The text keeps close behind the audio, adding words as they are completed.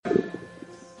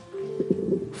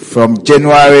From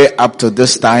January up to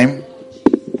this time,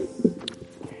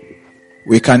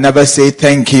 we can never say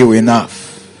thank you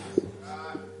enough.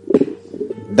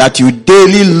 That you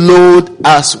daily load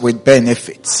us with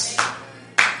benefits.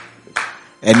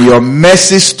 And your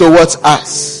mercies towards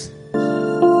us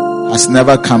has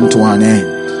never come to an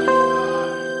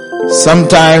end.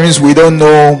 Sometimes we don't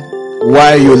know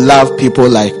why you love people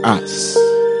like us.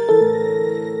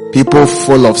 People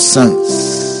full of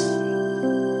sins.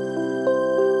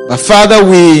 But Father,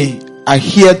 we are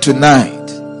here tonight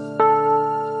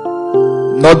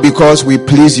not because we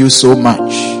please you so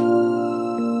much,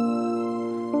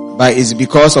 but it's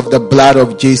because of the blood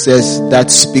of Jesus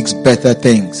that speaks better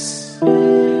things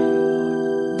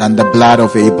than the blood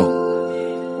of Abel.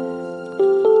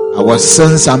 Our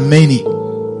sins are many.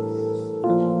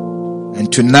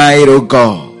 And tonight, oh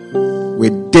God, we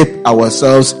dip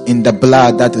ourselves in the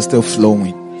blood that is still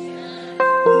flowing.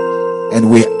 And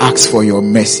we ask for your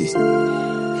mercy.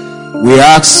 We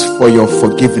ask for your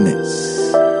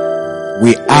forgiveness.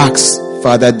 We ask,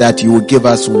 Father, that you will give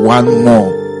us one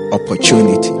more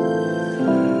opportunity.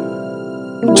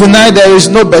 Tonight, there is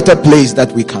no better place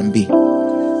that we can be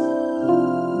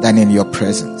than in your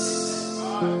presence.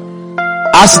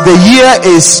 As the year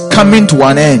is coming to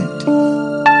an end,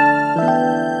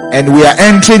 and we are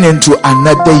entering into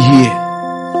another year,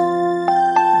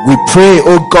 we pray,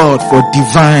 oh God, for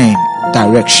divine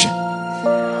direction.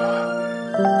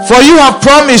 For you have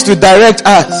promised to direct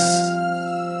us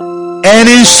and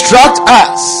instruct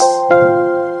us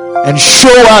and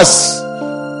show us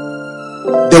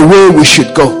the way we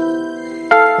should go.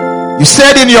 You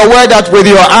said in your word that with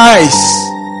your eyes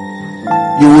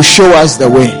you will show us the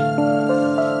way.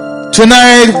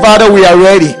 Tonight, Father, we are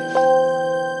ready.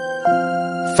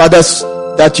 Father,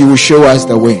 that you will show us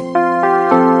the way.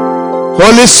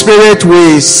 Holy Spirit,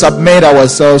 we submit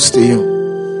ourselves to you.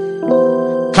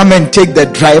 Come and take the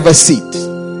driver's seat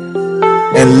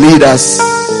and lead us.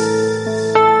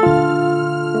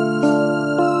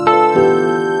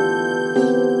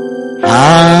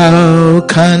 How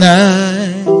can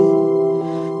I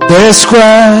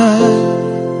describe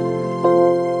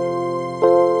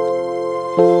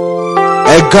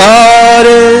a God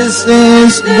is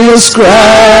indescribable?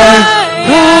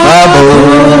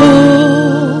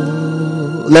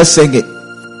 Let's sing it.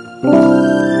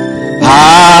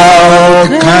 How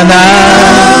can I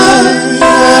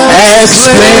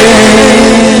explain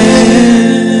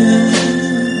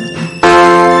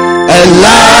a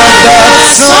love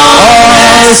that's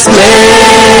unexplainable?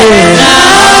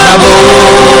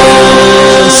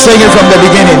 Sing it from the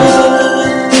beginning.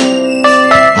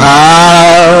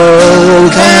 How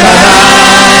can I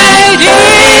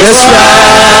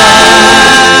describe?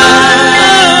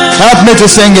 Help me to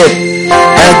sing it. A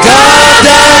God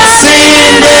that's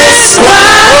indescribable.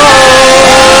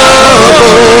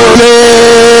 We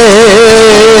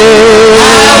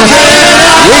can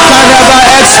never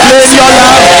explain your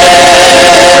love.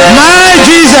 My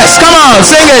Jesus, come on,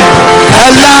 sing it. A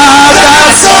love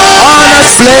that's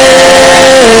unexplainable.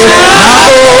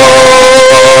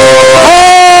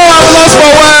 Oh, I'm lost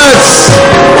for words.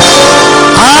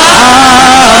 I'm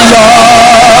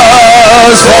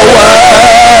lost for words.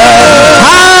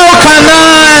 How can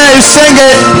I sing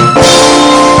it?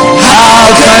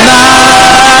 How can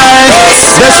I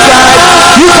describe?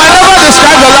 You can never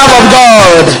describe the love of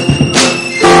God.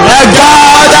 A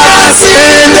God that's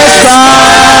indescribable.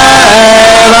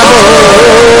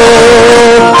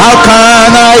 How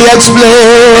can I explain?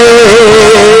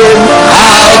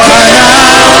 How can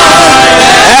I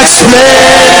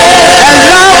explain? A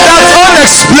love that's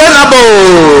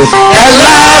unexplainable. A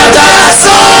love that's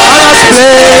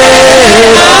unexplainable.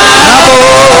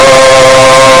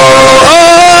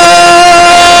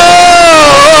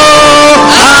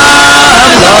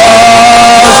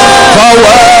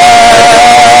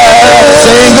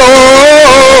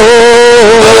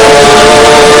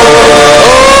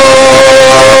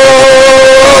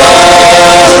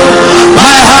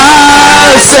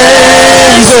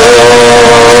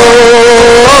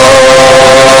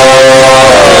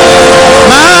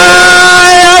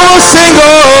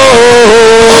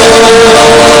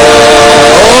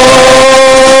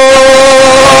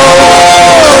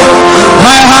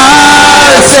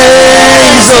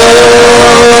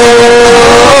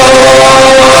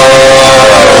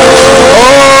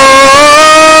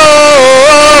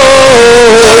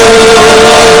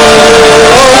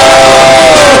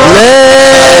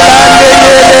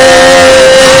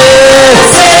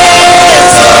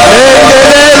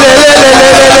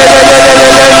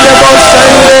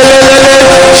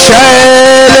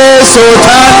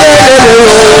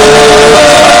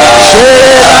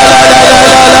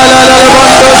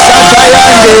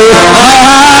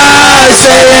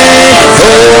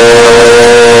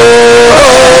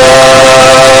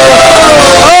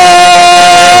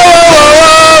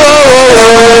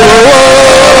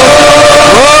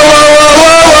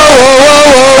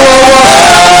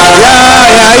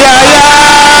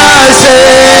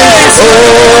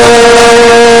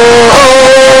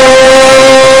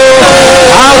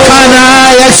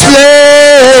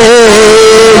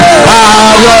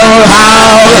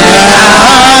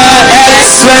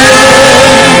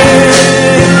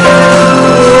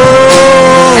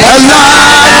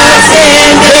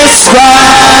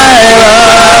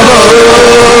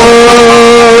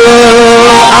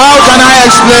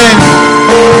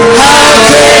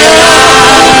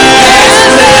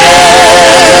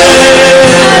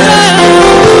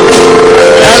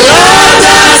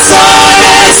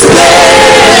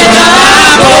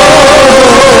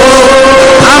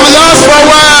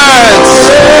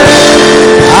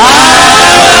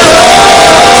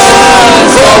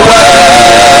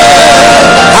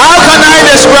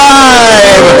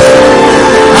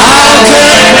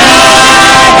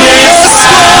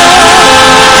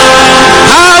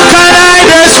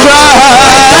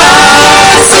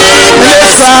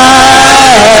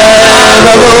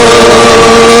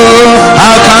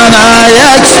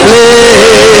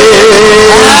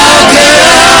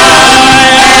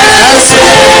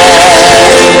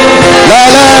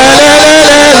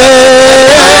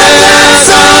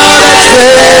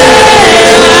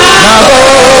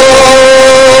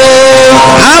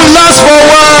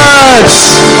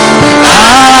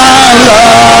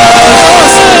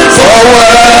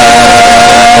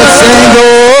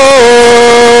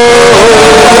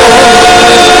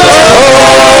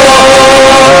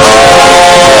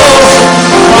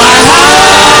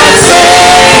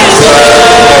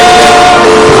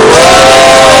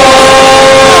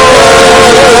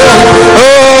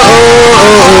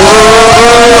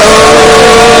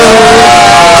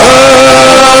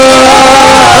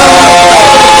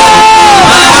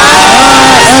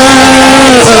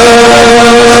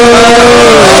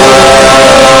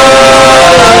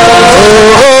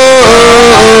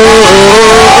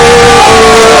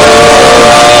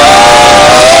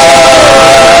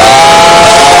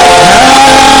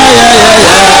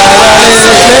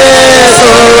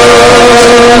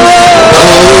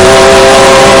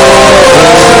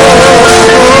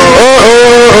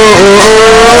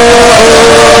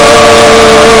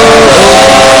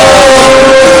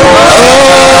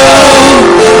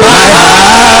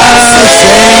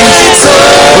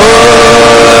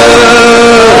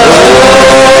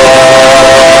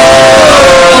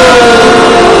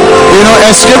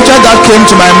 that came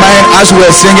to my mind as we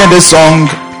were singing this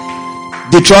song,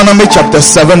 Deuteronomy chapter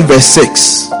 7 verse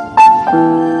 6.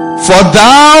 For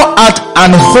thou art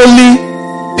an holy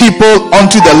people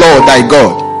unto the Lord thy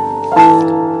God.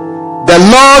 The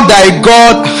Lord thy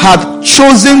God hath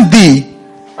chosen thee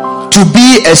to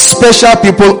be a special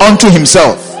people unto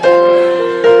himself,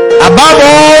 above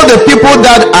all the people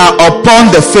that are upon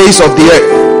the face of the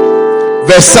earth.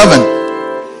 Verse 7.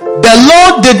 The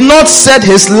Lord did not set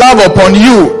his love upon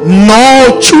you,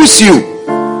 nor choose you,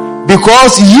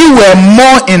 because ye were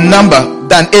more in number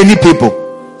than any people,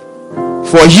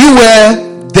 for ye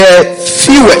were the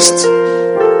fewest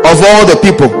of all the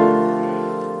people.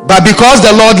 But because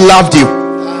the Lord loved you,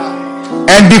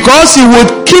 and because he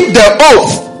would keep the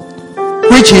oath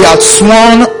which he had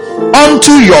sworn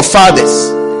unto your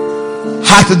fathers,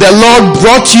 hath the Lord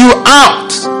brought you out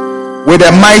with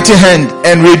a mighty hand,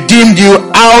 and redeemed you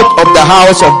out of the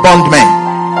house of bondmen,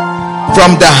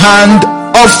 from the hand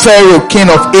of Pharaoh king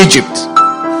of Egypt.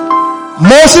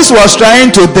 Moses was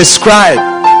trying to describe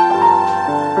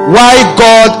why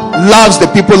God loves the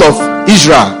people of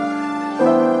Israel,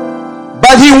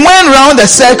 but he went round the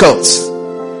circles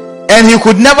and he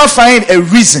could never find a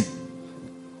reason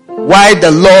why the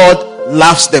Lord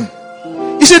loves them.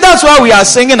 You see, that's why we are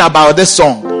singing about this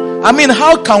song. I mean,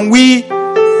 how can we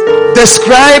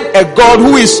describe a God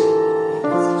who is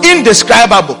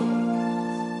indescribable?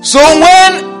 So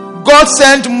when God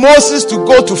sent Moses to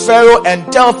go to Pharaoh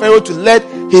and tell Pharaoh to let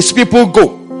his people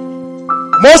go,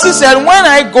 Moses said, when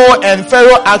I go and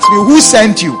Pharaoh asks me, who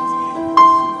sent you?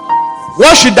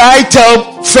 What should I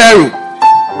tell Pharaoh?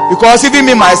 Because even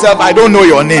me myself, I don't know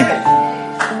your name.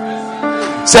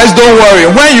 Says, don't worry.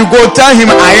 When you go, tell him,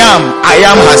 I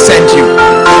am has sent you.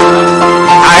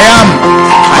 I am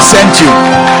has sent you.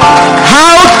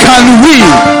 How can we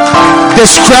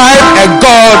describe a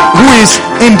God who is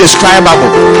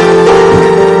indescribable?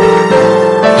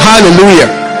 Hallelujah.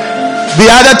 The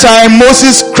other time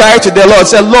Moses cried to the Lord,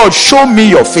 said, Lord, show me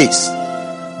your face.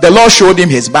 The Lord showed him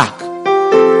his back.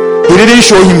 He didn't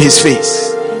show him his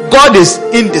face. God is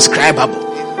indescribable.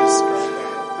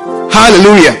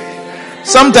 Hallelujah.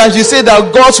 Sometimes you say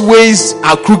that God's ways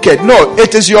are crooked. No,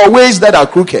 it is your ways that are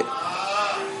crooked.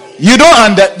 You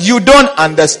don't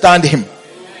understand him.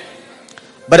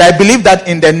 But I believe that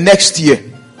in the next year,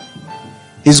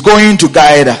 he's going to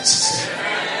guide us.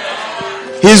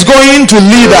 He's going to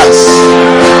lead us.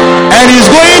 And he's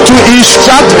going to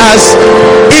instruct us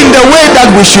in the way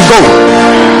that we should go.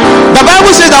 The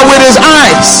Bible says that with his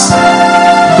eyes,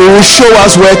 he will show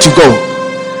us where to go.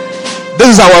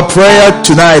 This is our prayer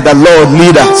tonight, that Lord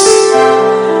lead us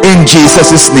in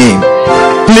Jesus' name.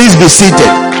 Please be seated.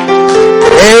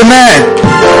 Amen.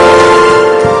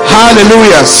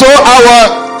 Hallelujah. So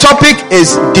our topic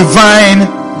is divine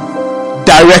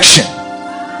direction.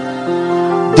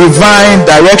 Divine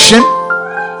direction.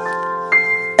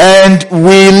 And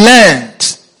we learned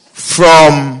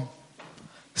from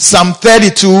Psalm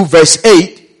 32 verse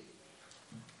 8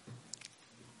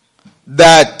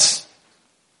 that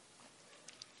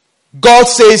God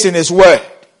says in his word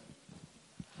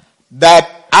that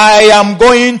I am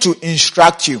going to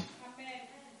instruct you,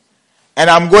 and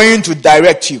I'm going to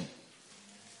direct you,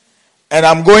 and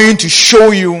I'm going to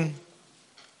show you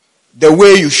the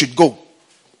way you should go.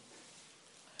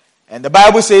 And the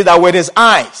Bible says that with his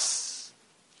eyes,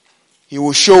 he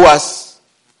will show us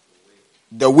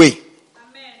the way.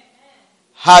 Amen.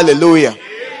 Hallelujah.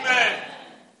 Amen.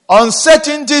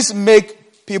 Uncertainties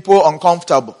make people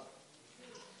uncomfortable.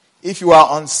 If you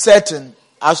are uncertain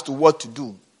as to what to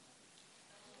do,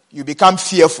 you become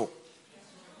fearful.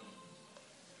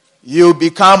 You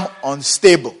become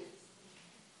unstable.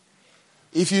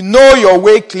 If you know your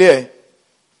way clear,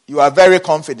 you are very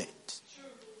confident.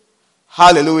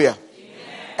 Hallelujah.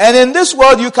 Amen. And in this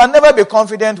world, you can never be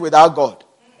confident without God.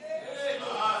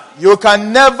 You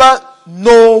can never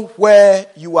know where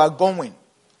you are going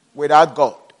without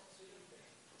God.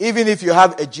 Even if you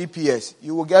have a GPS,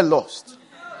 you will get lost.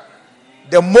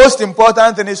 The most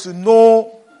important thing is to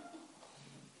know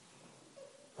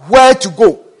where to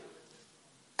go,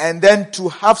 and then to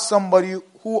have somebody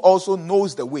who also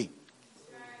knows the way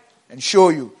and show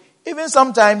you. Even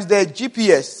sometimes the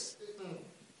GPS,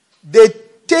 they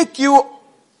take you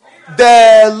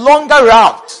the longer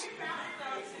route.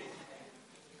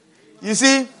 You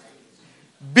see,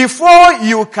 before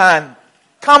you can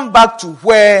come back to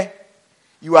where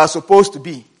you are supposed to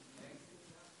be,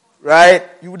 right?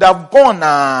 You would have gone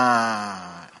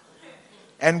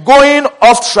and going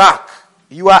off track.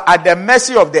 You are at the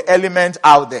mercy of the element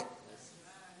out there.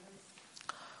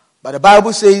 But the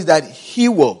Bible says that he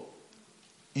will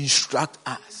instruct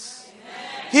us.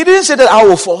 He didn't say that I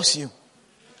will force you.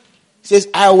 He says,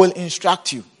 I will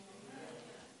instruct you.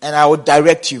 And I will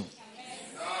direct you.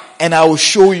 And I will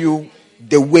show you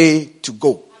the way to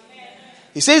go.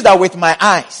 He says that with my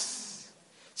eyes.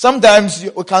 Sometimes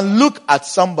you can look at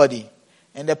somebody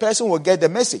and the person will get the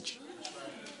message.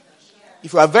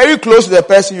 If you are very close to the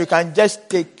person, you can just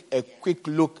take a quick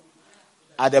look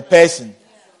at the person.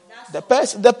 The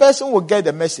person will get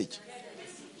the message.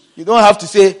 You don't have to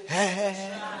say,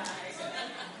 hey.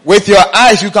 With your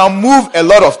eyes, you can move a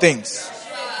lot of things.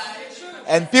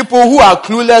 And people who are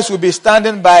clueless will be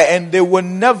standing by and they will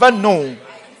never know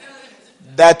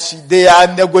that they are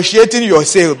negotiating your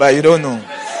sale, but you don't know.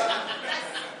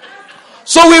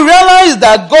 So we realize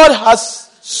that God has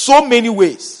so many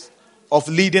ways of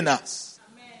leading us.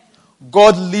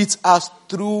 God leads us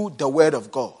through the word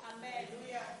of God.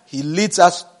 He leads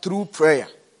us through prayer.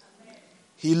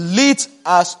 He leads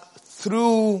us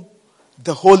through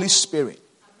the Holy Spirit.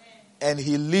 And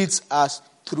he leads us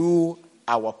through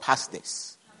our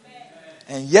pastors.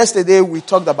 And yesterday we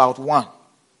talked about one,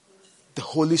 the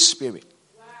Holy Spirit.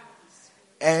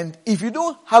 And if you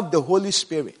don't have the Holy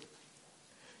Spirit,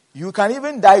 you can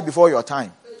even die before your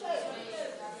time.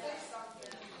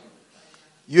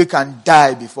 You can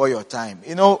die before your time.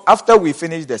 You know, after we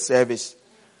finished the service,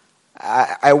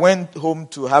 I went home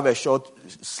to have a short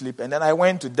sleep. And then I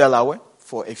went to Delaware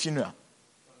for a funeral.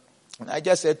 And I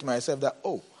just said to myself that,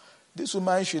 this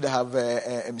woman should have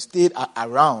stayed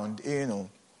around,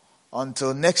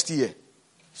 until next year.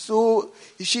 So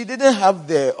she didn't have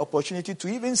the opportunity to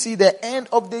even see the end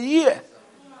of the year.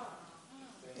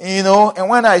 And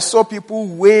when I saw people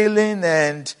wailing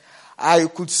and I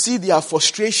could see their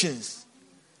frustrations,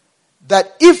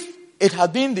 that if it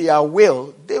had been their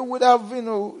will, they would have,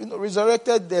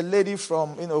 resurrected the lady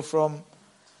from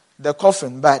the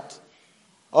coffin. But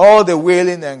all the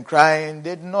wailing and crying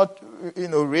did not,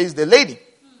 raise the lady.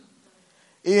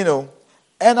 And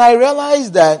I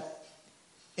realized that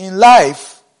in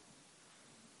life,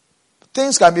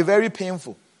 things can be very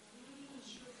painful.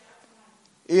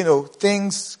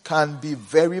 Things can be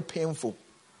very painful.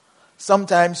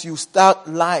 Sometimes you start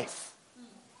life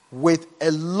with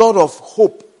a lot of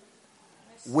hope,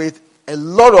 with a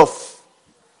lot of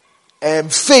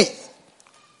faith,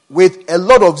 with a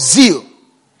lot of zeal.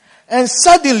 And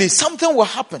suddenly something will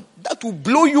happen that will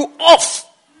blow you off.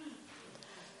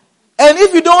 And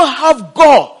if you don't have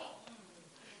God,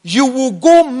 you will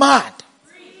go mad.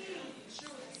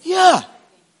 Yeah.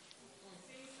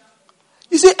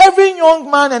 You see, every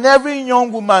young man and every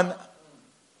young woman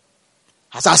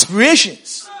has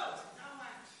aspirations.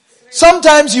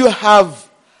 Sometimes you have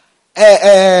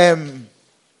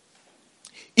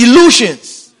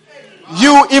illusions.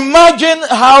 You imagine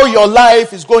how your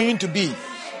life is going to be.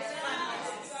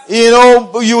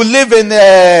 You live in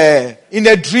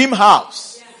a dream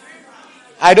house.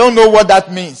 I don't know what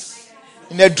that means.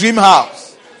 In a dream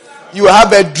house. You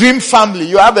have a dream family.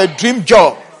 You have a dream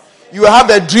job. You have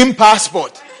a dream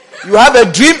passport. You have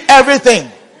a dream everything.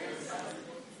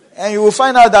 And you will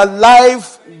find out that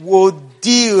life will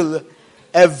deal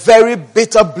a very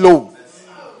bitter blow.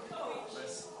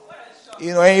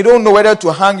 And you don't know whether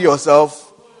to hang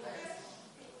yourself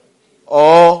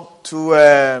or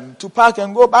to pack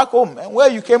and go back home. And where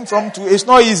you came from to, it's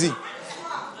not easy.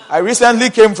 I recently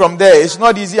came from there. It's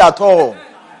not easy at all.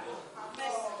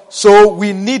 So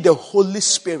we need the Holy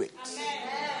Spirit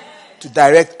to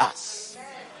direct us.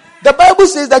 The Bible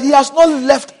says that he has not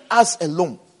left us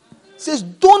alone. It says,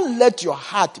 don't let your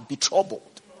heart be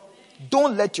troubled.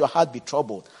 Don't let your heart be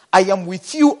troubled. I am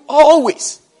with you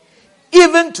always,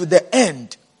 even to the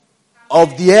end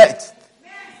of the earth.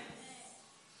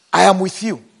 I am with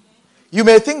you. You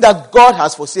may think that God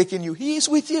has forsaken you. He is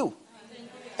with you.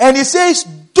 And he says,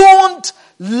 don't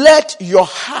let your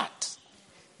heart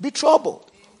be troubled.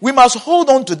 We must hold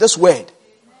on to this word.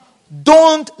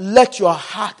 Don't let your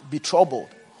heart be troubled.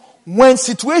 When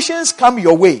situations come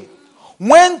your way,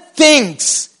 when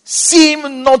things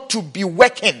seem not to be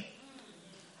working,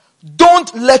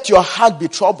 don't let your heart be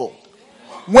troubled.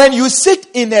 When you sit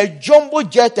in a jumbo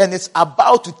jet and it's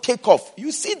about to take off,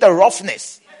 you see the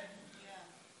roughness.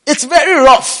 It's very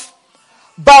rough.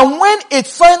 But when it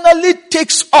finally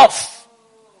takes off,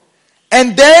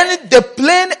 and then the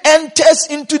plane enters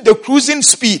into the cruising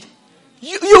speed,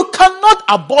 you cannot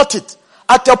abort it.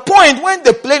 At a point when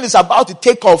the plane is about to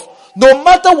take off, no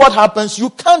matter what happens, you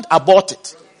can't abort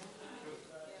it.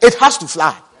 It has to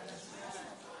fly.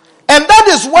 And that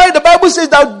is why the Bible says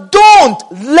that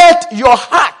don't let your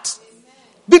heart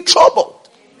be troubled.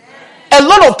 A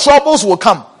lot of troubles will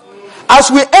come.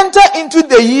 As we enter into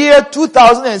the year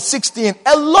 2016,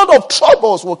 a lot of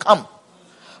troubles will come.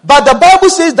 But the Bible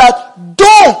says that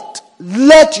don't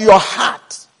let your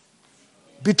heart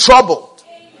be troubled.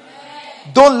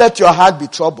 Don't let your heart be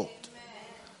troubled.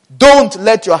 Don't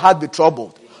let your heart be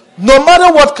troubled. No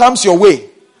matter what comes your way,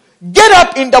 get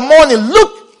up in the morning,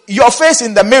 look your face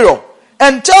in the mirror,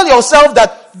 and tell yourself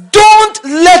that don't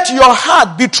let your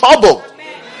heart be troubled.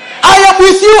 I am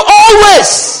with you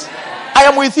always. I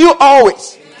am with you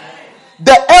always.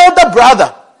 The elder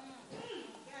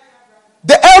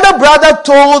brother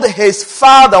told his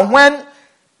father when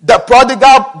the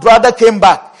prodigal brother came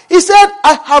back, he said,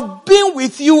 I have been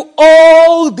with you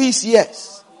all these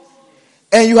years,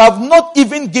 and you have not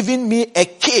even given me a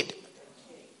kid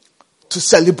to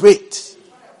celebrate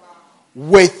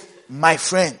with my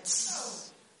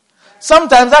friends.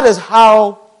 Sometimes that is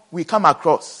how we come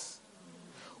across.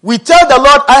 We tell the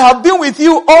Lord, I have been with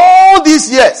you all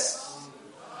these years.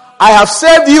 I have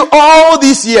served you all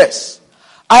these years.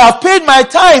 I have paid my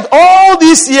tithe all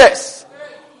these years.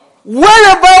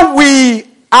 Wherever we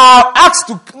are asked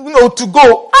to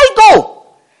go, I go.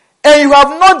 And you have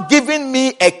not given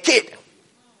me a kid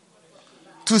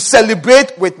to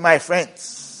celebrate with my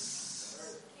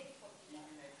friends.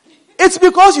 It's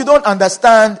because you don't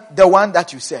understand the one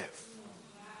that you serve.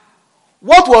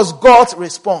 What was God's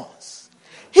response?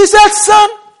 He said, son,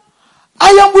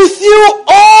 I am with you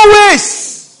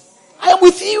always. I am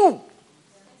with you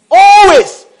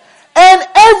always. And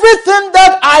everything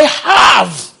that I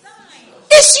have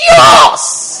is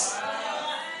yours.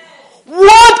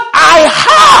 What I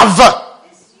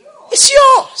have is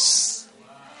yours.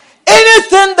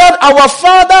 Anything that our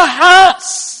Father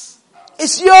has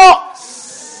is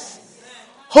yours.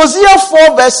 Hosea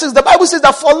 4 verse 6, the Bible says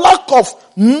that for lack of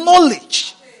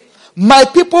knowledge, my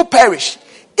people perish.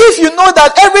 If you know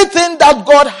that everything that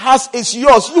God has is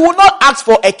yours, you will not ask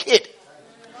for a kid.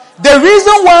 The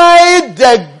reason why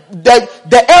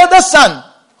the elder son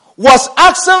was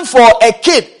asking for a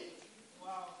kid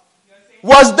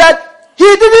was that he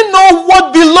didn't know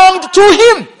what belonged to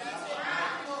him.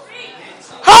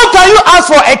 How can you ask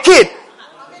for a kid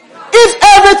if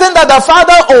everything that the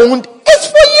father owned is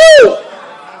for you?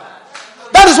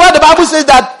 That is why the Bible says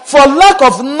that for lack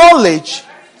of knowledge,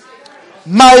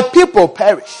 my people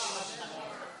perish.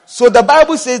 So the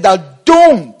Bible says that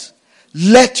don't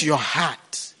let your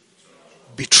heart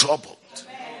be troubled.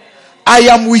 I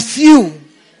am with you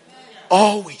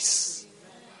always.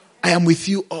 I am with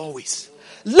you always.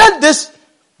 Let this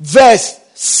verse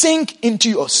sink into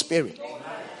your spirit.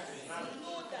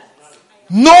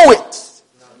 Know it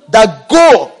that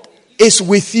God is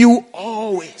with you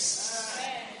always.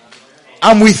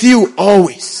 I'm with you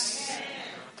always.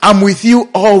 I'm with you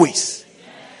always.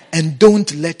 And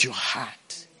don't let your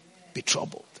heart be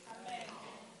troubled.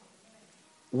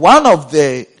 One of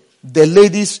the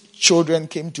lady's children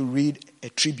came to read a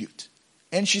tribute.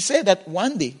 And she said that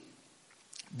one day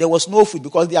there was no food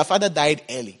because their father died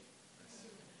early.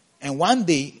 And one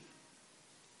day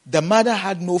the mother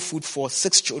had no food for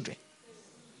 6 children.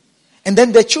 And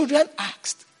then the children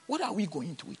asked, what are we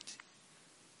going to eat?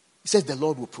 He says the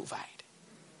Lord will provide.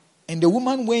 And the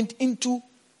woman went into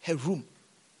her room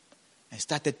and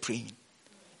started praying.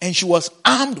 And she was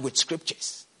armed with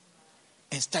scriptures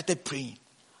and started praying.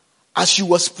 As she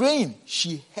was praying,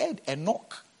 she heard a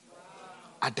knock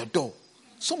at the door.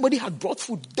 Somebody had brought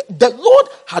food. The Lord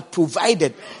had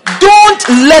provided. Don't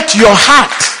let your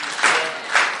heart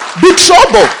be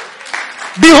troubled.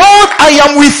 Behold, I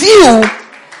am with you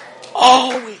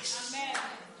always.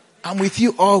 I'm with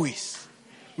you always.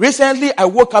 Recently, I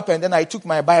woke up and then I took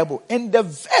my Bible. And the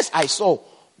verse I saw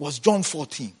was John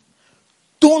 14.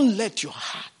 Don't let your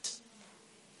heart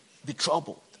be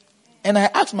troubled. And I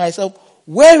asked myself,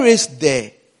 where is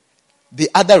the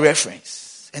other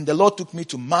reference? And the Lord took me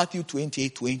to Matthew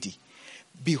 28:20.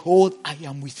 Behold, I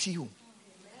am with you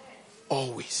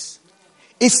always.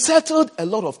 It settled a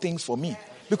lot of things for me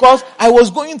because I was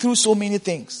going through so many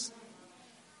things.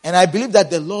 And I believe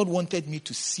that the Lord wanted me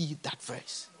to see that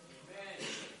verse.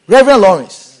 Reverend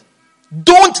Lawrence,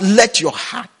 don't let your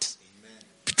heart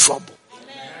be troubled.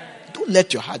 Don't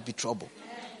let your heart be troubled.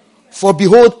 For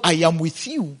behold, I am with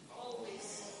you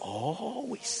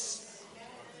always.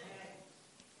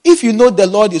 If you know the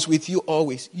Lord is with you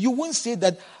always, you won't say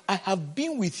that I have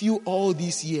been with you all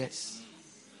these years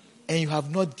and you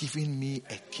have not given me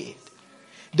a kid.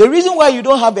 The reason why you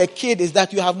don't have a kid is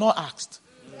that you have not asked.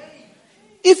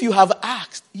 If you have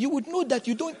asked, you would know that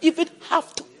you don't even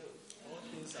have to.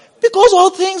 Because all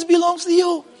things belong to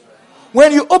you.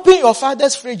 When you open your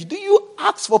father's fridge, do you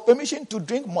ask for permission to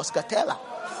drink Moscatella?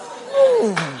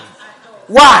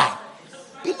 Why?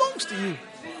 It belongs to you.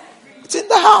 It's in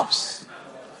the house.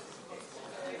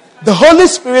 The Holy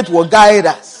Spirit will guide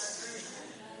us.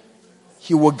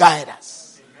 He will guide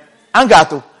us.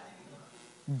 Angato,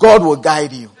 God will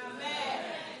guide you.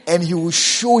 And He will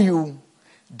show you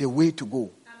the way to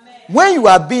go. When you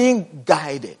are being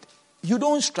guided, you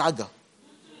don't struggle.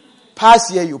 Pass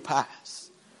here, you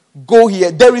pass. Go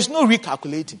here. There is no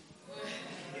recalculating.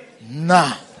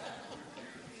 Nah.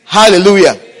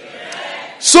 Hallelujah.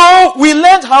 So we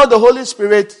learned how the Holy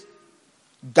Spirit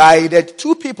guided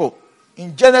two people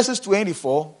in Genesis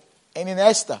 24 and in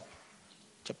Esther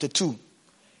chapter 2.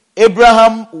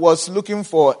 Abraham was looking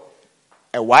for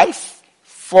a wife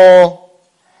for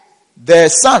their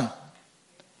son.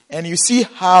 And you see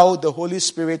how the Holy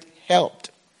Spirit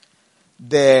helped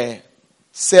the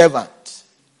servant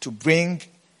to bring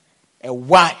a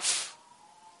wife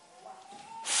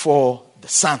for the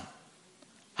son.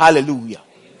 Hallelujah.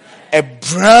 A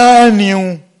brand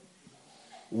new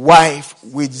wife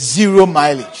with 0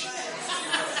 mileage.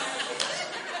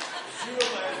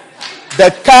 The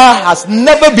car has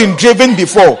never been driven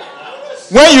before.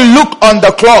 When you look on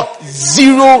the clock,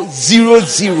 000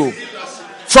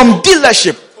 from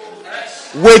dealership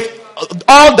with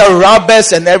all the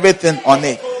rubbers and everything on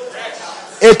it.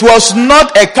 It was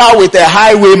not a car with a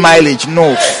highway mileage.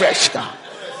 No, fresh car.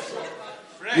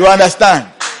 You understand?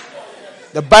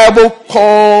 The Bible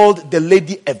called the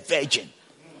lady a virgin.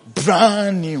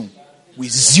 Brand new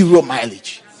with 0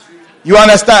 mileage. You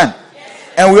understand?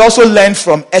 And we also learned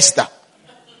from Esther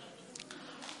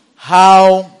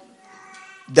how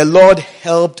the Lord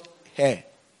helped her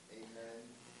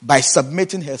by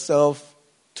submitting herself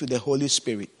to the Holy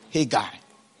Spirit. Hagar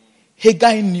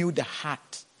knew the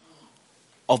heart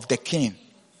of the king.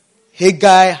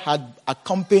 Hagar had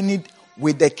accompanied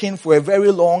with the king for a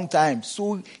very long time.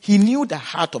 So he knew the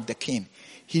heart of the king.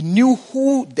 He knew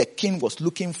who the king was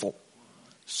looking for.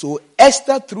 So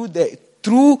Esther, through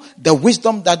the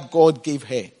wisdom that God gave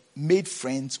her, made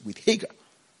friends with Hagar,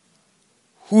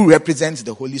 who represents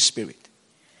the Holy Spirit.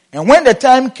 And when the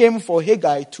time came for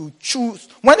Hagar to choose,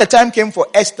 when the time came for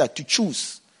Esther to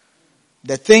choose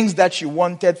the things that she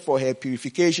wanted for her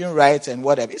purification rites and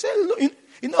whatever, he said, look,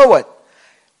 you know what?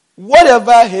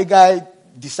 Whatever Hagar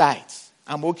decides,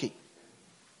 I'm okay.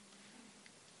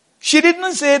 She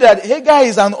didn't say that Hagar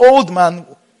is an old man.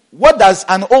 What does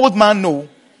an old man know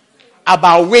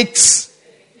about wigs?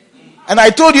 And I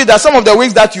told you that some of the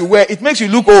wigs that you wear, it makes you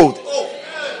look old.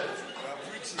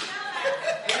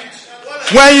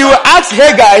 When you ask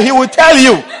Hagar, he will tell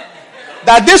you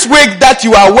that this wig that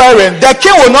you are wearing, the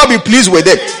king will not be pleased with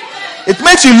it. It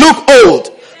makes you look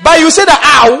old. But you say that,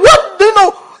 what do you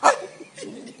know?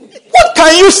 What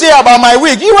can you say about my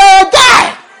wig? You are a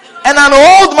guy and an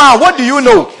old man. What do you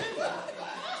know?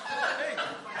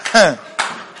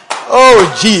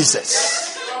 Oh,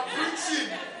 Jesus.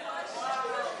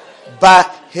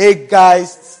 But Hagar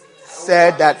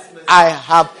said that I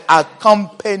have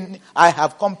accompanied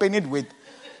with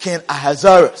King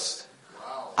Ahasuerus.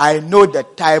 I know the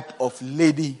type of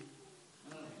lady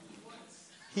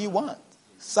he wants.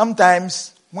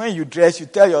 Sometimes when you dress, you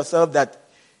tell yourself that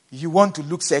you want to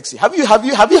look sexy. Have you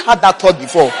had that thought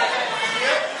before?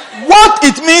 What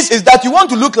it means is that you want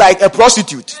to look like a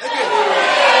prostitute.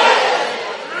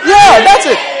 Yeah, that's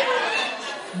it.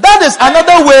 That is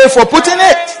another way for putting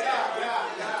it.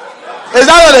 Is that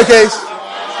not the case?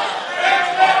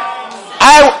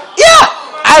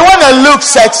 I want to look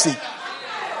sexy.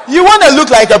 You want to look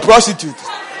like a prostitute.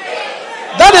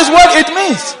 That is what it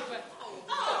means.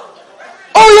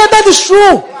 Oh yeah, that is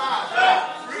true.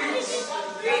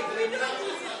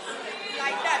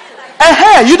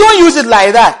 You don't use it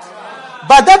like that.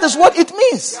 But that is what it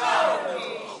means.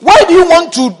 Why do you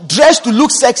want to dress to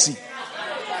look sexy?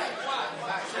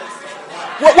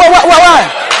 Why?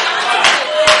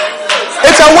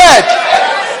 It's a word.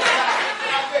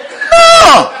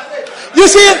 No. You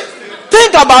see,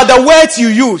 think about the words you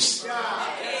use.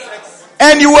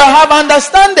 And you will have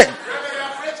understanding.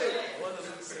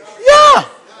 Yeah.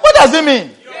 What does it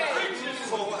mean?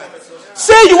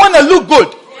 Say you want to look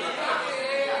good.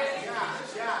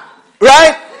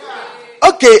 Right?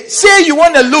 Okay, say you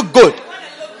want to look good.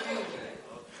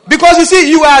 Because you see,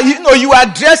 you are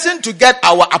dressing to get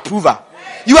our approval.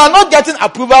 You are not getting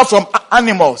approval from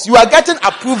animals. You are getting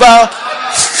approval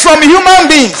from human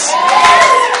beings.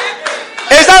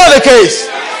 Is that not the case?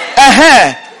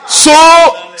 So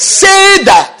say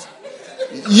that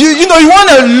you want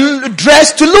to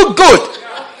dress to look good.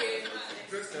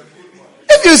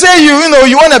 If you say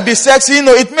you want to be sexy,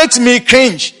 it makes me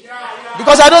cringe.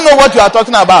 Because I don't know what you are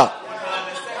talking about.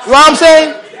 You know what I'm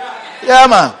saying? Yeah,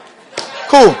 man.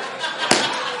 Cool.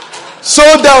 So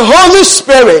the Holy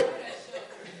Spirit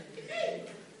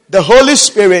The Holy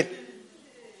Spirit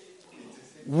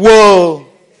will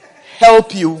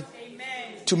help you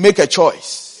to make a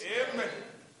choice.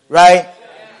 Right?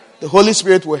 The Holy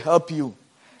Spirit will help you.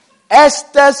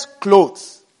 Esther's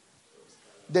clothes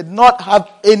did not have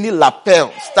any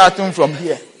lapel starting from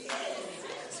here.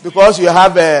 Because you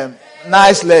have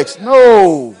nice legs.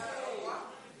 No.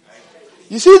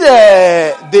 You see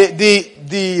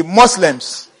the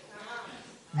Muslims,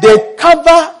 they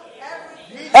cover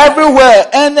everywhere.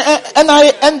 And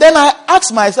then I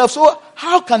ask myself, so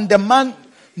how can the man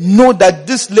know that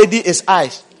this lady is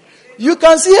eyes? You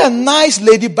can see a nice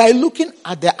lady by looking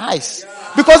at the eyes.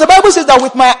 Because the Bible says that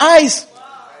with my eyes,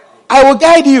 I will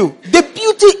guide you. The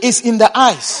beauty is in the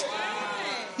eyes.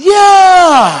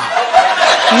 Yeah.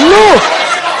 Look.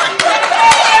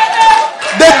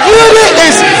 The beauty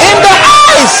is in the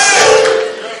eyes.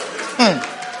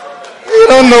 You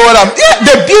don't know what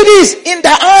the beauty is in the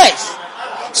eyes.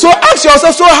 So ask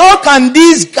yourself, so how can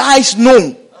these guys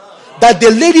know that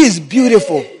the lady is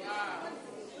beautiful?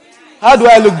 How do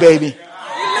I look, baby?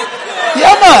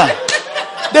 Yeah, man.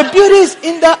 The beauty is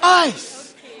in the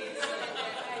eyes.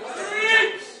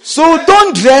 So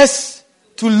don't dress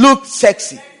to look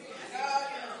sexy.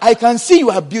 I can see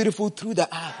you are beautiful through the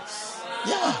eyes.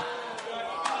 Yeah.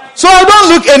 So I don't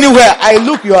look anywhere. I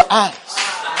look your eyes.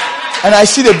 And I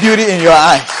see the beauty in your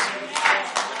eyes.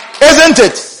 Isn't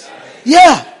it?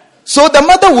 Yeah. So the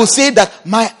mother will say that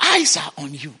my eyes are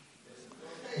on you.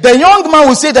 The young man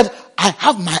will say that I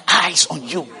have my eyes on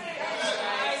you.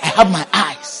 I have my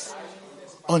eyes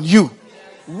on you.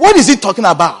 What is he talking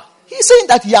about? He's saying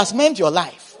that he has meant your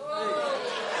life.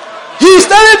 He's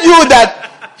telling you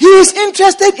that he is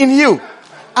interested in you.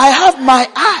 I have my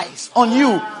eyes on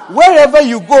you. Wherever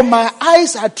you go, my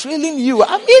eyes are trailing you.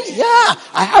 I mean, yeah,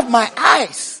 I have my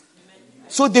eyes.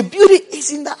 So the beauty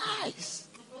is in the eyes.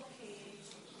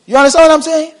 You understand what I'm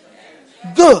saying?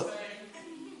 Good.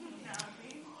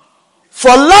 For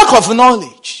lack of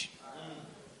knowledge,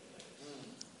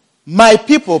 my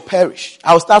people perish.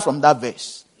 I'll start from that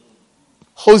verse.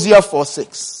 Hosea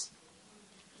 4:6.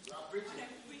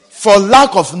 For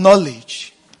lack of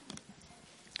knowledge.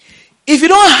 If you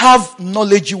don't have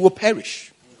knowledge, you will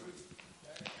perish.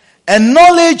 And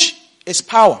knowledge is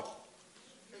power.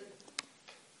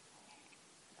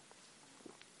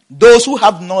 Those who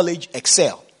have knowledge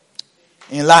excel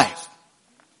in life.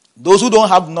 Those who don't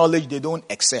have knowledge, they don't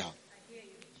excel.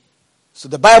 So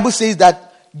the Bible says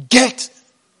that get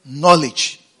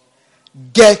knowledge.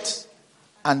 Get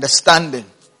understanding.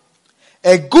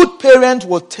 A good parent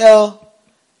will tell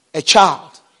a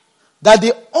child that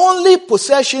the only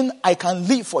possession I can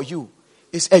leave for you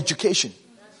is education.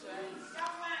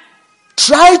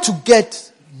 Try to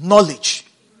get knowledge.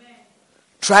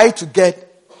 Try to get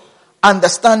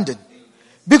understanding.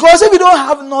 Because if you don't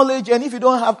have knowledge and if you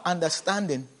don't have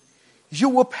understanding, you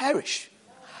will perish.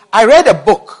 I read a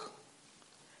book,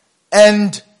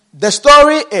 and the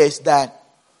story is that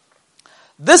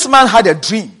this man had a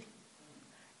dream,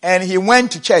 and he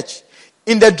went to church.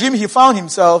 In the dream, he found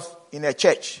himself in a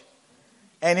church.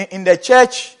 And in the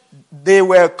church, they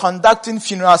were conducting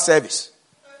funeral service.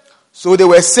 So they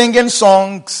were singing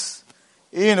songs.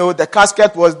 You know, the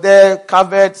casket was there,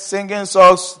 covered, singing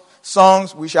songs.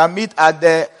 We shall meet at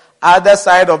the other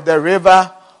side of the river,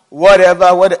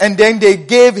 whatever. And then they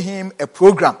gave him a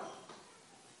program.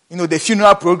 You know, the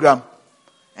funeral program.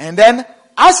 And then,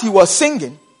 as he was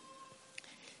singing,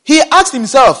 he asked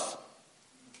himself,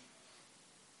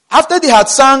 after they had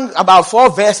sung about 4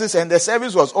 verses and the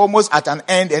service was almost at an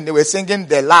end and they were singing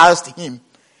the last hymn,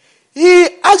 he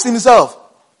asked himself,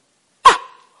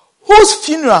 whose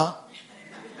funeral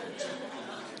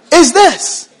is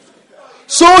this?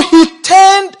 So he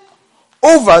turned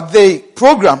over the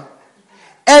program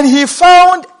and he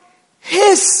found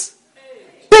his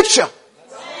picture.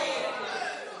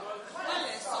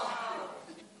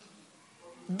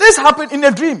 This happened in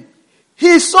a dream.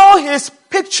 He saw his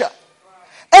picture.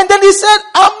 And then he said,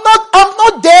 I'm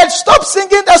not dead. Stop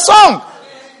singing the song.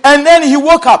 And then he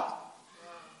woke up.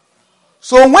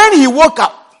 So when he woke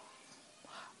up,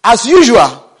 as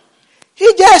usual,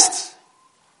 he just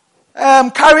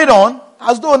carried on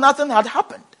as though nothing had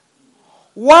happened.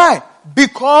 Why?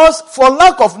 Because for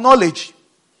lack of knowledge,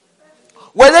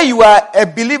 whether you are a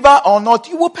believer or not,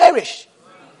 you will perish.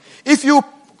 If you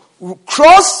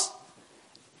cross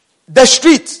the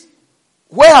street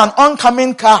where an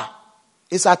oncoming car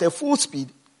is at a full speed,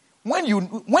 when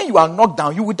you are knocked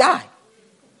down, you will die.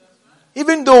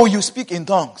 Even though you speak in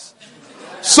tongues.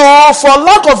 So for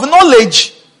lack of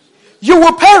knowledge, you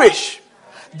will perish.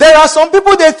 There are some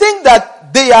people, they think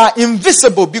that they are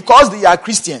invisible because they are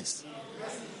Christians.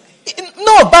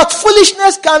 No, but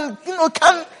foolishness can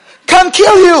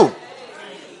kill you.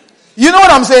 You know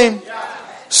what I'm saying?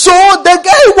 So the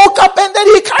guy woke up and then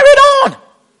he carried on.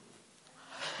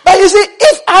 But you see,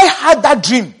 if I had that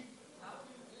dream,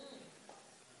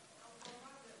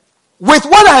 with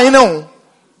what I know,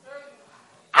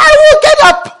 I will get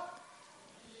up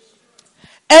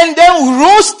and then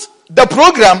roast the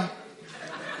program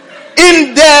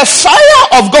in the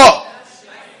fire of God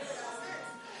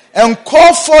and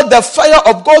call for the fire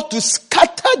of God to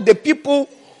scatter the people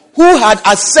who had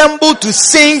assembled to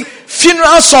sing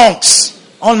funeral songs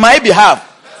on my behalf.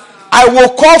 I will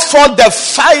call for the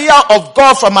fire of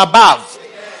God from above.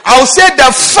 I will say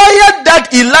the fire that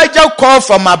Elijah called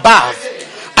from above.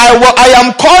 I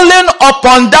am calling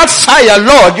upon that fire,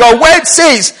 Lord. Your word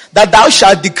says that thou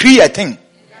shalt decree a thing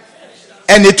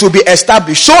and it will be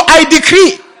established. So I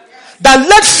decree that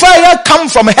let fire come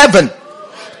from heaven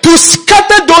to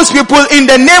scatter those people in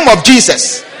the name of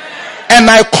Jesus. And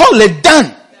I call it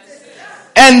done.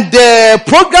 And the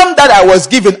program that I was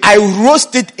given, I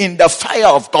roasted in the fire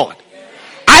of God.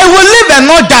 I will live and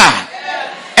not die.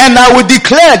 And I will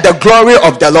declare the glory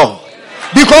of the Lord.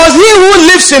 Because he who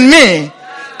lives in me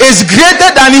is greater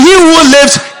than he who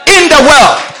lives in the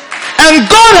world. And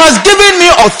God has given me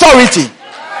authority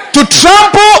to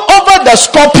trample over the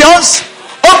scorpions,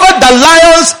 over the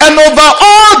lions, and over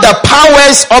all the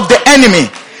powers of the enemy.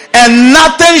 And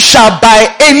nothing shall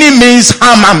by any means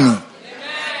harm me.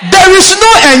 There is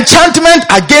no enchantment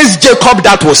against Jacob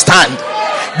that will stand.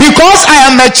 Because I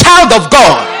am a child of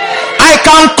God, I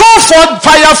can call forth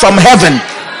fire from heaven.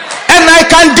 And I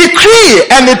can decree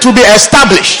and it will be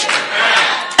established.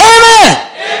 Amen.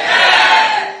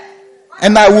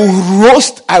 And I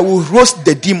will roast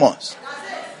the demons.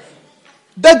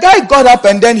 The guy got up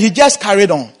and then he just carried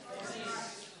on.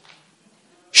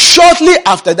 Shortly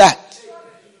after that,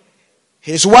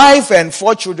 his wife and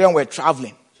 4 children were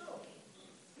traveling.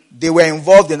 They were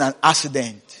involved in an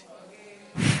accident.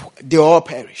 They all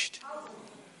perished.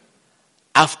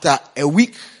 After a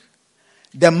week,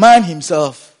 the man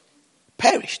himself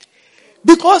perished.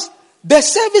 Because the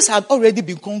service had already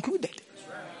been concluded.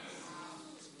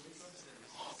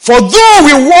 For though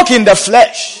we walk in the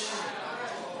flesh,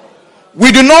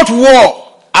 we do not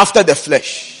war after the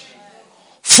flesh.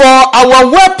 For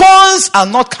our weapons are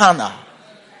not carnal,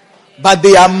 but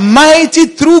they are mighty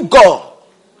through God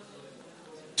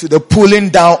to the pulling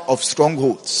down of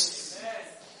strongholds.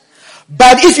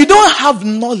 But if you don't have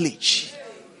knowledge,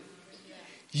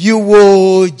 you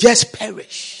will just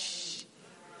perish.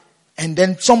 And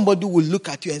then somebody will look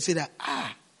at you and say that,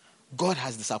 God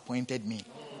has disappointed me.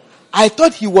 I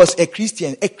thought he was a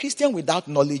Christian. A Christian without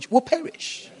knowledge will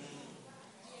perish.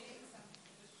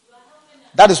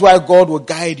 That is why God will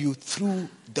guide you through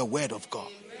the word of God.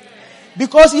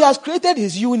 Because he has created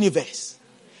his universe.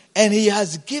 And he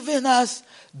has given us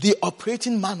the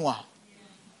operating manual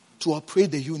to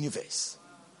operate the universe.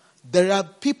 There are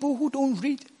people who don't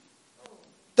read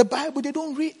the Bible. They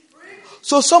don't read.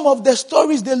 So some of the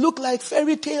stories, they look like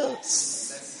fairy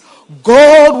tales.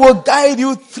 God will guide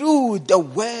you through the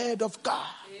word of God.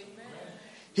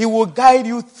 He will guide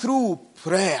you through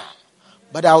prayer.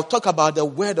 But I'll talk about the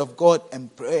word of God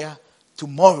and prayer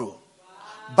tomorrow.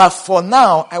 But for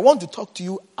now, I want to talk to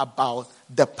you about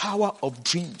the power of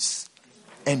dreams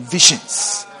and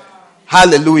visions.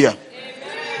 Hallelujah.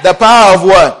 Amen. The power of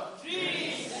what?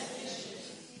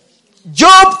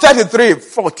 Job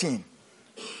 33:14.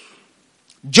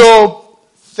 Job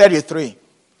 33.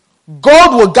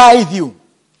 God will guide you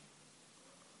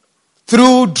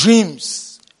through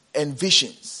dreams and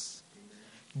visions.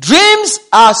 Dreams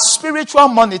are spiritual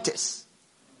monitors.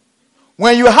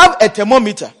 When you have a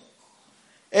thermometer,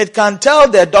 it can tell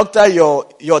the doctor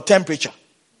your temperature.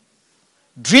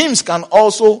 Dreams can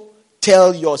also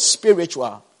tell your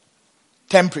spiritual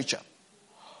temperature.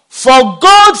 For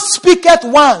God speaketh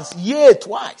once, yea,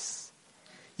 twice.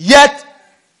 Yet,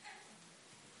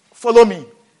 follow me.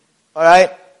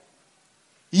 Alright?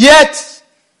 Yet,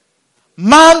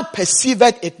 man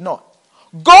perceiveth it not.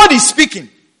 God is speaking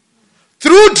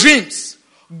through dreams.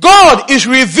 God is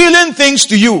revealing things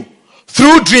to you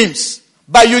through dreams.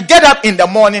 But you get up in the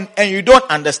morning and you don't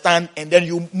understand and then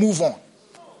you move on.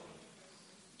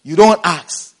 You don't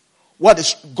ask, what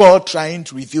is God trying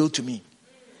to reveal to me?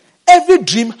 Every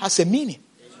dream has a meaning.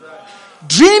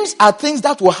 Dreams are things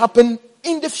that will happen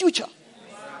in the future.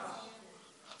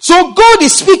 So God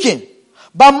is speaking,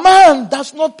 but man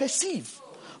does not perceive.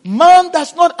 Man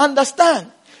does not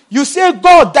understand. You say,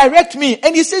 God, direct me.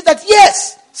 And he says that,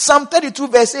 yes, Psalm 32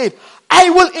 verse 8, I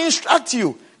will instruct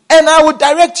you and I will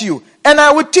direct you and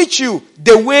I will teach you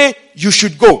the way you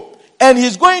should go. And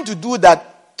he's going to do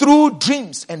that through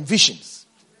dreams and visions.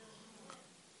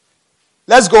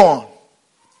 Let's go on.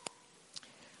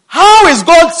 How is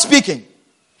God speaking?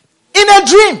 In a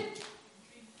dream.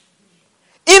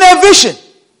 In a vision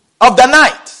of the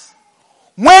night.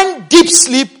 When deep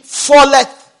sleep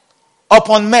falleth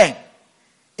upon men,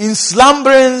 in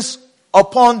slumberings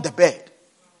upon the bed.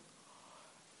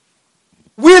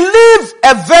 We live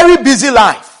a very busy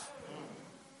life.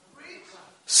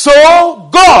 So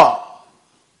God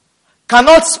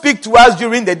cannot speak to us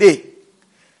during the day.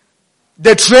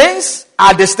 The trains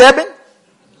are disturbing.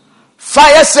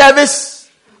 Fire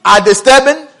service are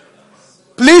disturbing.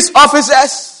 Police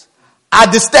officers are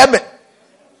disturbing.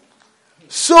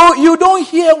 So you don't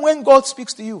hear when God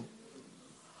speaks to you.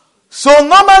 So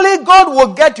normally God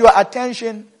will get your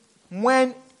attention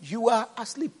when you are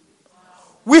asleep.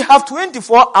 We have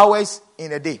 24 hours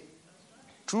in a day.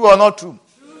 True or not true?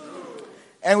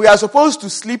 And we are supposed to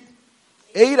sleep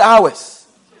 8 hours.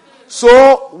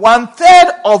 So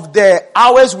 1/3 of the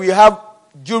hours we have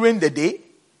during the day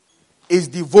is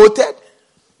devoted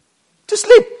to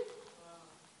sleep.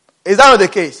 Is that not the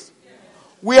case?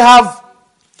 We have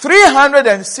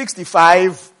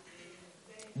 365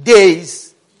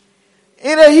 days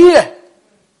in a year.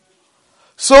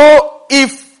 So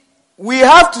if we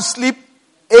have to sleep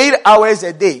 8 hours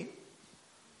a day,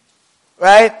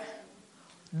 right?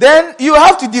 Then you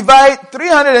have to divide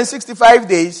 365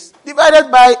 days divided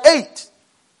by 8.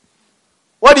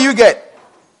 What do you get?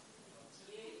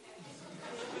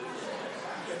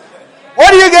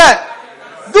 What do you get?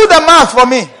 Do the math for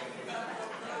me.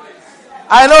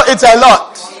 I know it's a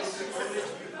lot.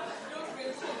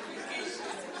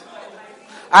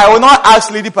 I will not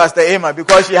ask Lady Pastor Emma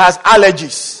because she has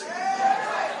allergies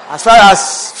as far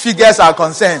as figures are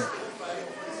concerned.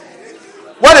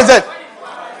 What is it?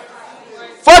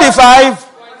 45,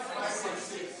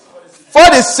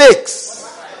 46,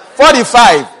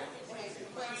 45.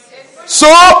 So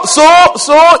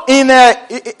in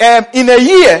a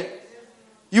year,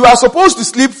 you are supposed to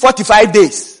sleep 45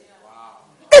 days.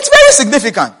 It's very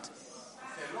significant.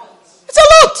 It's a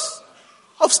lot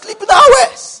of sleeping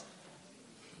hours.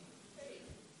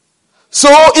 So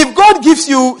if God gives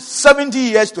you 70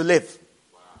 years to live,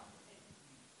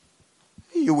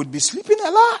 you would be sleeping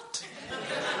a lot.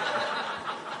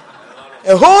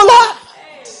 A whole lot.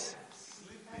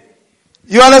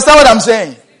 You understand what I'm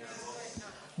saying?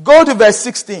 Go to verse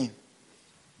 16.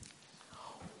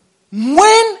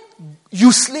 When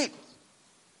you sleep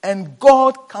and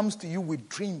God comes to you with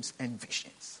dreams and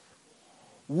visions,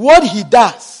 what he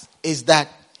does is that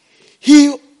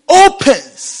he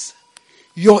opens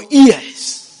your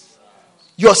ears,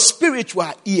 your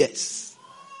spiritual ears,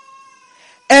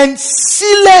 and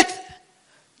sealeth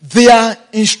their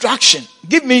instruction.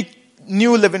 Give me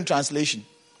New Living Translation.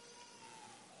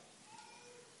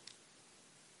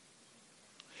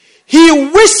 He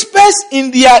whispers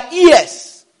in their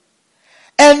ears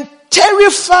and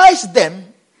terrifies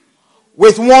them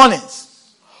with warnings.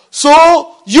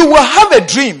 So you will have a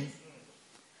dream,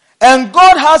 and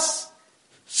God has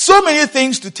so many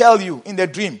things to tell you in the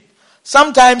dream.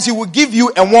 Sometimes he will give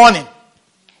you a warning.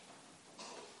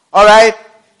 Alright?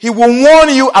 He will warn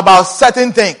you about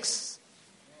certain things.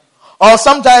 Or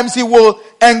sometimes he will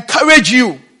encourage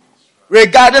you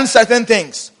regarding certain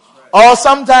things. Or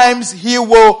sometimes he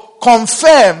will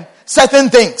confirm certain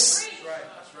things.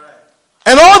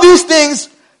 And all these things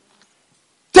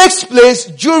takes place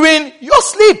during your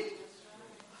sleep.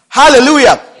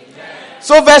 Hallelujah.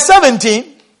 So verse 17.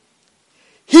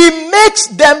 He makes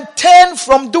them turn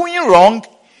from doing wrong.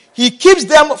 He keeps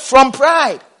them from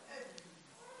pride.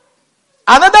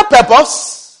 Another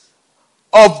purpose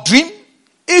of dream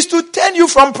is to turn you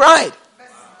from pride.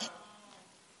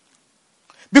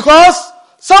 Because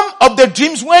some of the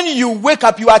dreams, when you wake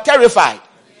up, you are terrified.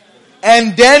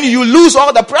 And then you lose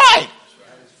all the pride.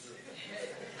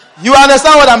 You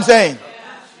understand what I'm saying?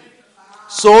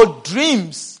 So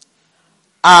dreams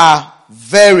are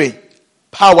very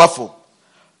powerful.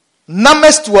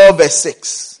 Numbers 12 verse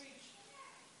 6.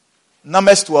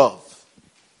 Numbers 12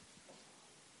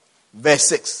 verse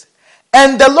 6.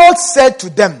 And the Lord said to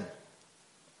them,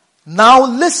 now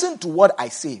listen to what I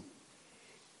say.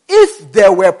 If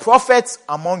there were prophets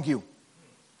among you,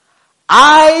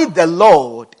 I, the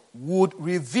Lord, would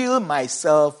reveal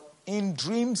myself in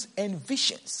dreams and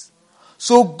visions.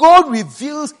 So God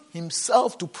reveals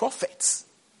himself to prophets.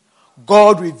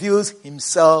 God reveals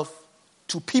himself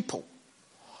to people.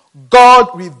 God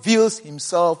reveals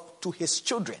himself to his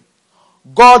children.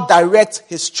 God directs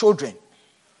his children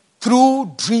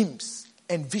through dreams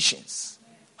and visions.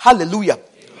 Hallelujah.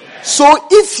 Amen. So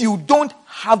if you don't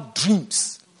have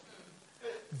dreams,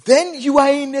 then you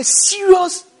are in a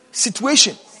serious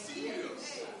situation.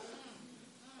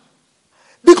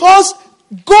 Because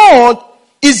God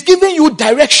is giving you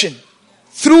direction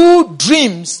through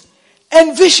dreams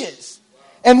and visions.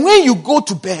 And when you go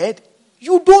to bed,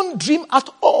 you don't dream at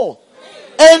all.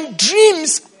 And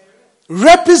dreams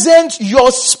represent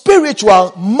your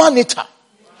spiritual monitor.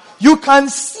 You can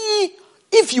see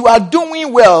if you are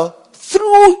doing well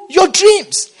through your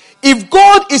dreams. If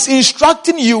God is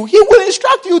instructing you, He will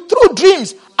instruct you through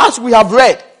dreams, as we have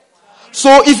read.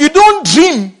 So if you don't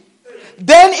dream,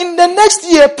 then in the next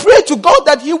year, pray to God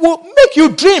that He will make you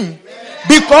dream.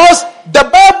 Because the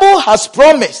Bible has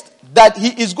promised that He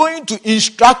is going to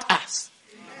instruct us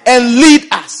and lead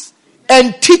us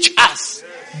and teach us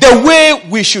the way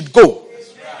we should go.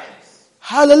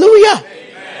 Hallelujah.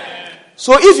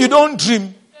 So if you don't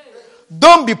dream,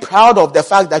 don't be proud of the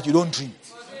fact that you don't dream.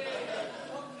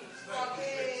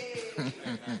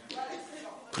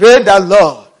 Pray that,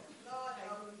 Lord,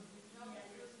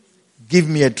 give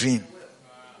me a dream.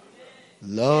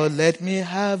 Lord, let me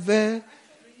have a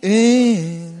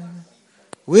dream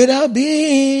without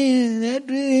being a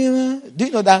dreamer. Do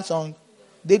you know that song?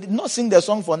 They did not sing the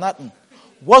song for nothing.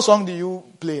 What song do you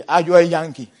play? Are you a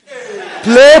Yankee?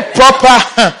 Play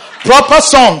proper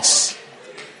songs.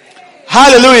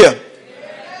 Hallelujah.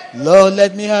 Lord,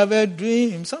 let me have a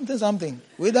dream. Something.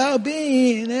 Without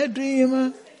being a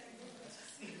dreamer.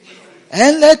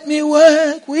 And let me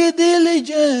work with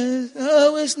diligence.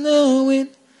 Always knowing.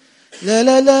 La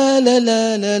la la la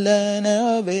la la la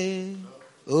na obey.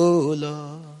 Oh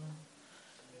Lord.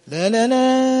 La la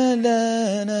la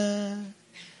la la.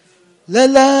 La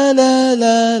la la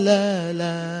la la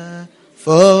la.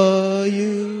 For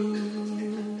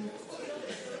you.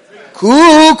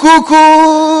 Coo coo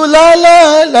coo la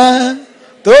la la.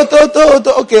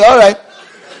 To. Okay, all right.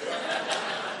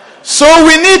 So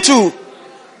we need to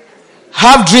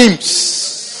have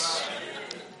dreams.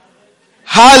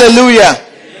 Hallelujah.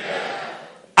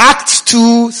 Acts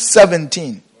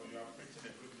 2:17.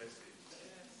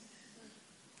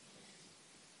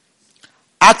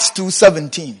 Acts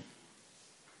 2:17.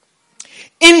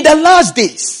 In the last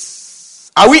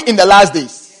days. Are we in the last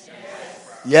days?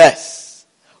 Yes.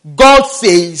 God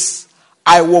says,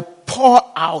 I will pour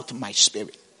out my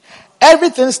spirit.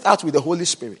 Everything starts with the Holy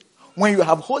Spirit. When you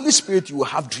have Holy Spirit, you will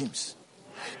have dreams.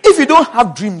 If you don't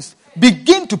have dreams,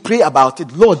 begin to pray about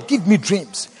it. Lord, give me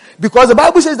dreams. Because the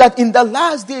Bible says that in the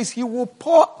last days, He will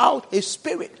pour out His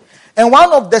Spirit. And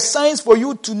one of the signs for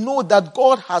you to know that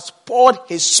God has poured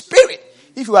His Spirit,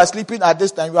 if you are sleeping at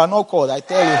this time, you are not called, I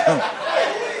tell you.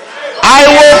 I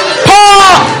will pour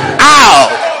out.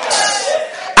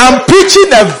 I'm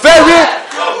preaching a very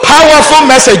powerful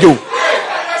message.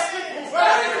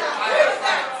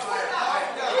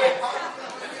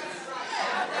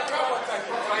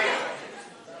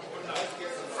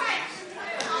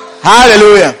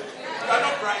 Hallelujah.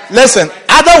 Listen,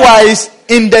 otherwise,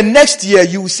 in the next year,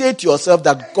 you will say to yourself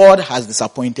that God has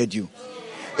disappointed you.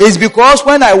 It's because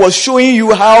when I was showing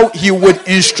you how He would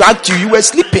instruct you, you were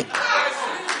sleeping.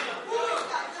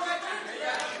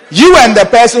 You and the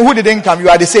person who didn't come, you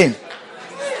are the same.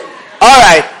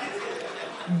 Alright.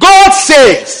 God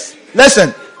says,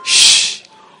 listen,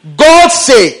 God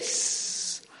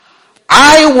says,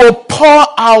 I will pour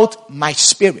out my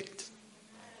spirit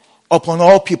upon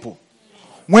all people.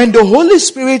 When the Holy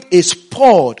Spirit is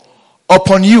poured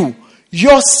upon you,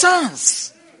 your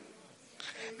sons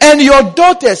and your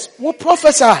daughters will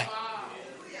prophesy.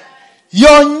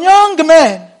 Your young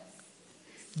men,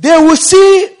 they will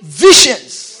see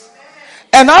visions.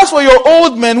 And as for your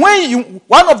old men,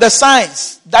 one of the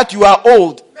signs that you are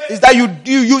old is that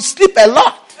you sleep a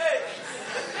lot.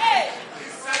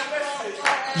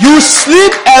 You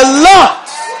sleep a lot.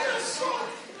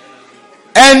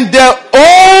 And the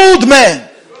old men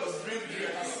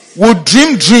will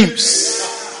dream dreams.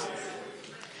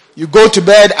 You go to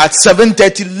bed at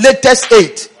 7:30, latest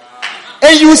 8.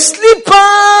 And you sleep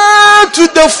to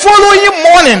the following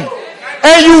morning.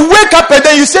 And you wake up and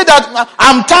then you say that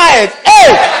I'm tired.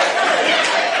 Hey!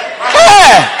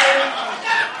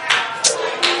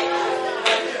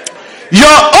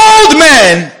 Your old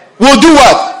men will do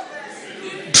what?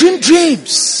 Dream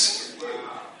dreams.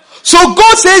 So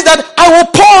God says that I will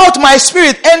pour out my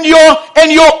spirit, and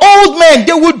your old men,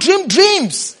 they will dream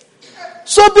dreams.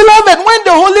 So beloved, when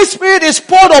the Holy Spirit is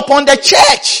poured upon the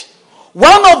church,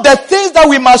 one of the things that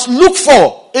we must look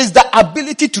for is the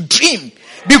ability to dream.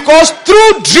 Because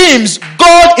through dreams,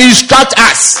 God instructs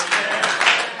us.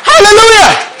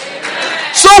 Hallelujah.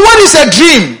 So what is a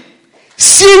dream?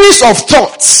 Series of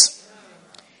thoughts,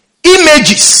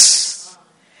 images,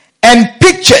 and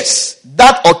pictures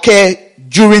that occur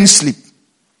during sleep.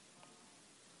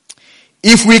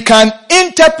 If we can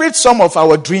interpret some of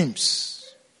our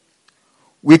dreams,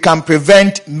 we can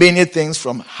prevent many things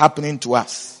from happening to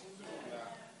us.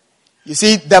 You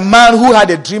see, the man who had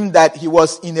a dream that he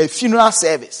was in a funeral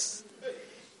service,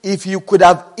 if he could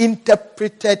have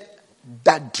interpreted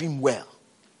that dream well,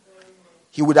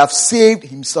 he would have saved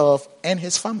himself and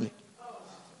his family.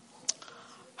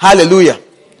 Hallelujah.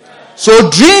 So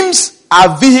dreams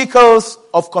are vehicles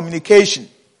of communication,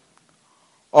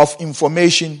 of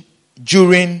information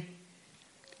during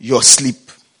your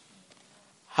sleep.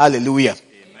 Hallelujah.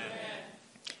 Amen.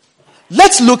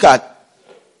 Let's look at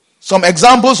some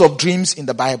examples of dreams in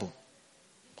the Bible.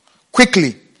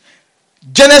 Quickly.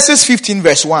 Genesis 15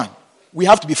 verse 1. We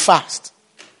have to be fast.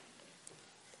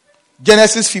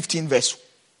 Genesis 15 verse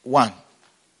 1.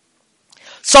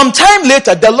 Sometime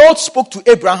later, the Lord spoke to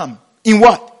Abraham in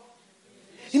what?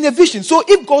 In a vision. So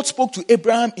if God spoke to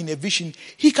Abraham in a vision,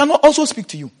 he cannot also speak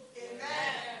to you.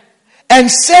 And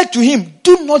said to him,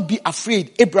 do not be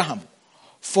afraid, Abraham,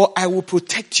 for I will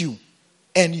protect you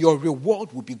and your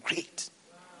reward will be great.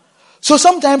 So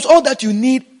sometimes all that you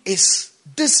need is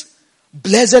this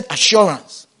blessed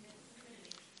assurance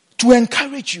to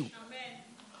encourage you,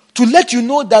 to let you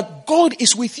know that God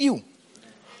is with you,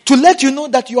 to let you know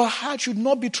that your heart should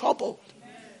not be troubled,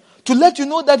 to let you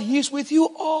know that he is with you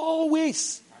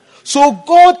always. So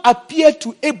God appeared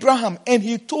to Abraham and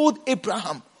he told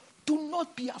Abraham, do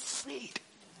not be afraid,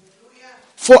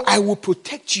 for I will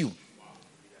protect you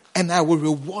and I will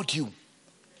reward you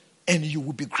and you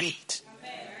will be great.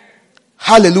 Amen.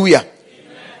 Hallelujah.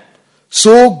 Amen.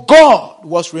 So God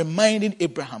was reminding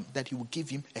Abraham that he will give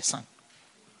him a son.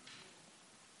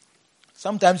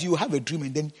 Sometimes you have a dream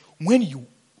and then when you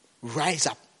rise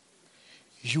up,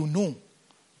 you know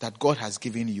that God has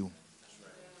given you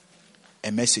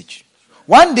a message.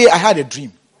 One day I had a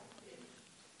dream.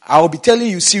 I will be telling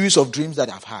you a series of dreams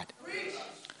that I've had.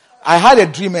 I had a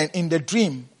dream, and in the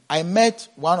dream, I met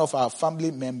one of our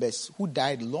family members who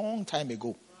died a long time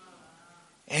ago.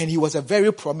 And he was a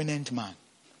very prominent man.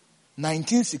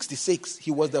 1966, he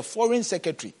was the foreign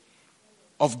secretary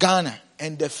of Ghana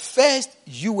and the first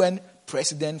UN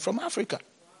president from Africa.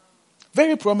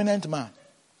 Very prominent man.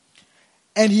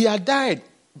 And he had died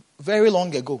very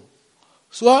long ago.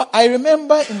 So I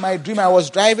remember in my dream, I was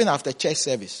driving after church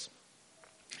service.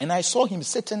 And I saw him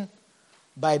sitting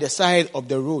by the side of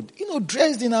the road,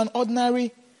 dressed in an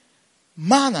ordinary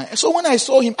manner. And so when I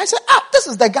saw him, I said, this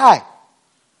is the guy.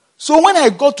 So when I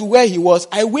got to where he was,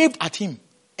 I waved at him.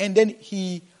 And then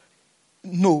he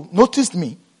noticed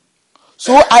me.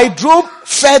 So I drove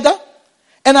further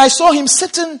and I saw him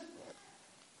sitting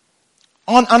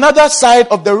on another side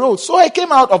of the road. So I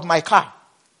came out of my car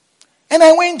and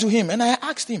I went to him and I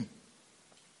asked him,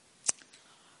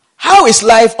 how is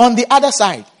life on the other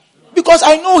side? Because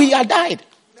I know he had died.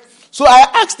 So I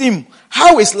asked him,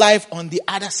 how is life on the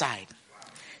other side?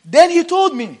 Then he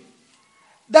told me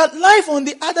that life on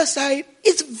the other side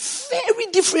is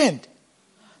very different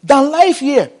than life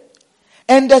here.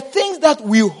 And the things that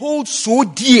we hold so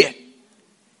dear,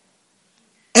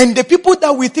 and the people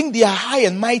that we think they are high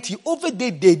and mighty, over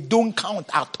there they don't count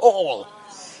at all.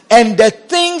 And the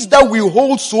things that we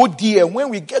hold so dear, when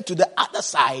we get to the other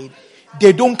side,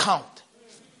 they don't count.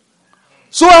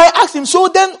 So I asked him, so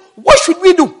then what should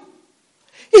we do?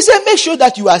 He said, make sure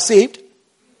that you are saved,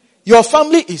 your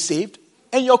family is saved,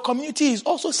 and your community is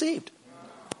also saved.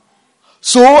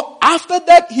 So after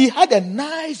that, he had a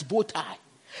nice bow tie.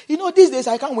 These days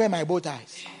I can't wear my bow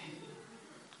ties.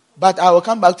 But I will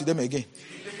come back to them again.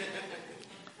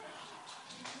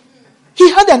 He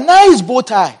had a nice bow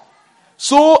tie.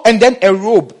 So, and then a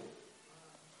robe.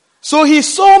 So he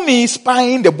saw me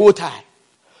spying the bow tie.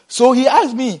 So he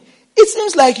asked me, it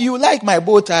seems like you like my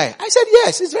bow tie. I said,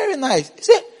 yes, it's very nice. He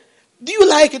said, do you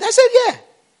like it? I said, yeah.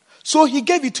 So he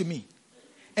gave it to me.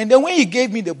 And then when he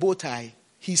gave me the bow tie,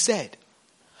 he said,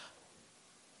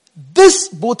 this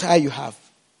bow tie you have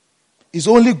is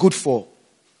only good for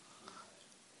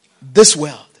this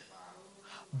world.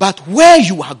 But where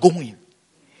you are going,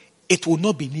 it will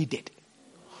not be needed.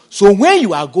 So when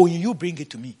you are going, you bring it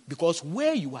to me. Because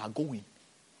where you are going,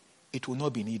 it will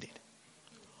not be needed.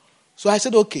 So I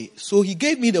said, okay. So he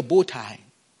gave me the bow tie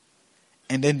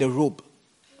and then the robe.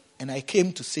 And I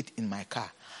came to sit in my car.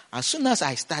 As soon as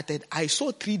I started, I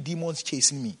saw 3 demons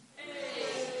chasing me.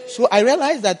 So I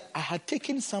realized that I had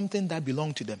taken something that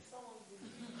belonged to them.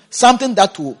 Something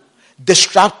that will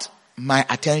distract my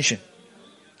attention.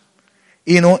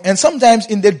 And sometimes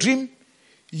in the dream,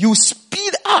 you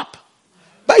speed up.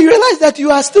 But you realize that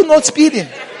you are still not speeding.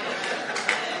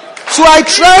 So I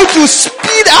tried to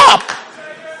speed up.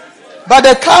 But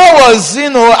the car was,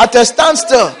 at a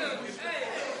standstill.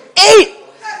 Hey!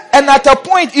 And at a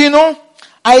point,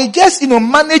 I just,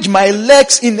 manage my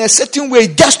legs in a certain way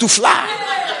just to fly.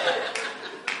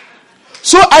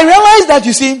 So I realized that,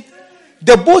 you see,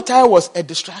 the bow tie was a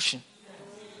distraction.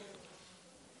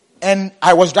 And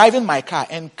I was driving my car,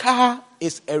 and car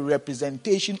is a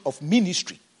representation of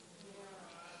ministry.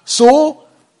 So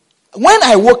when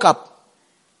I woke up,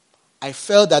 I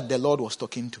felt that the Lord was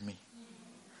talking to me,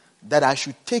 that I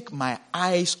should take my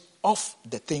eyes off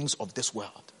the things of this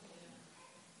world.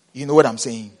 You know what I'm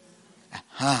saying?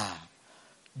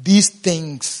 These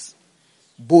things,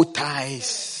 bow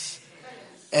ties,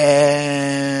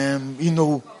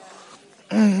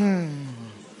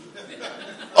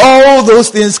 all those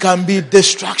things can be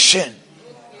distraction.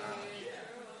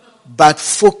 But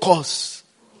focus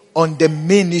on the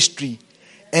ministry,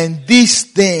 and these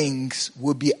things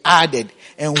will be added.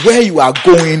 And where you are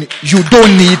going, you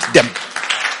don't need them.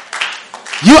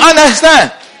 You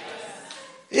understand?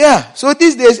 Yeah. So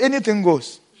these days, anything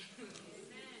goes.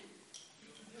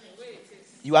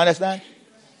 You understand?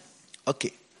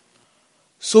 Okay.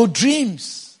 So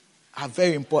dreams are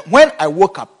very important. When I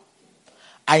woke up,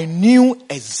 I knew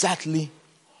exactly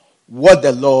what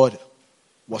the Lord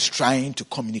was trying to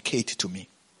communicate to me.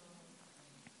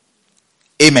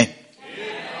 Amen.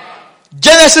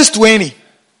 Genesis 20,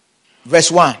 verse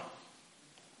 1.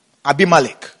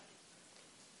 Abimelech.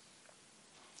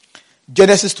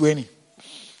 Genesis 20.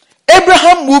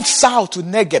 Abraham moved south to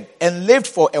Negeb and lived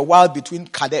for a while between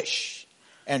Kadesh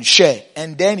and Shur.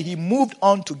 And then he moved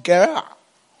on to Gerar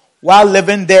while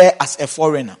living there as a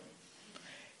foreigner.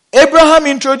 Abraham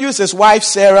introduced his wife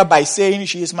Sarah by saying,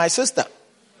 "She is my sister."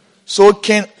 So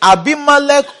King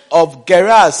Abimelech of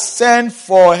Gerar sent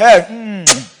for her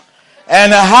and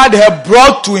had her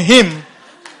brought to him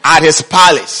at his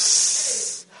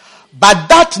palace. But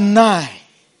that night,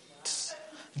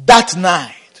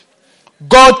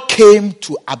 God came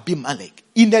to Abimelech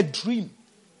in a dream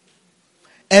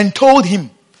and told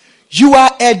him, "You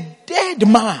are a dead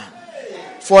man,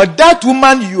 for that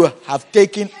woman you have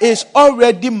taken is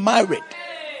already married."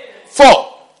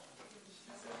 4.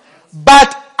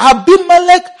 But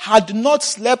Abimelech had not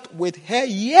slept with her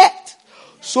yet.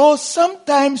 So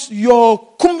sometimes your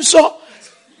kumso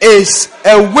is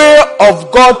a way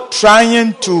of God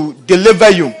trying to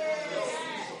deliver you.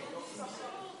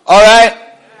 Alright?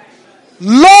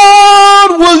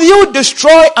 Lord, will you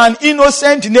destroy an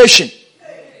innocent nation?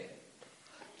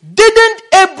 Didn't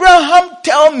Abraham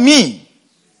tell me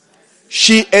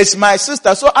she is my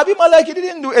sister? So Abimelech, he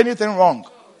didn't do anything wrong.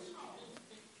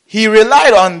 He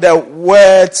relied on the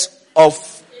words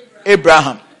of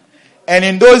Abraham. And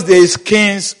in those days,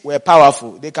 kings were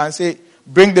powerful. They can say,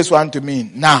 "Bring this one to me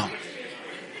now.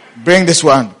 Bring this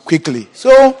one quickly."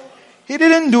 So he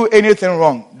didn't do anything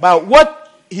wrong. But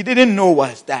what he didn't know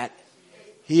was that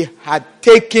he had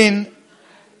taken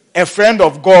a friend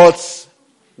of God's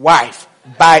wife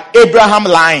by Abraham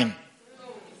line.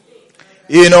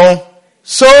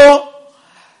 So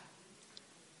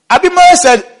Abimelech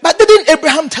said, "But didn't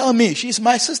Abraham tell me she's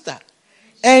my sister?"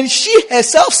 And she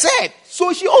herself said,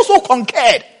 so she also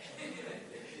concurred.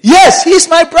 "Yes, he's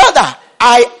my brother.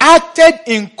 I acted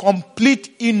in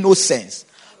complete innocence.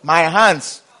 My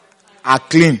hands are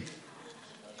clean."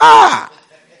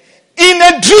 In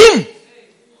a dream,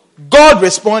 God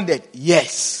responded,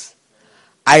 "Yes,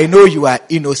 I know you are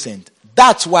innocent.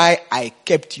 That's why I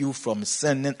kept you from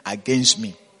sinning against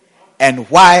me, and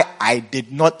why I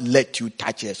did not let you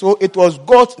touch her." So it was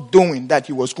God's doing that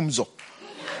he was kumzo.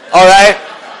 Alright?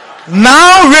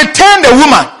 Now return the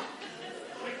woman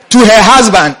to her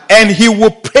husband, and he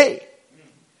will pray.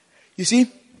 You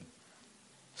see,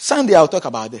 Sunday I'll talk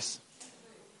about this.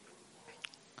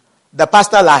 The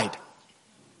pastor lied.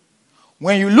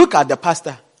 When you look at the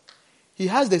pastor, he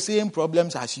has the same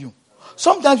problems as you.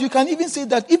 Sometimes you can even say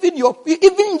that even you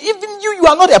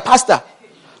are not a pastor.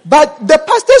 But the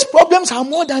pastor's problems are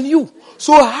more than you.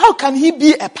 So how can he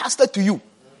be a pastor to you?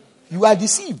 You are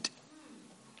deceived.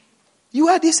 You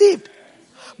are deceived.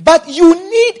 But you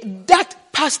need that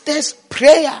pastor's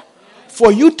prayer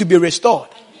for you to be restored.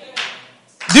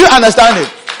 Do you understand it?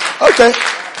 Okay.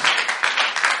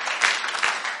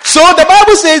 So the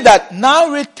Bible says that now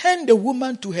return the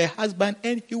woman to her husband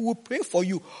and he will pray for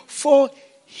you. For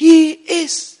he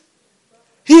is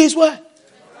what?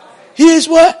 He is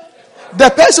what? The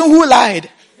person who lied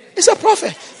is a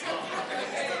prophet.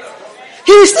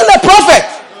 He is still a prophet.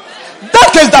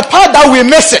 That is the part that we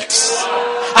miss it.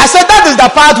 I said that is the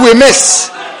part we miss.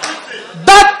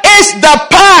 That is the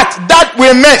part that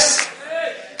we miss.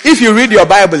 If you read your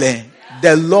Bible,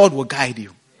 the Lord will guide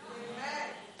you.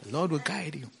 The Lord will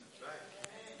guide you.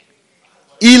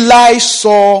 Eli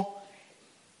saw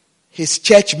his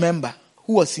church member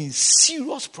who was in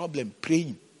serious problem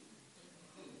praying.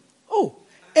 Oh,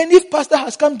 and if pastor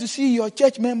has come to see your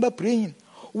church member praying,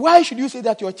 why should you say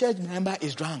that your church member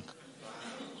is drunk?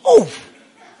 Oh,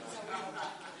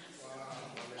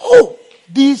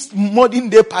 these modern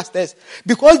day pastors,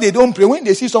 because they don't pray, when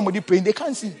they see somebody praying, they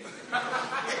can't see.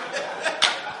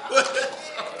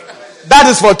 That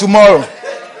is for tomorrow.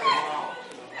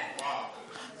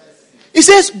 He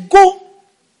says, go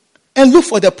and look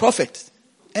for the prophet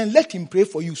and let him pray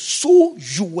for you so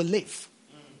you will live.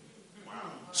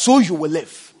 So you will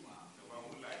live.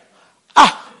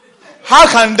 How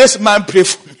can this man pray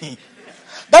for me?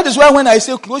 That is why when I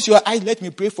say close your eyes, let me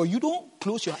pray for you, don't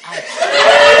close your eyes.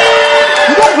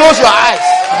 You don't close your eyes.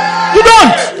 You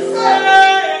don't.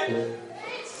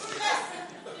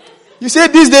 You see,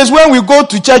 these days when we go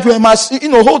to church, we must,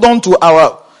 hold on to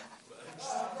our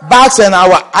bags and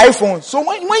our iPhones. So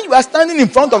when you are standing in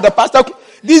front of the pastor,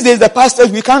 these days the pastors,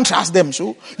 we can't trust them.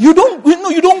 So you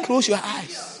don't close your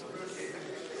eyes.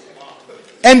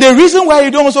 And the reason why you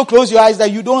don't also close your eyes is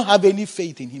that you don't have any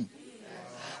faith in him.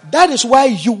 That is why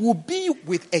you will be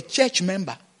with a church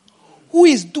member who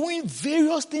is doing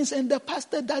various things and the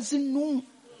pastor doesn't know.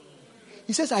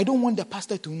 He says, I don't want the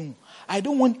pastor to know. I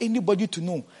don't want anybody to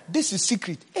know. This is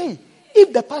secret. Hey,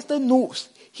 if the pastor knows,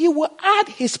 he will add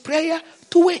his prayer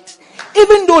to it.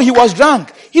 Even though he was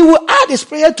drunk, he will add his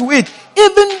prayer to it.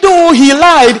 Even though he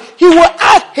lied, he will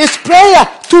add his prayer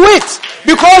to it.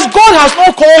 Because God has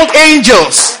not called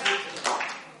angels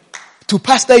to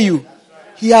pastor you.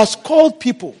 He has called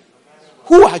people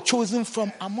who are chosen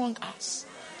from among us.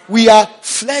 We are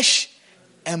flesh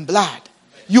and blood.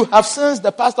 You have sins,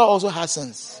 the pastor also has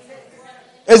sins.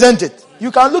 Isn't it? You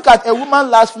can look at a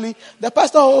woman lastly, the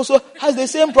pastor also has the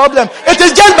same problem. It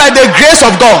is just by the grace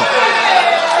of God.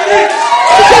 It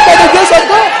is just by the grace of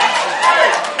God.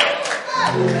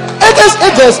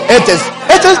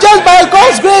 It is just by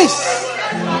God's grace.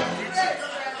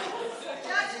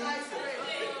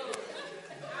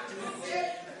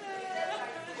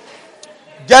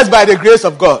 Just by the grace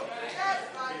of God.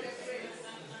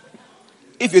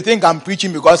 If you think I'm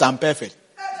preaching because I'm perfect,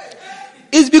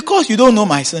 it's because you don't know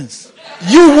my sins.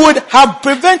 You would have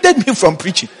prevented me from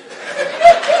preaching.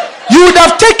 You would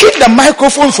have taken the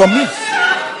microphone from me.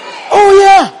 Oh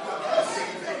yeah.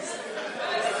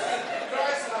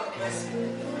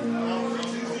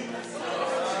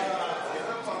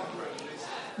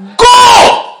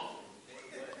 Go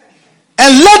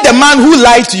and let the man who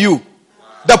lied to you,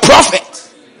 the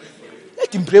prophet,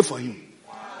 let him pray for you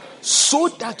so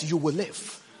that you will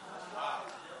live.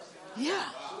 Yeah.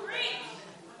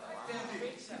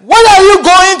 What are you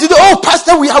going to do? Oh,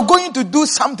 pastor, we are going to do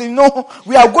something. No,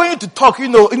 we are going to talk.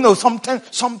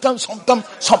 Sometimes.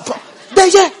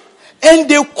 And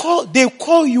they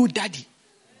call you daddy.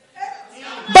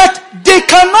 But they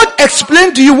cannot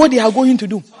explain to you what they are going to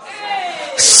do.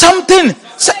 Something.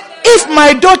 So if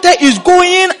my daughter is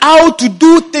going out to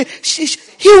do things, she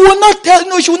will not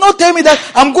tell me that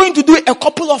I'm going to do a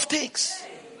couple of things.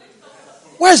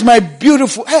 Where's my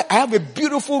beautiful? I have a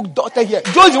beautiful daughter here.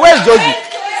 Josie, where's Josie?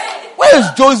 Where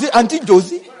is Josie? Auntie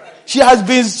Josie? She has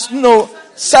been,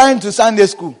 signed to Sunday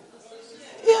school.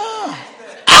 Yeah.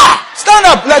 Stand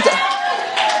up. Let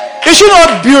her. Is she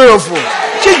not beautiful?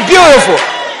 She's beautiful.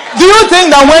 Do you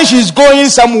think that when she's going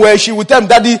somewhere, she will tell me,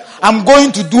 Daddy, I'm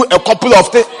going to do a couple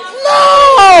of things?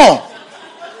 No.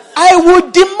 I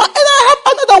would demand, and I have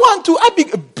another one too. I'd be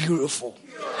beautiful.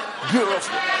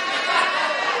 Beautiful.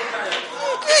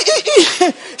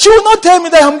 She will not tell me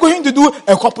that I'm going to do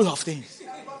a couple of things.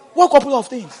 What couple of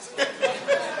things?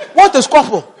 What is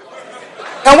couple?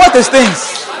 And what is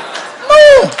things?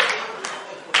 No.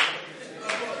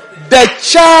 The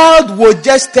child will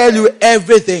just tell you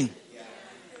everything.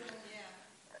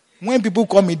 When people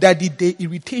call me daddy, they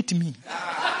irritate me.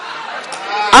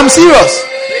 I'm serious.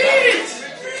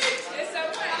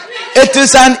 It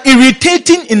is an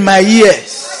irritating in my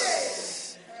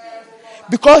ears.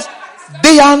 Because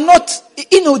they are not,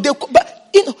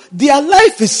 their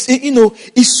life is,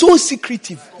 is so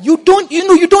secretive. You don't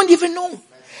even know.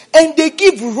 And they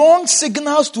give wrong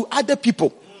signals to other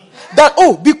people. That,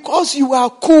 because you are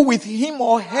cool with him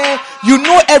or her, you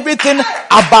know everything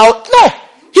about. No,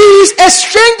 he is a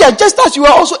stranger, just as you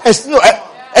are also a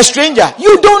stranger.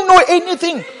 You don't know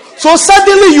anything. So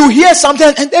suddenly you hear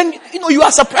something and then, you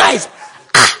are surprised.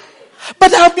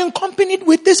 But I have been accompanied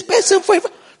with this person forever.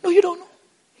 No, you don't know.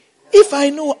 If I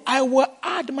know, I will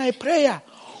add my prayer.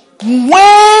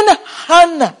 When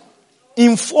Hannah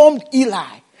informed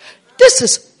Eli, this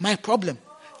is my problem.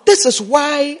 This is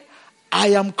why I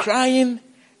am crying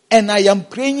and I am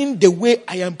praying the way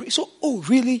I am praying. So, oh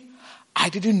really? I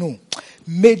didn't know.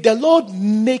 May the Lord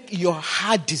make your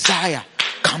heart desire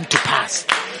come to pass.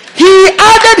 He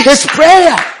added his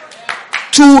prayer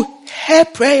to her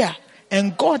prayer,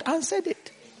 and God answered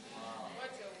it.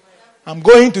 I'm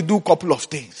going to do a couple of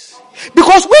things.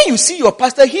 Because when you see your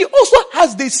pastor, he also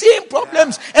has the same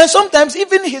problems. And sometimes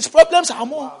even his problems are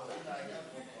more.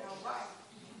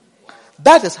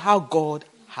 That is how God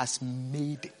has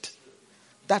made it.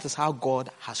 That is how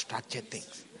God has structured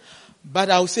things.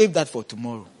 But I'll save that for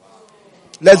tomorrow.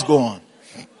 Let's go on.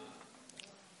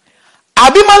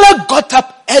 Abimelech got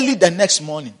up early the next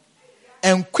morning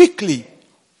and quickly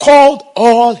called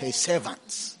all his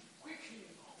servants.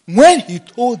 When he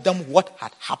told them what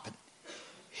had happened,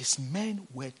 his men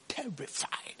were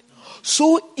terrified.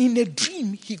 So in a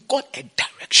dream, he got a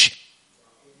direction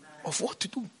of what to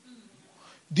do.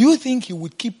 Do you think he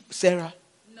would keep Sarah?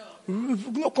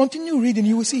 No. Continue reading,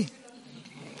 you will see.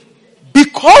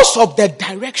 Because of the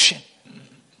direction,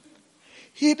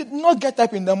 he did not get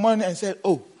up in the morning and say,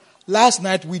 oh, last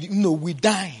night we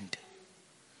dined.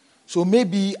 So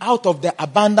maybe out of the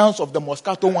abundance of the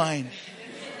Moscato wine,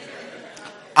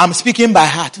 I'm speaking by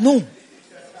heart. No.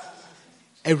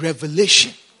 A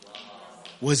revelation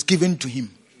was given to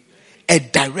him. A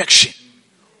direction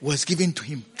was given to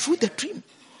him through the dream.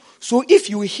 So if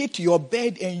you hit your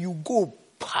bed and you go,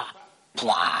 kwa,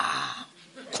 kwa,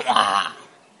 kwa,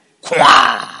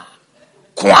 kwa,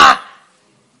 kwa,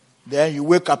 then you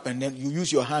wake up and then you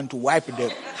use your hand to wipe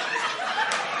the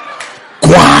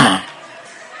kwa.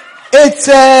 It's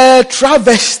a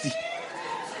travesty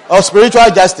of spiritual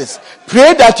justice.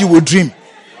 Pray that you will dream.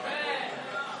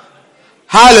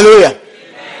 Hallelujah.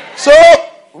 So,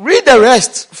 read the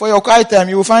rest for your quiet time.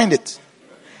 You will find it.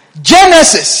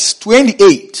 Genesis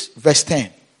 28 verse 10.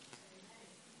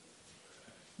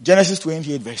 Genesis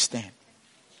 28 verse 10.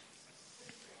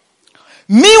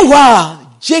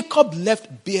 Meanwhile, Jacob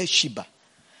left Beersheba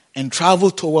and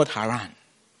traveled toward Haran.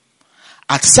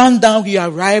 At sundown, he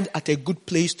arrived at a good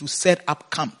place to set up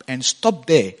camp and stopped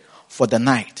there for the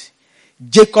night.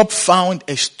 Jacob found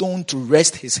a stone to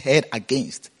rest his head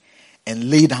against and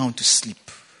lay down to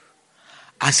sleep.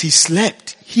 As he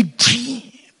slept, he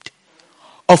dreamed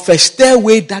of a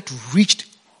stairway that reached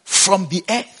from the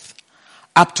earth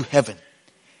up to heaven.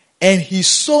 And he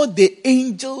saw the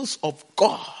angels of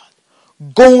God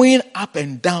going up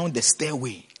and down the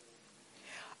stairway.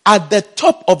 At the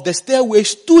top of the stairway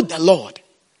stood the Lord,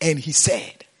 and he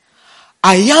said,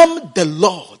 I am the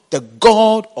Lord, the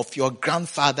God of your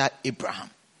grandfather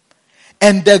Abraham,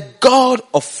 and the God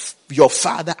of your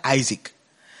father Isaac.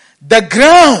 The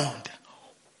ground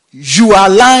you are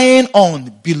lying on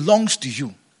belongs to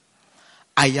you.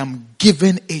 I am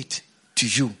giving it to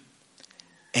you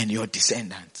and your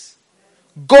descendants.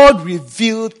 God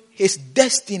revealed his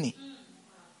destiny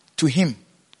to him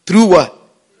through what?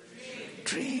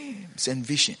 Dreams and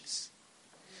visions.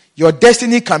 Your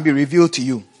destiny can be revealed to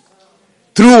you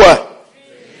through what?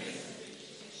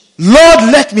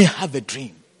 Lord, let me have a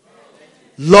dream.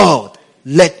 Lord,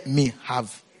 let me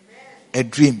have a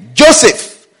dream.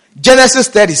 Joseph, Genesis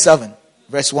 37,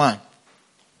 verse 1.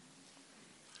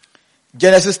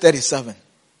 Genesis 37.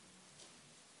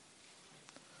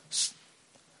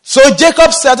 So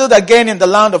Jacob settled again in the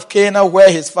land of Canaan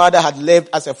where his father had lived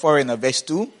as a foreigner. Verse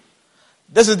 2.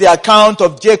 This is the account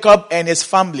of Jacob and his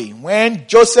family. When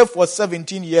Joseph was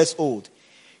 17 years old,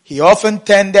 he often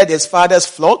tended his father's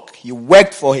flock. He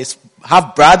worked for his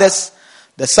half-brothers,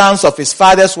 the sons of his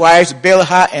father's wives,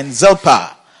 Bilhah and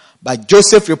Zilpah. But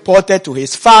Joseph reported to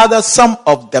his father some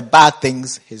of the bad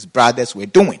things his brothers were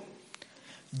doing.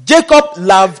 Jacob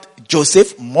loved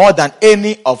Joseph more than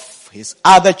any of his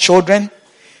other children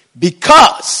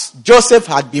because Joseph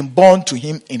had been born to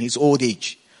him in his old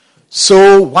age.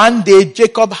 So one day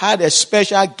Jacob had a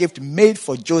special gift made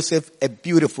for Joseph, a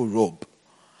beautiful robe.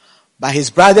 But his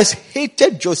brothers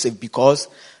hated Joseph because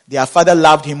their father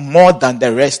loved him more than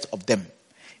the rest of them.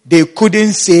 They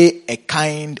couldn't say a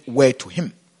kind word to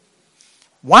him.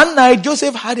 One night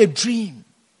Joseph had a dream.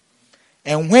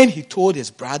 And when he told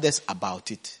his brothers about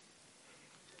it,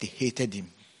 they hated him.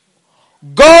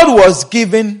 God was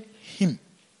giving him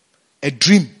a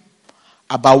dream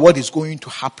about what is going to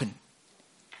happen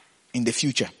in the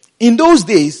future. In those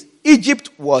days, Egypt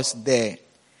was the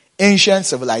ancient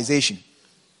civilization.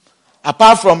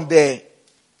 Apart from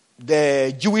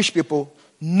the Jewish people,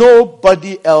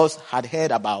 nobody else had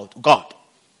heard about God.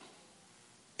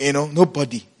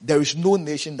 Nobody. There is no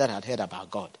nation that had heard about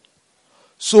God.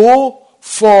 So,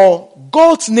 for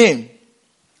God's name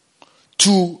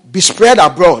to be spread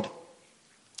abroad,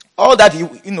 all that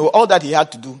he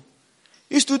had to do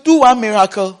is to do one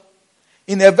miracle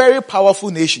in a very powerful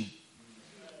nation.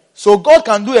 So God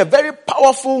can do a very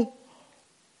powerful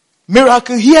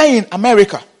miracle here in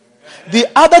America.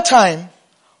 The other time,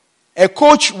 a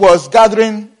coach was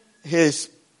gathering his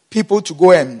people to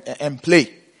go and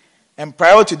play. And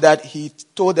prior to that, he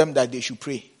told them that they should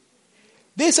pray.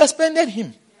 They suspended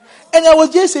him. And I was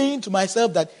just saying to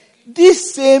myself that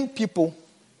these same people,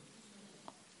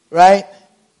 right?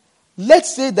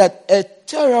 Let's say that a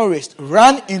terrorist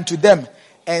ran into them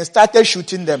and started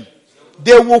shooting them.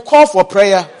 They will call for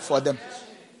prayer for them.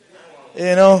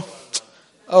 You know,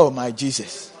 oh my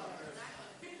Jesus.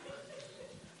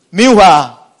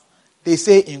 Meanwhile, they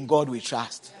say in God we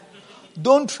trust.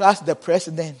 Don't trust the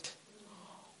president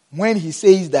when he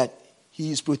says that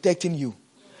he is protecting you.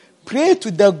 Pray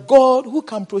to the God who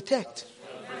can protect.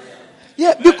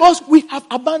 Yeah, because we have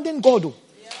abandoned God.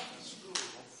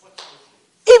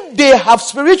 If they have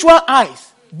spiritual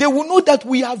eyes, they will know that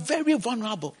we are very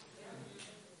vulnerable.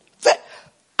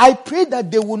 I pray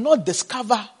that they will not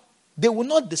discover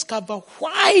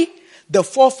why the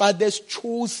forefathers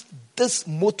chose this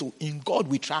motto, in God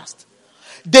we trust.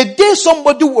 The day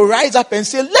somebody will rise up and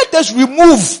say, let us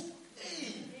remove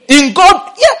in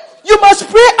God. Yeah, you must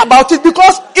pray about it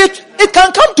because it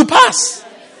can come to pass.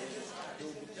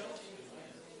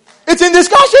 It's in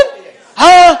discussion.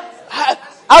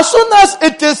 As soon as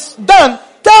it is done,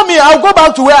 tell me, I'll go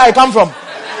back to where I come from.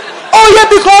 Oh yeah,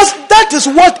 because that is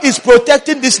what is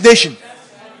protecting this nation.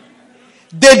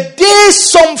 The day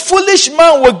some foolish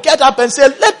man will get up and say,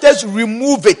 let us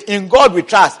remove it, in God we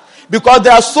trust. Because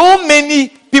there are so many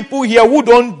people here who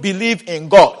don't believe in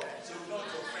God.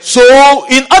 So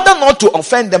in order not to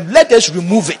offend them, let us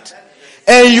remove it.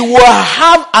 And you will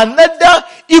have another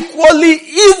equally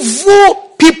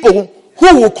evil people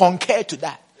who will concur to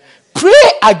that. Pray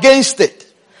against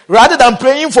it. Rather than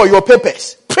praying for your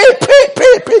papers. Pray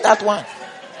that one.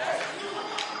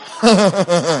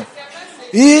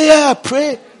 Yeah,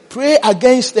 pray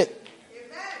against it.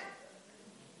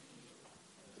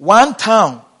 One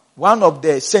town, one of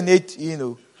the Senate,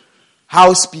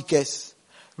 House speakers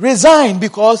resigned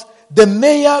because the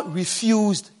mayor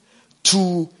refused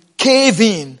to cave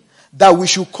in that we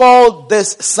should call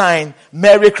this sign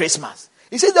Merry Christmas.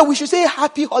 He said that we should say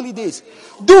Happy Holidays.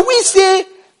 Do we say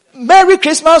Merry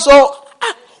Christmas or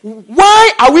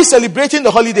why are we celebrating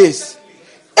the holidays?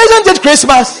 Isn't it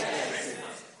Christmas?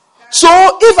 So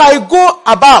if I go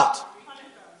about,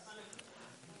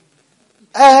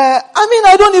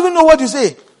 I don't even know what to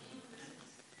say.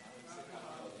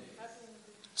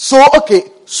 So, okay,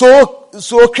 so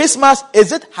Christmas,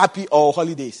 is it happy or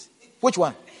holidays? Which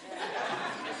one?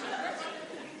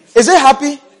 Is it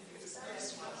happy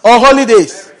or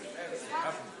holidays?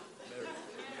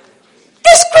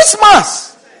 It's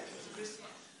Christmas.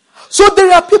 So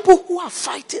there are people who are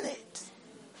fighting it.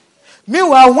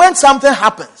 Meanwhile, when something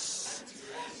happens,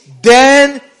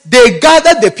 then they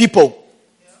gather the people.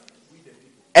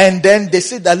 And then they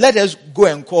say that let us go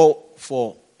and call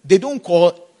for, they don't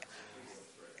call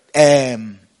a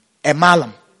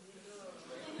malam.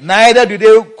 Neither do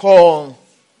they call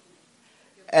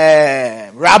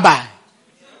a rabbi.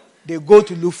 They go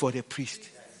to look for the priest.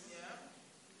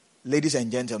 Ladies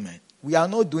and gentlemen, we are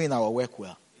not doing our work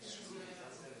well.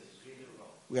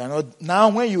 We are not. Now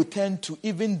when you turn to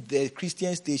even the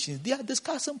Christian stations, they are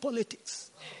discussing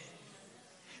politics.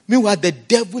 Meanwhile, the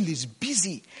devil is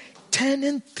busy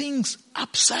turning things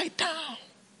upside down.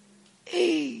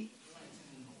 Hey.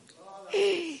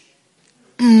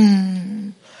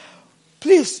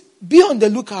 Please, be on the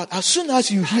lookout. As soon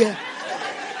as you hear,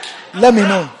 let me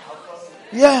know.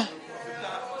 Yeah.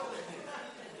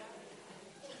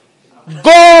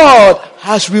 God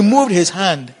has removed his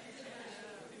hand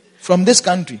from this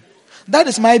country. That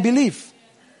is my belief.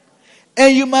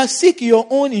 And you must seek your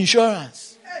own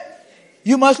insurance.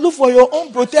 You must look for your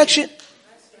own protection.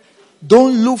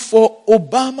 Don't look for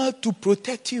Obama to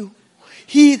protect you.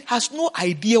 He has no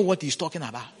idea what he's talking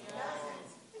about.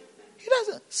 He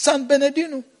doesn't. San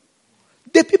Bernardino,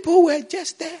 the people were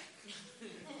just there.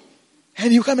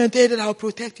 And you come and tell that I'll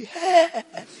protect you.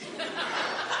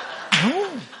 No.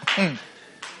 No.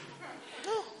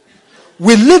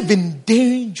 We live in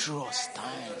dangerous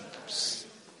times.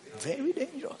 Very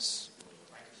dangerous.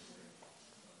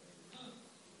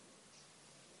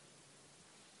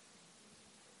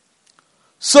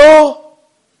 So,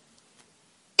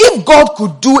 if God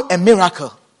could do a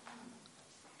miracle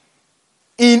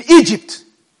in Egypt,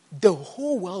 the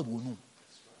whole world will know.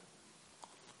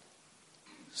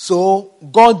 So,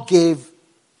 God gave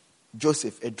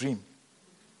Joseph a dream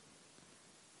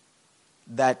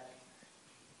that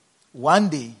one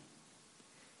day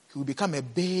he will become a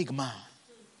big man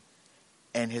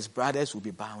and his brothers will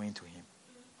be bowing to him.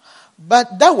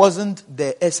 But that wasn't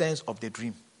the essence of the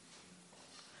dream.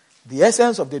 The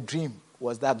essence of the dream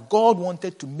was that God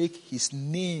wanted to make his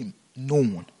name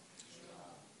known.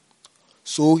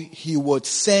 So he would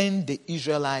send the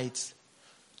Israelites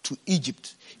to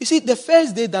Egypt. You see, the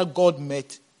first day that God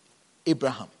met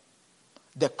Abraham,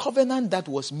 the covenant that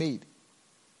was made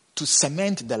to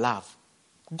cement the love,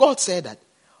 God said that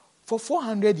for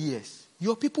 400 years,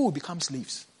 your people will become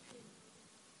slaves.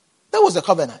 That was the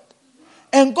covenant.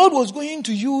 And God was going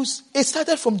to use, it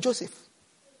started from Joseph.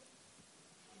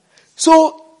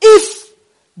 So if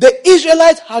the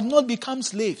Israelites had not become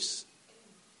slaves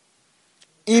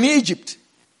in Egypt,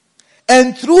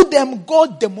 and through them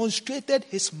God demonstrated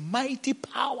his mighty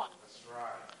power. That's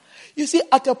right. You see,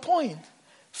 at a point,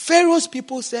 Pharaoh's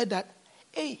people said that,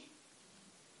 hey,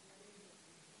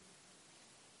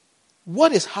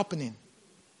 what is happening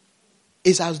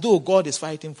is as though God is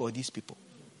fighting for these people.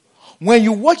 When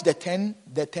you watch the 10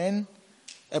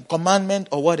 commandment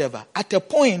or whatever, at a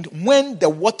point when the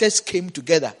waters came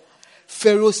together,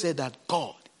 Pharaoh said that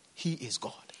God, he is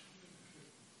God.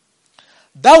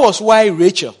 That was why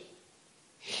Rachel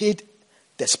hid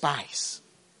the spies.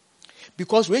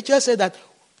 Because Rachel said that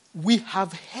we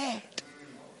have heard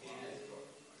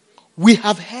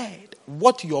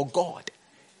what your God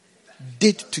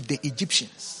did to the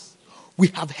Egyptians. We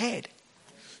have heard.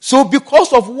 So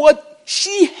because of what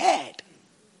she heard,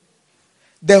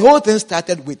 the whole thing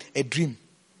started with a dream.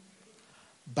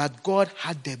 But God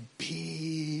had a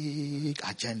big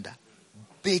agenda,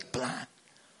 big plan.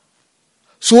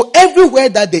 So everywhere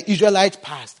that the Israelites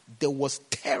passed, there was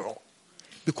terror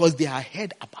because they had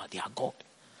heard about their God.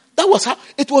 That was how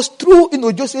it was through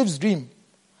Joseph's dream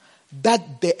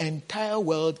that the entire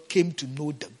world came to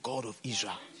know the God of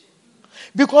Israel.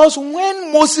 Because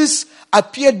when Moses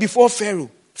appeared before Pharaoh,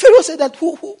 Pharaoh said that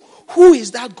who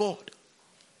is that God?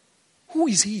 Who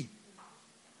is he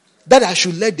that I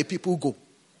should let the people go?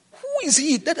 Who is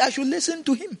he that I should listen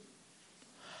to him?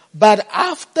 But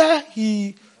after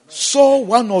he saw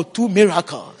one or two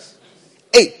miracles,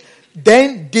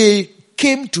 then they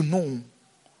came to know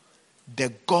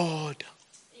the God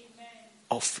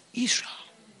of Israel.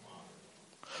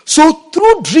 So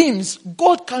through dreams,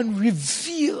 God can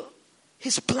reveal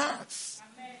his plans.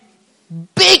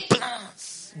 Big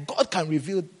plans. God can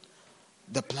reveal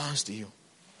the plans to you.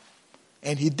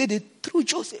 And he did it through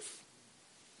Joseph.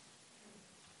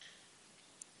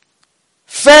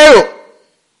 Pharaoh.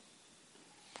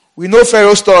 We know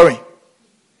Pharaoh's story.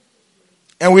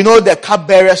 And we know the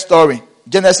cupbearer story.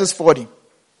 Genesis 40.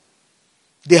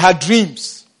 They had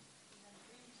dreams.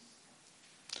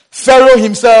 Pharaoh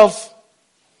himself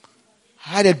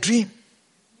had a dream.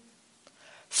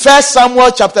 1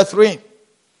 Samuel chapter 3.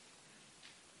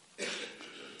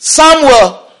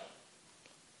 Samuel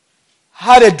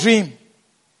had a dream.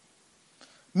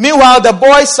 Meanwhile, the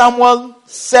boy Samuel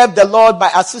served the Lord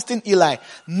by assisting Eli.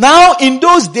 Now, in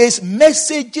those days,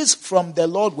 messages from the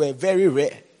Lord were very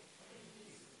rare.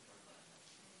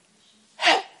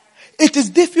 It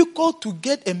is difficult to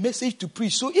get a message to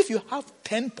preach. So if you have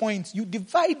 10 points, you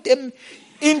divide them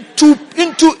into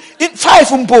 5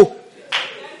 umpo.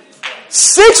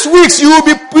 6 weeks you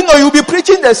will be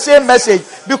preaching the same message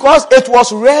because it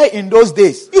was rare in those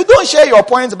days. You don't share your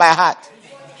points by heart.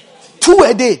 2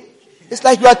 a day. It's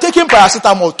like you are taking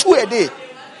paracetamol 2 a day.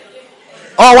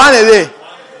 Or 1 a day.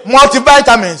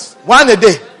 Multivitamins 1 a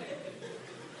day.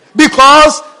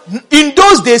 Because in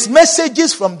those days,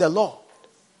 messages from the Lord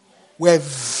were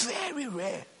very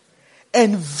rare.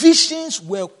 And visions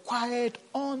were quite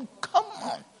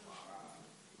uncommon.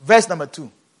 Verse number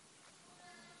 2.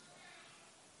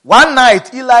 One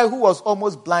night, Eli, who was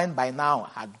almost blind by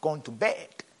now, had gone to bed.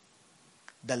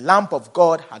 The lamp of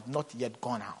God had not yet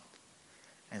gone out.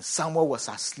 And Samuel was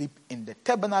asleep in the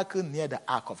tabernacle near the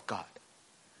ark of God.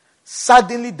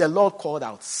 Suddenly the Lord called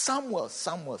out, Samuel,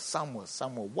 Samuel, Samuel,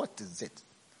 Samuel, what is it?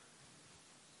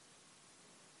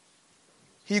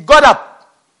 He got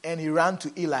up and he ran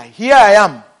to Eli. Here I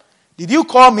am. Did you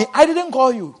call me? I didn't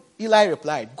call you. Eli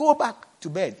replied, go back to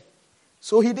bed.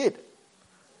 So he did.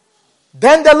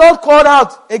 Then the Lord called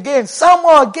out again,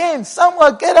 Samuel,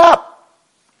 get up.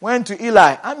 Went to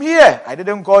Eli, I'm here. I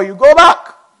didn't call you. Go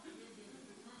back.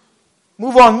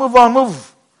 Move on.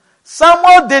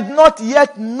 Samuel did not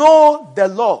yet know the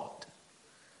Lord.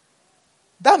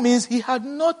 That means he had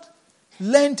not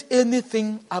learned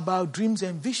anything about dreams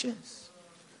and visions.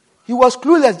 He was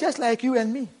clueless, just like you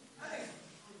and me.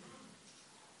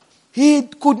 He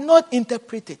could not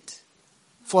interpret it.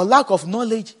 For lack of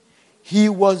knowledge, he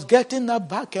was getting up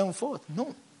back and forth.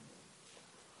 No.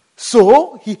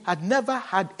 So, he had never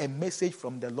had a message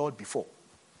from the Lord before.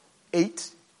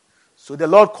 8. So the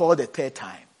Lord called the third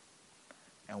time.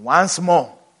 And once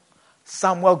more,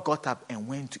 Samuel got up and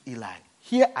went to Eli.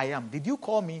 Here I am. Did you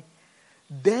call me?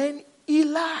 Then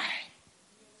Eli.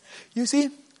 You see,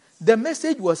 the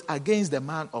message was against the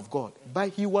man of God, but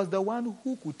he was the one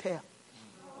who could tell.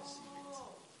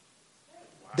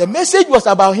 The message was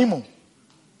about him.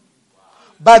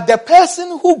 But the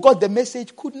person who got the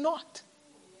message could not.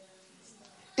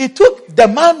 It took the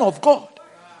man of God.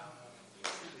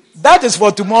 That is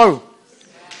for tomorrow.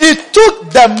 It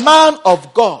took the man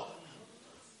of God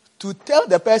to tell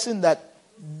the person that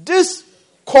this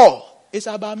call is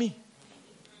about me.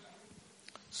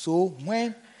 So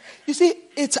when, you see,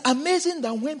 it's amazing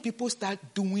that when people start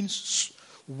doing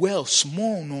well,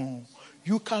 small, no,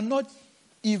 you cannot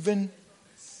even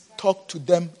talk to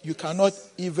them. You cannot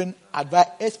even advise,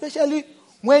 especially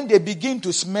when they begin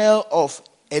to smell of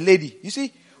a lady. You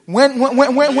see, when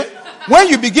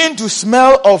you begin to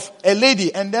smell of a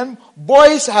lady, and then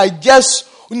boys are just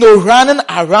running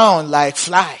around like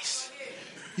flies,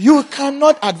 you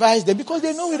cannot advise them because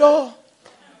they know it all.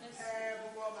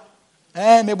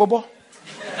 Me bobo.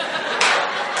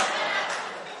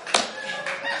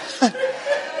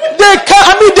 They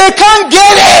can't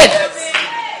get it.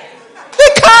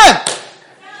 They can't.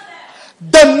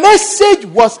 The message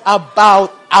was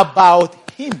about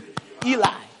him,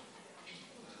 Eli.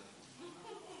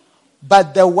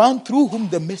 But the one through whom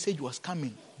the message was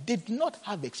coming did not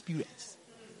have experience.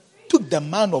 Took the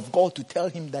man of God to tell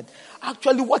him that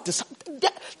actually what is happening.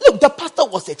 Look, the pastor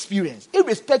was experienced,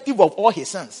 irrespective of all his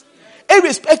sins,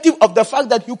 irrespective of the fact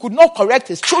that he could not correct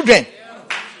his children.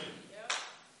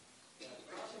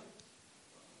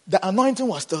 The anointing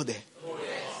was still there.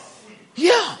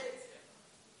 Yeah.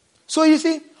 So you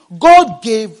see, God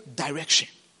gave direction.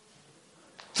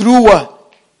 Through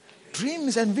what?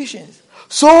 Dreams and visions.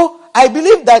 So I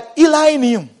believe that Eli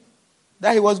knew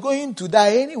that he was going to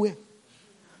die anyway.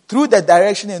 Through the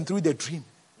direction and through the dream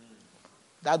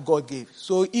that God gave.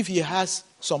 So if he has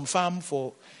some farm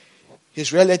for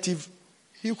his relative,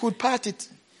 he could part it.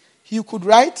 He could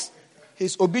write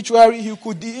his obituary. He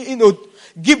could,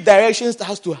 give directions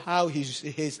as to how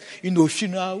his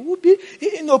funeral would be.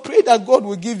 Pray that God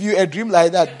will give you a dream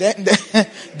like that.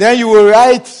 Then you will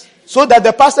write so that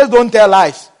the pastors don't tell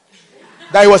lies.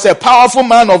 That he was a powerful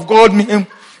man of God.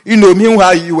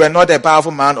 Meanwhile you were not a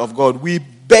powerful man of God. We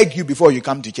beg you before you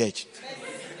come to church.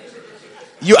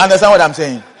 You understand what I'm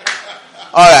saying?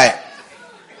 All right.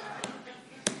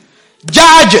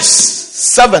 Judges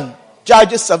 7.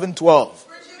 Judges 7:12.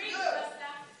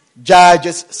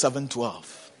 Judges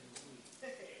 7:12.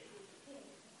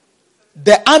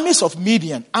 The armies of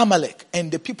Midian, Amalek,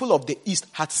 and the people of the east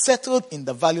had settled in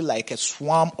the valley like a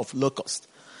swarm of locusts.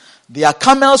 Their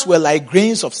camels were like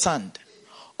grains of sand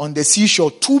on the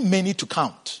seashore, too many to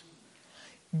count.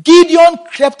 Gideon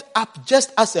crept up just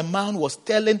as a man was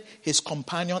telling his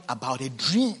companion about a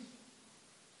dream.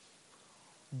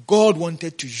 God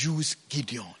wanted to use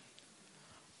Gideon,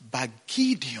 but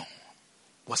Gideon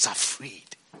was afraid.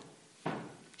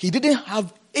 He didn't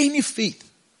have any faith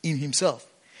in himself.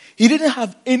 He didn't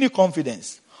have any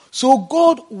confidence. So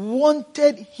God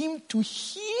wanted him to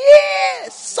hear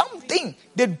something,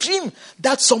 the dream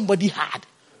that somebody had.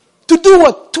 To do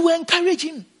what? To encourage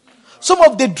him. Some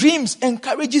of the dreams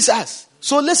encourages us.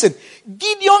 So listen,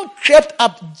 Gideon crept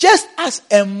up just as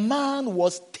a man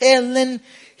was telling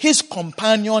his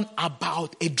companion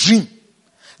about a dream.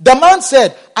 The man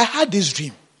said, I had this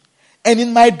dream. And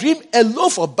in my dream, a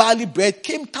loaf of barley bread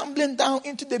came tumbling down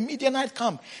into the Midianite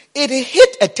camp. It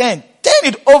hit a tent,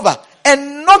 turned it over,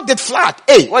 and knocked it flat.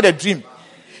 Hey, what a dream.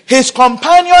 His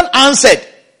companion answered,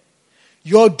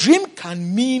 your dream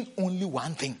can mean only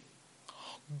one thing.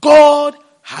 God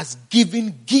has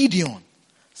given Gideon,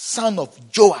 son of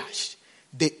Joash,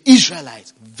 the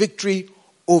Israelites, victory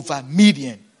over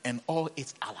Midian and all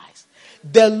its allies.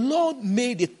 The Lord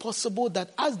made it possible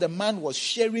that as the man was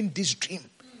sharing this dream,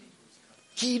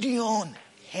 Gideon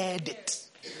heard it.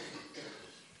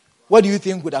 What do you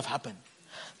think would have happened?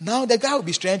 Now the guy will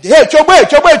be stranded. Hey, Chobwe,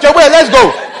 let's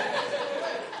go.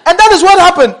 And that is what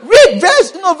happened. Read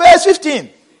verse 15.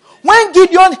 When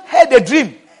Gideon heard the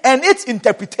dream and its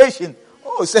interpretation,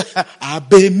 say,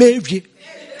 Abe Mary,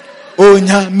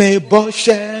 Onyame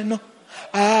Bosheno,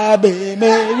 Abe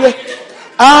Mary,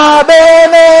 Abe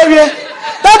Mary.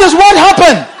 That is what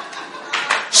happened.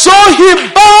 So he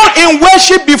bowed in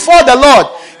worship before the Lord.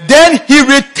 Then he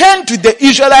returned to the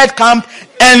Israelite camp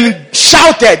and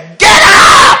shouted, get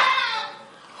up!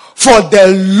 For the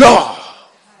Lord.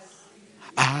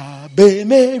 Abe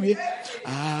Mary,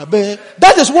 Abe.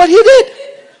 That is what he did.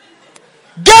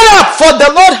 Get up, for the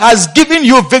Lord has given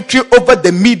you victory over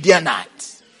the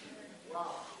Midianites.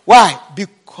 Why?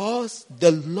 Because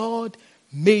the Lord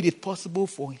made it possible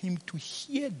for him to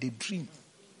hear the dream.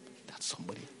 That's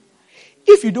somebody.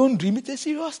 If you don't dream, it's a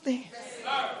serious thing.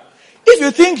 If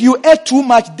you think you ate too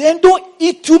much, then don't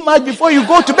eat too much before you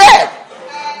go to bed.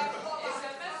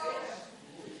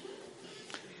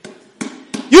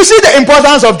 You see the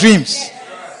importance of dreams.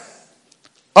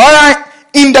 All right.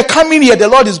 In the coming year, the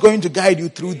Lord is going to guide you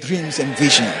through dreams and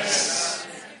visions.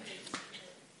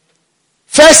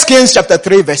 1 Kings chapter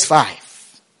 3 verse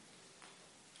 5.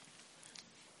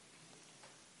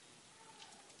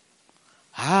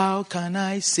 How can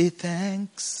I say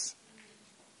thanks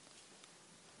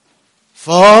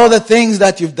for all the things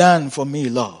that you've done for me,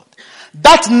 Lord?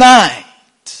 That night,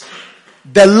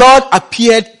 the Lord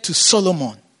appeared to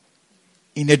Solomon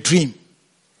in a dream.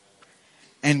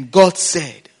 And God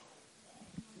said,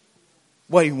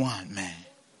 what do you want, man?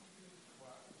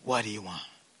 What do you want?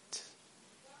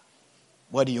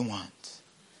 What do you want?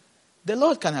 The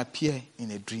Lord can appear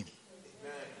in a dream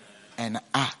and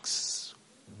ask,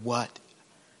 what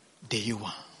do you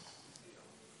want?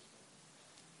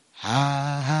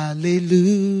 Hallelujah.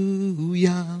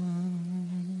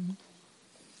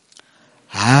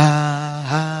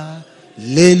 Hallelujah.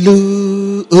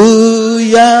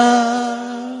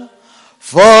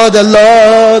 For the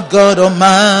Lord God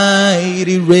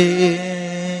Almighty reigns.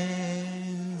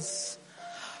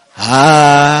 Hallelujah.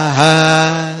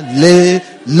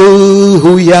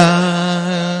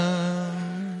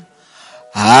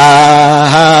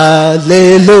 Hallelujah.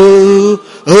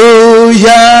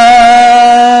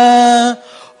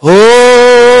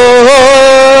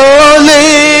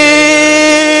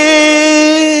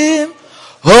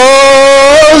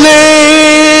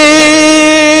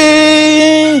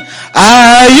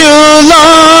 Are you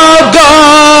Lord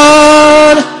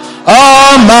God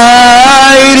Almighty?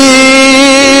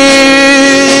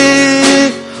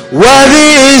 Worthy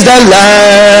is the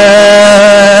Lamb.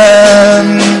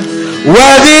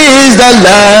 Worthy is the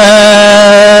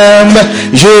Lamb.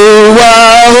 You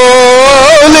are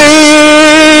holy.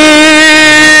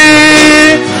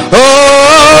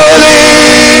 Holy.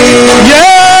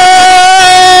 Yeah.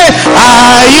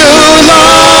 Are you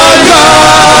Lord God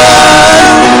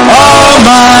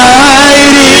Almighty?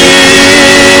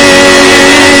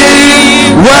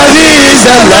 Worthy is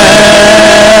the Lamb.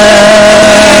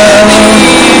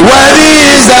 Worthy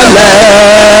is the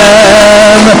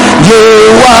Lamb. You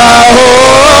are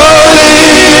holy.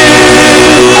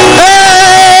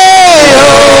 Hey,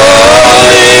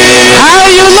 holy. Are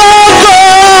you Lord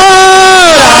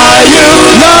God? Are you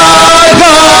Lord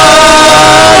God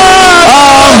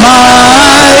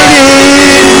Almighty?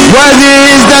 Worthy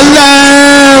is the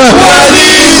Lamb. Worthy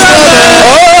is the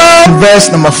Lamb. Verse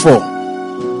number 4.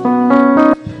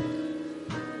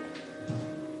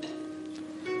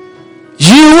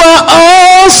 You are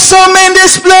awesome in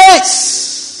this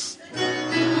place,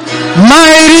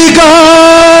 mighty God.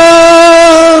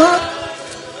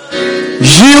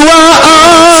 You are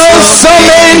awesome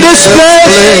in this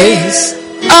place,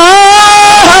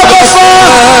 Abba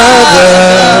Father.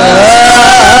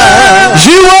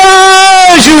 You are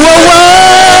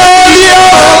worthy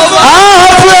of our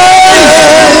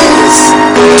praise.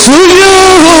 To you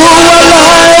our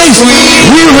lives we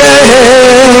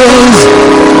raise.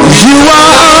 You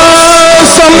are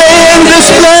awesome in this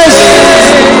place,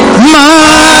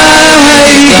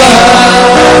 mighty God.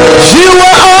 You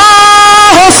are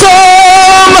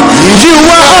awesome. You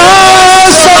are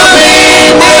awesome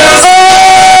in this place,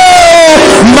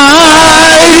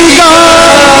 mighty God.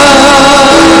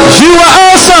 You are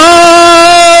awesome.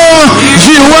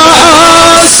 You are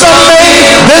awesome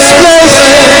in this place,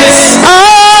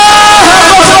 Abba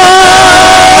Father.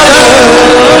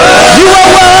 You are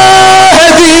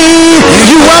worthy.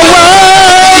 You are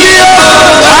worthy of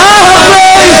our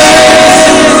praise.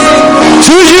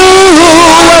 To you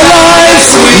our lives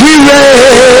we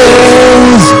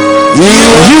raise.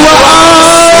 You are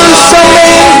awesome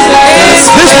in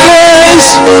this place,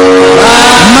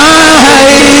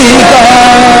 mighty God.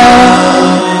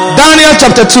 Daniel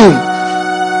chapter 2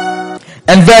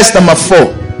 and verse number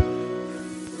 4.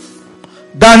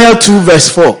 Daniel 2 verse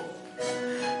 4.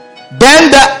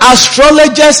 Then the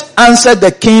astrologers answered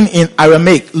the king in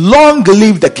Aramaic, long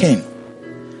live the king.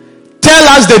 Tell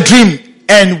us the dream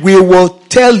and we will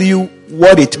tell you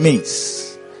what it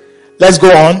means. Let's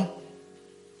go on.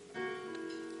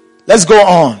 Let's go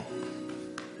on.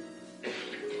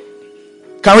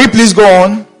 Can we please go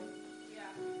on?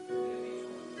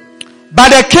 But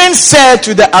the king said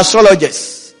to the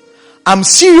astrologers, I'm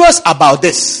serious about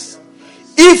this.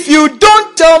 If you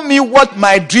don't tell me what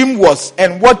my dream was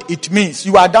and what it means,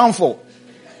 you are down for.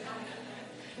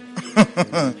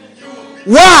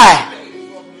 Why?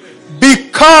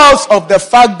 Because of the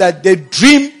fact that the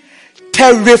dream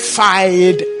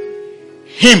terrified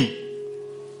him.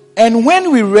 And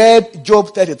when we read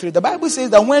Job 33, the Bible says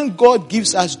that when God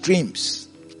gives us dreams,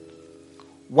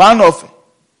 one of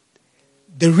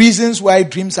the reasons why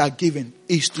dreams are given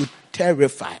is to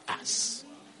terrify us.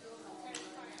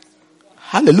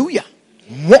 Hallelujah.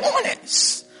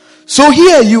 Warnings. So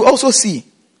here you also see.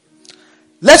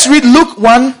 Let's read Luke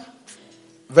 1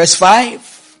 verse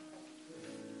 5.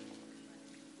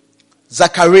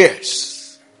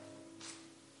 Zacharias.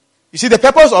 You see, the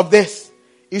purpose of this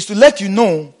is to let you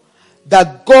know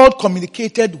that God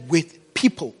communicated with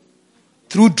people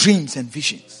through dreams and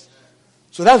visions.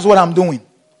 So that's what I'm doing.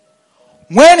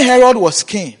 When Herod was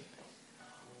king,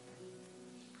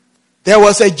 there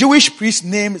was a Jewish priest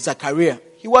named Zachariah.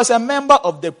 He was a member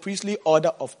of the priestly order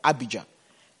of Abijah.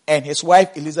 And his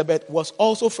wife Elizabeth was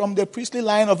also from the priestly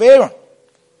line of Aaron.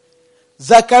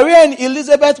 Zachariah and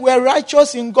Elizabeth were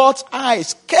righteous in God's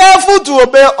eyes, careful to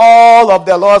obey all of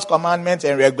the Lord's commandments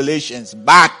and regulations.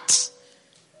 But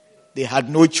they had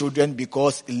no children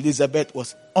because Elizabeth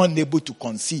was unable to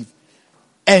conceive.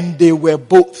 And they were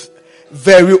both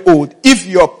very old. If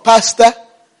your pastor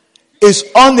is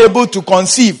unable to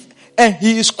conceive and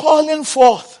he is calling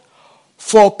forth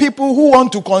for people who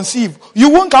want to conceive, you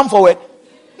won't come forward.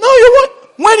 No, you won't.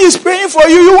 When he's praying for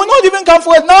you, you will not even come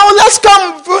forward. Now let's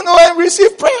come, and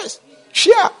receive prayers.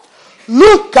 Sure.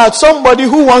 Look at somebody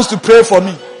who wants to pray for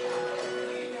me.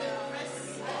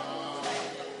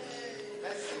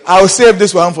 I'll save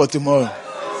this one for tomorrow.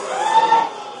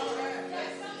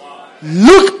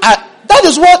 Look at, that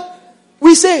is what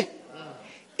we say.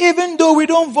 Even though we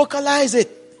don't vocalize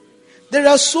it. There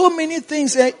are so many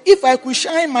things. If I could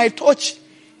shine my torch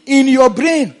in your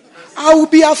brain, I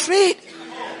would be afraid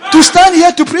to stand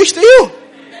here to preach to you.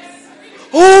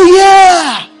 Oh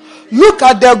yeah. Look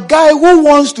at the guy who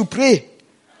wants to pray.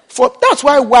 That's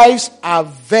why wives are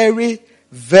very,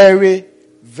 very,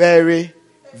 very,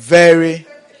 very,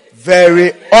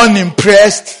 very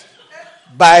unimpressed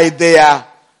by their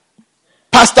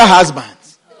pastor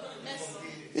husbands.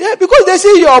 Yeah, because they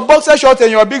see your boxer shorts and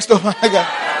your big stomach.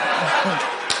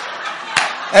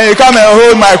 And you come and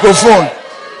hold microphone.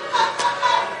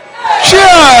 Sure.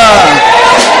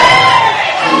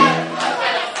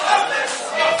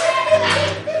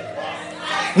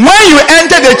 When you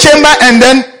enter the chamber and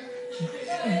then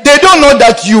they don't know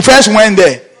that you first went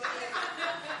there.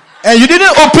 And you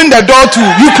didn't open the door too.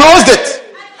 You closed it.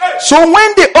 So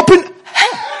when they open,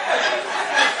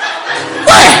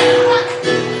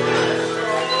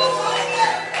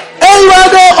 and you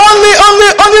are the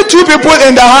only two people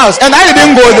in the house, and I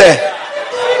didn't go there.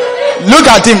 Look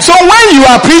at him. So when you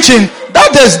are preaching,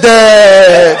 that is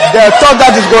the thought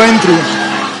that is going through.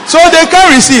 So they can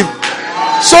receive.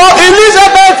 So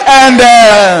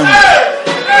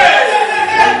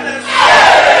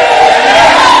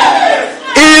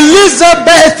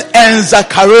Elizabeth and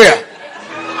Zachariah,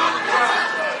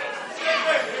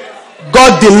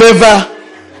 God deliver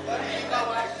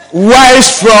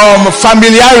wives from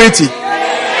familiarity.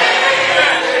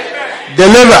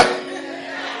 Deliver.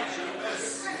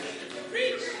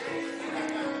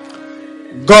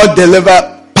 God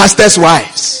deliver pastors'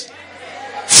 wives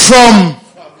from,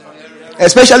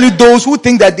 especially those who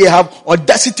think that they have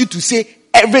audacity to say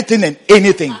everything and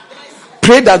anything.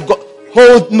 Pray that God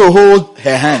hold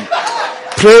her hand.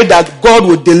 Pray that God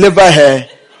will deliver her,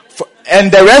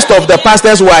 and the rest of the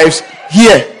pastor's wives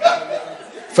here.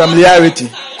 Familiarity.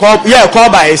 Call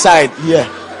by his side. Yeah.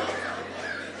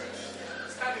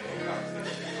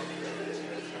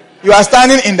 You are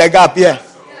standing in the gap. Yeah.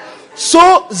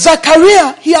 So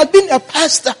Zachariah, he had been a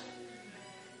pastor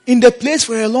in the place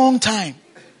for a long time.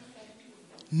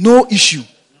 No issue.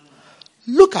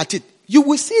 Look at it. You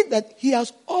will see that he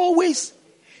has always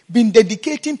been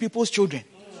dedicating people's children.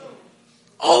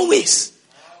 Always.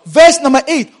 Verse number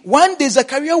 8. One day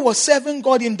Zachariah was serving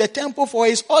God in the temple, for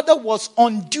his order was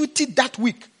on duty that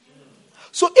week.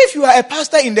 So if you are a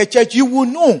pastor in the church, you will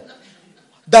know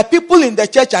that people in the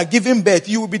church are giving birth.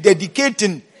 You will be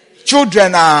dedicating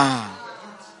children.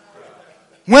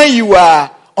 When you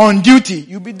are on duty,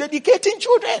 you'll be dedicating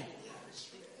children.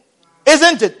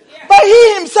 Isn't it? Yeah. But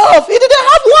he himself, he didn't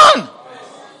have one.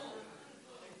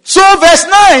 So verse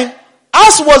 9,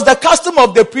 as was the custom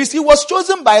of the priest, he was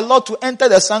chosen by law to enter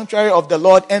the sanctuary of the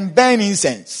Lord and burn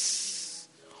incense.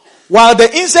 While the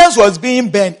incense was being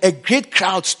burned, a great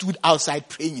crowd stood outside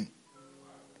praying.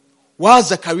 while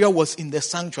Zechariah was in the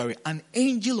sanctuary, an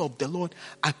angel of the Lord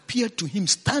appeared to him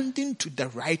standing to the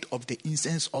right of the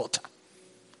incense altar.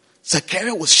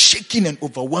 Zechariah was shaken and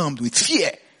overwhelmed with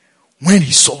fear when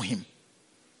he saw him.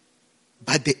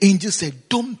 But the angel said,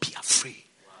 don't be afraid,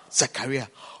 Zechariah.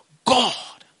 God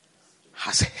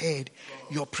has heard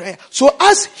your prayer. So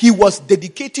as he was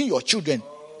dedicating your children,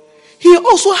 he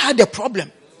also had a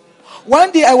problem.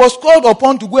 One day I was called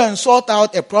upon to go and sort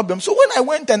out a problem. So when I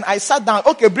went and I sat down,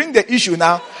 okay, bring the issue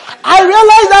now. I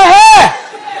realized that, hey,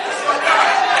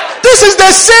 this is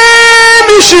the same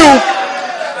issue.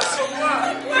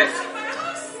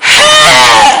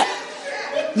 Hey,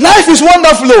 life is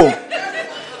wonderful.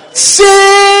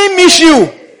 Same issue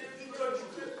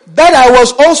that I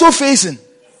was also facing.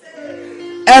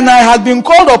 And I had been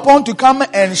called upon to come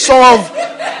and solve.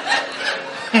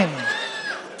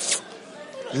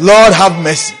 Lord have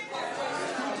mercy.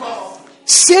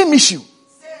 Same issue.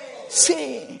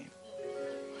 Same.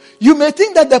 You may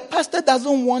think that the pastor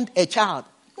doesn't want a child.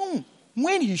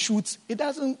 When he shoots, it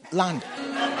doesn't land.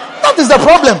 That is the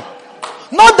problem.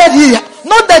 Not that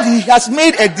he has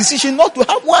made a decision not to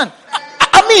have one.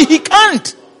 I mean, he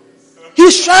can't.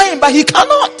 He's trying, but he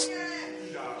cannot.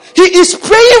 He is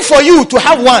praying for you to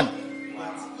have one.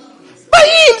 But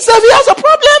he himself, he has a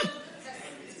problem.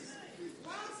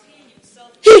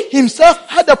 He himself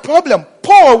had a problem.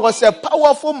 Paul was a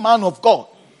powerful man of God.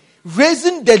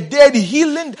 Raising the dead,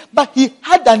 healing, but he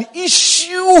had an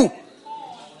issue.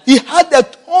 He had a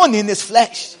thorn in his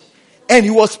flesh. And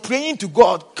he was praying to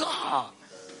God, God,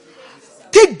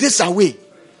 take this away.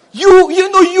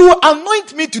 You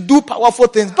anoint me to do powerful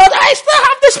things, but I still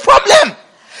have this problem.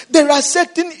 There are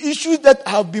certain issues that I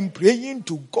have been praying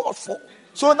to God for.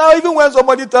 So now even when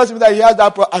somebody tells me that he has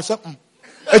that problem, I say,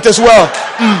 it is well.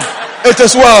 It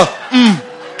is well.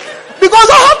 Because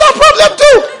I have that problem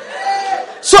too.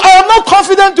 So I am not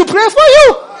confident to pray for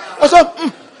you. I said,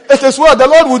 it is well. The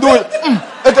Lord will do it.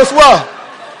 It is well.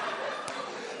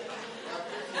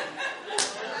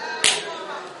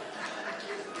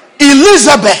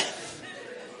 Elizabeth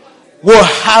will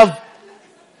have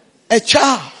a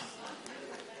child.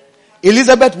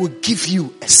 Elizabeth will give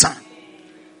you a son.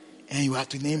 And you have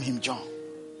to name him John.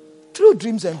 Through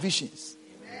dreams and visions.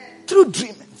 Through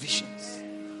dreams and visions.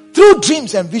 Through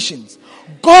dreams and visions.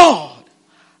 God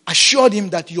assured him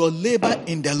that your labor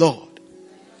in the Lord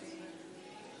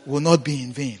will not be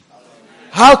in vain.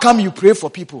 How come you pray for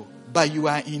people, but you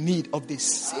are in need of the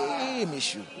same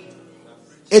issue?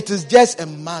 It is just a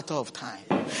matter of time.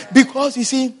 Because you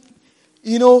see,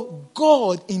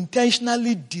 God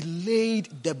intentionally delayed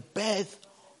the birth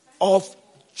of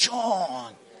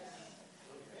John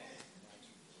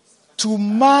to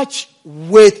match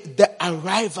with the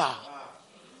arrival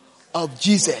of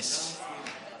Jesus.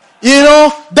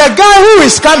 The guy who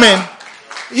is coming,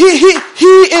 he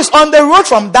is on the road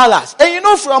from Dallas. And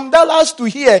from Dallas to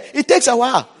here, it takes a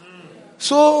while.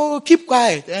 So keep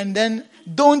quiet and then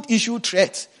don't issue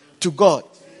threats to God.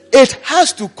 It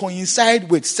has to coincide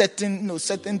with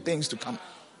certain things to come.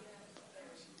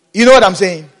 You know what I'm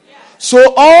saying?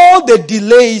 So all the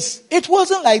delays, it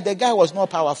wasn't like the guy was not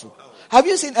powerful. Have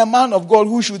you seen a man of God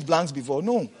who shoots blanks before?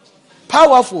 No.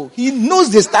 Powerful. He knows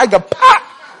this tiger.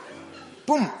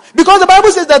 Boom. Because the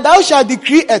Bible says that thou shalt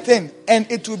decree a thing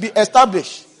and it will be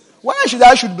established. Why should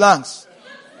I shoot blanks?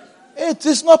 It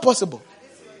is not possible.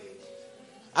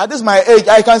 At this my age,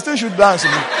 I can still shoot blanks.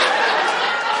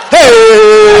 Hey!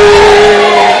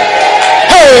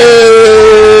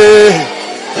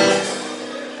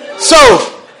 So,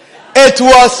 it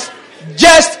was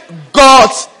just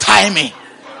God's timing.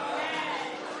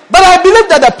 But I believe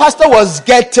that the pastor was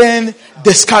getting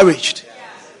discouraged.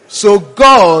 So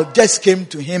God just came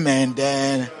to him and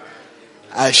then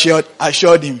assured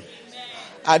him.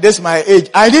 At this my age,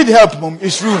 I need help, Mom.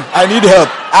 It's true. I need help.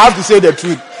 I have to say the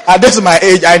truth. At this my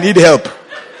age, I need help.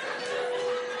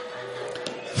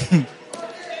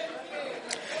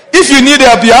 If you need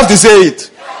help, you have to say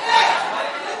it.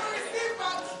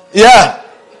 Yeah.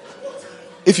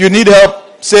 If you need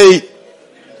help, say it.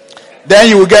 Then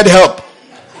you will get help.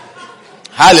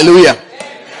 Hallelujah.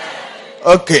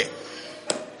 Okay.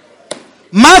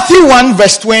 Matthew 1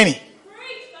 verse 20.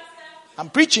 I'm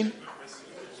preaching.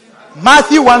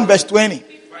 Matthew 1 verse 20.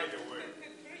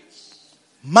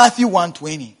 Matthew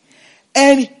 1:20.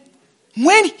 And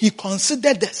when he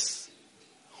considered this,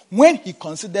 we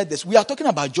are talking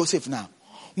about Joseph now.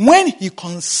 When he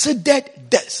considered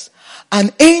this,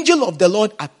 an angel of the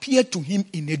Lord appeared to him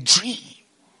in a dream.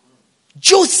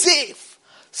 Joseph,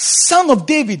 son of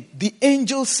David, the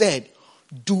angel said,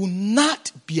 do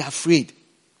not be afraid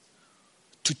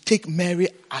to take Mary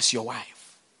as your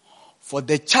wife. For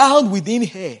the child within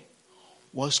her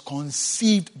was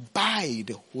conceived by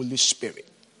the Holy Spirit.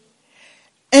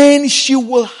 And she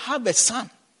will have a son.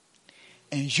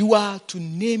 And you are to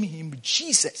name him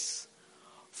Jesus,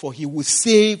 for he will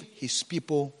save his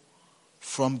people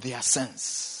from their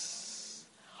sins.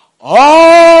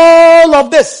 All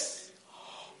of this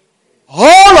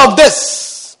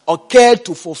occurred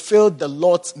to fulfill the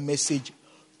Lord's message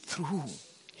through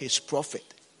his prophet.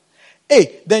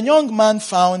 Hey, the young man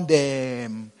found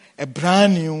a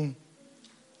brand new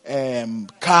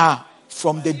car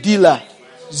from the dealer,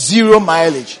 0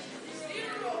 mileage.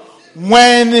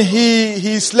 When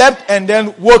he slept and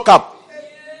then woke up,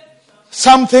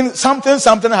 something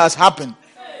has happened.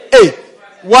 Hey,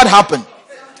 what happened?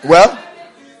 Well,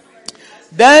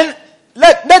 then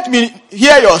let me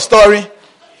hear your story.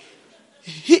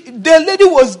 The lady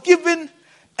was given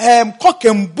cock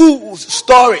and bull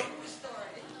story.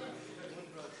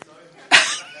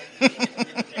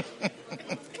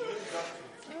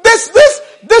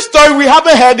 This story, we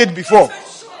haven't heard it before.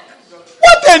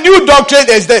 What a new doctrine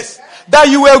is this? That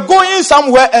you were going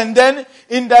somewhere and then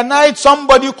in the night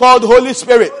somebody called Holy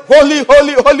Spirit. Holy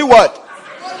what?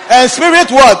 And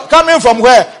Spirit what? Coming from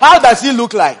where? How does he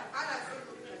look like?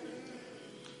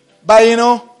 But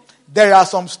there are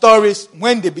some stories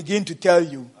when they begin to tell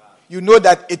you, you know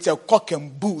that it's a cock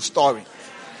and bull story.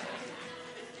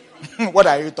 What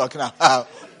are you talking about?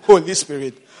 Holy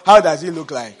Spirit. How does he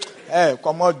look like? Hey,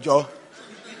 come on, Joe.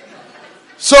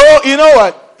 So, you know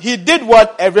what? He did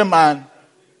what every man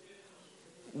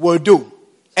would do.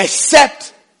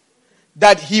 Except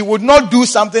that he would not do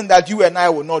something that you and I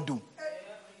would not do.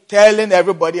 Telling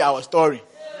everybody our story.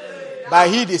 But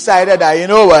he decided that, you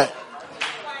know what?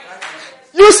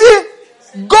 You see,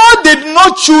 God did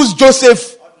not choose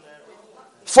Joseph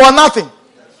for nothing.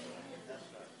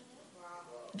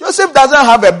 Joseph doesn't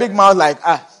have a big mouth like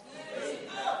us.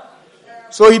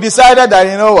 So he decided that,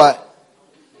 you know what?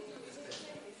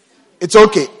 It's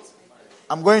okay.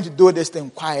 I'm going to do this thing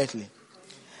quietly.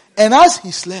 And as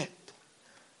he slept,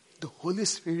 the Holy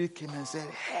Spirit came and said,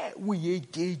 hey,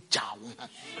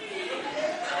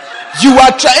 you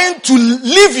are trying to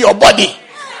leave your body.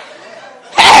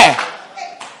 Hey,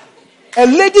 a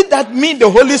lady that me, the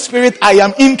Holy Spirit, I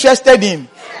am interested in.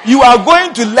 You are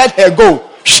going to let her go.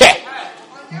 Share.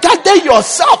 Gather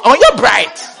yourself on your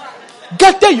bride.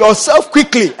 Gather yourself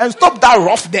quickly and stop that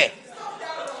rough there.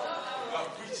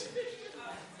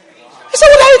 He said,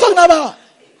 what are you talking about?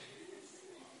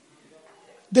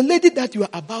 The lady that you are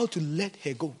about to let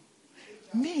her go.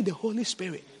 Me, the Holy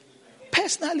Spirit.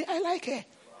 Personally, I like her.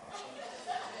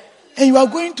 And you are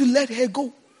going to let her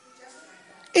go.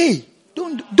 Hey,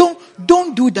 don't do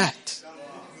that.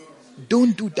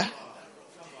 Don't do that.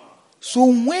 So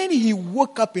when he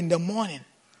woke up in the morning,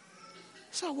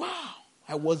 he said, wow,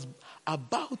 I was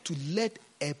about to let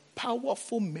a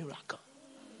powerful miracle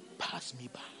pass me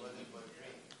by.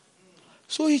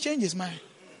 So he changed his mind.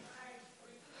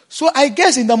 So I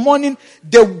guess in the morning,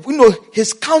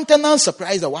 his countenance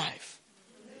surprised the wife.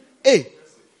 Hey,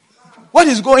 what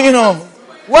is going on?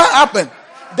 What happened?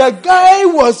 The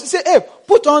guy said, hey,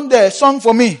 put on the song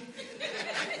for me.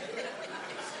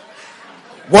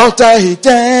 Water he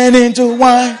turned into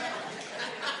wine.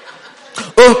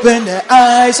 Open the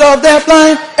eyes of the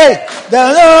blind. Hey,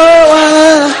 the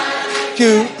Lord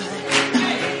you.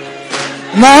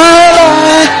 My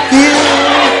life you.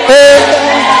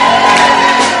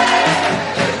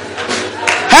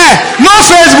 Hey, no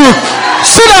Facebook.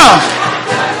 Sit down.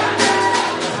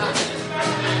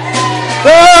 Oh,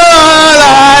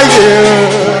 like you.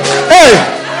 Hey,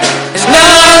 it's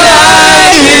not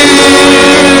like you.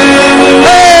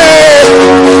 Hey,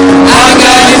 I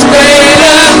got it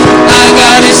greater. I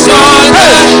got it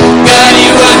stronger. Got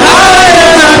you a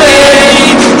higher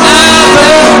name.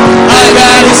 I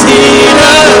got it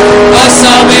healer.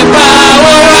 Awesome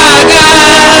power. I got.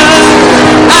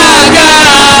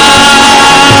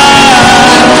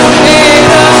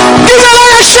 Give it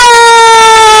a shout!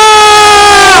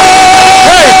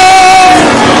 Hey.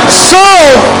 So,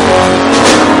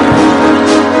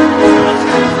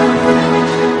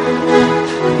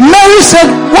 Mary said,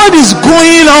 what is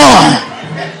going on?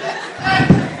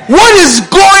 What is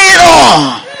going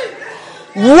on?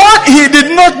 What he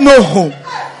did not know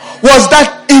was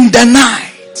that in the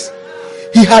night,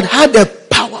 he had a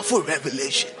powerful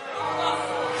revelation.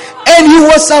 And he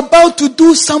was about to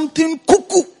do something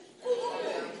cuckoo.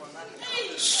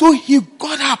 So he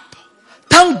got up.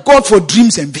 Thank God for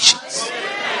dreams and visions.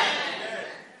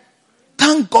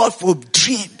 Thank God for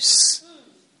dreams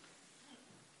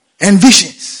and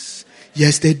visions.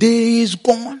 Yesterday is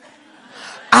gone.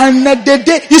 Another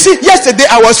day. You see, yesterday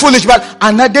I was foolish, but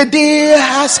another day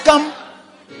has come.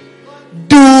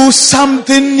 do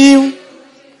something new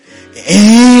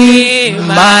in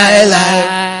my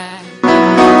life.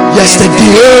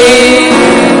 Yesterday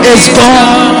is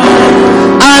gone,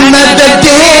 another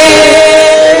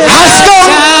day has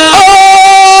come.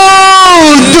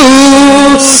 Oh,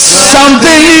 do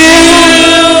something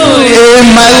new in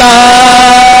my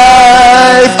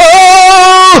life.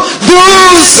 Oh,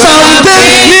 do something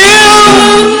new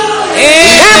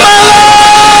in my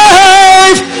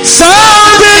life.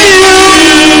 Something new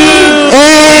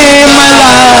in my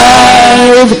life.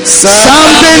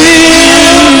 Something new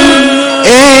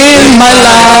in my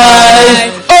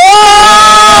life. Oh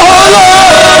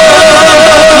Lord,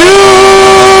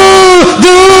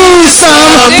 do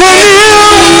something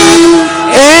new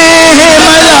in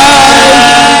my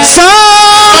life.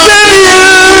 Something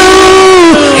new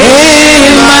in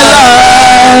my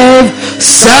life.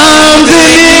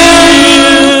 Something new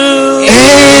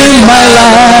in my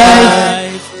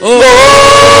life. Oh.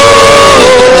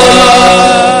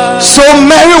 So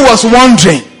Mary was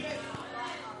wondering,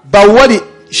 but what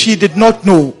she did not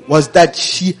know was that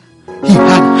he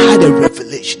had a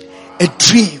revelation, a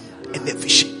dream, and a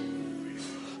vision.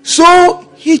 So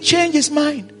he changed his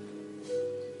mind.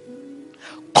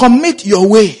 Commit your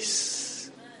ways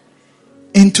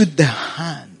into the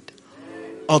hand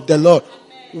of the Lord.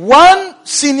 One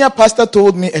senior pastor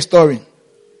told me a story.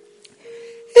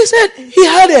 He said he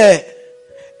had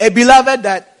a beloved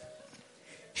that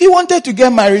he wanted to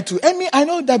get married to. I mean, I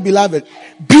know that beloved.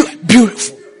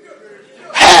 Beautiful.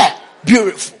 Hair.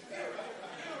 Beautiful.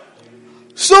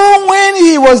 So when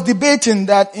he was debating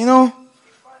that,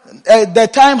 the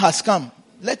time has come,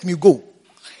 let me go,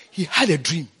 he had a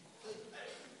dream.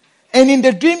 And in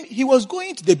the dream, he was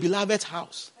going to the beloved's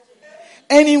house.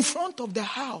 And in front of the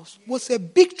house was a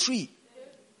big tree.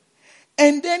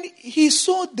 And then he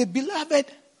saw the beloved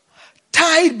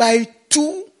tied by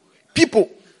two people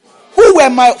who were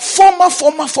my former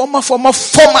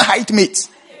height mates.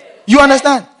 You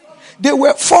understand? They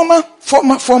were former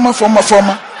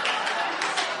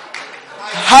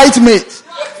height mates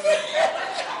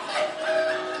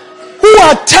who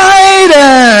are tied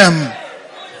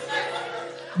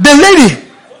the lady.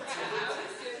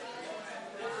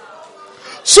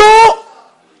 So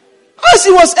as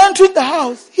he was entering the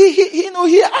house,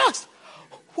 he asked,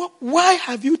 "Why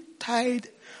have you tied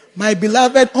my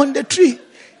beloved on the tree?"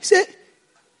 He said,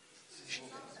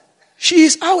 "She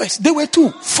is ours." They were two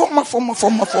former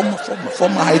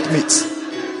height mates.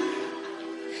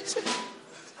 He said,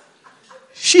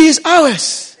 "She is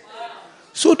ours,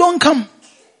 so don't come."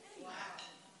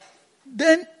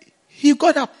 Then he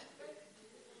got up.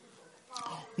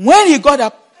 When he got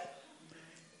up,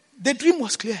 the dream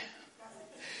was clear.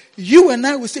 You and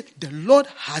I will say, the Lord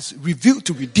has revealed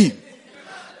to redeem.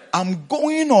 I'm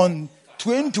going on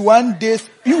 21 days.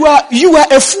 You are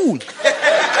a fool.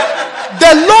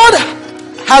 The Lord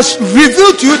has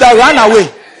revealed to you that run away.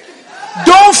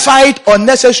 Don't fight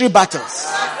unnecessary battles.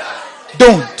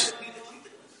 Don't.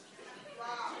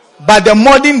 But the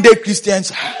modern day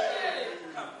Christians,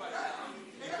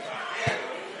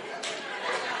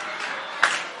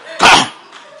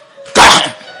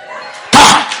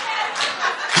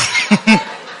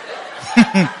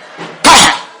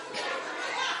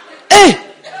 hey,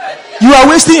 you are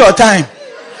wasting your time.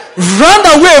 Run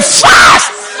away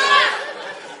fast.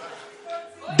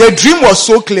 The dream was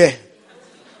so clear.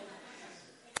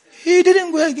 He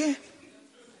didn't go again.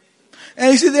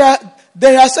 And you see,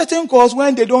 there are certain calls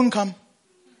when they don't come.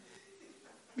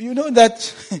 You know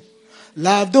that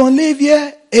love don't live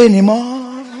here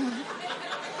anymore.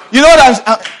 You know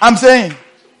what I'm saying?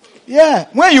 Yeah.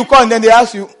 When you call and then they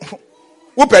ask you,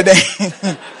 whoop it,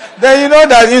 then you know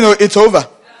that, it's over.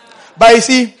 But you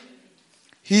see,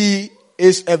 he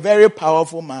is a very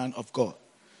powerful man of God.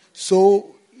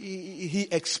 So he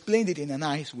explained it in a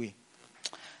nice way.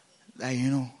 That,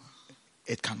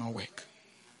 it cannot work.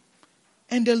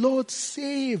 And the Lord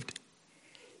saved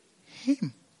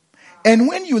him. And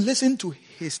when you listen to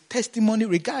his testimony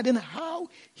regarding how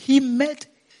he met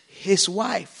his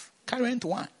wife, current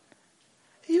one,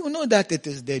 you know that it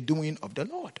is the doing of the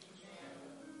Lord.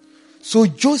 So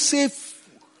Joseph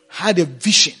had a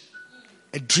vision,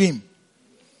 a dream.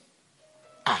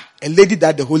 A lady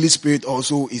that the Holy Spirit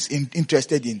also is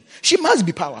interested in. She must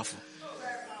be powerful.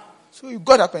 So he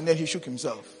got up and then he shook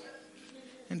himself.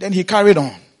 And then he carried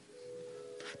on.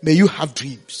 May you have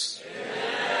dreams.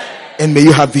 Amen. And may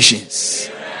you have visions.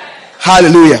 Amen.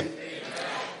 Hallelujah.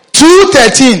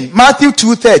 2:13. Matthew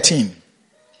 2:13.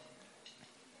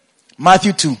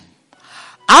 Matthew 2.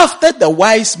 After the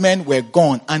wise men were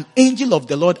gone, an angel of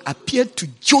the Lord appeared to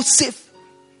Joseph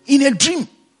in a dream.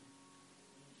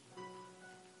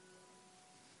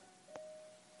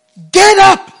 get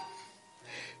up,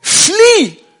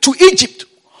 flee to Egypt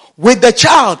with the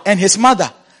child and his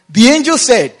mother. The angel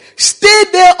said, stay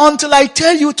there until I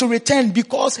tell you to return,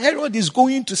 because Herod is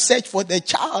going to search for the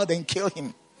child and kill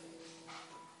him.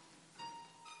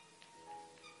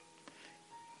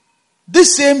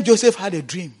 This same Joseph had a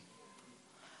dream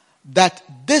that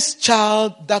this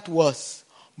child that was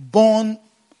born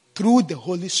through the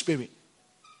Holy Spirit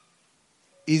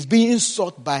is being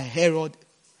sought by Herod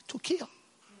to kill.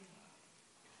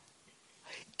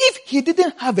 If he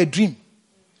didn't have a dream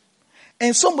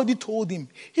and somebody told him,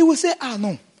 he would say,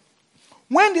 no.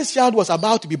 When this child was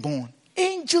about to be born,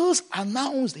 angels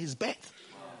announced his birth.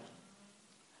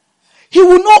 He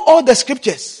will know all the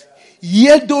scriptures.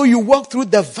 Yet though you walk through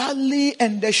the valley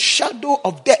and the shadow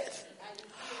of death,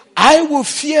 I will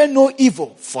fear no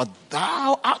evil, for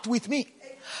thou art with me.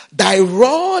 Thy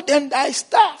rod and thy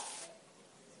staff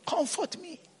comfort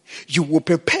me. You will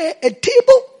prepare a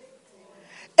table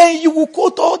and you will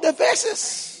quote all the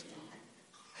verses.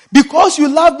 Because you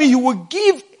love me, you will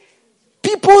give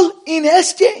people in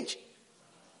exchange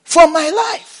for my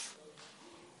life.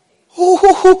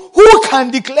 Who can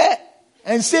declare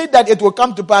and say that it will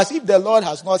come to pass if the Lord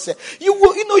has not said? You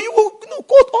will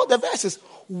quote all the verses.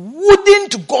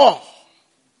 Wouldn't God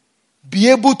be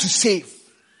able to save?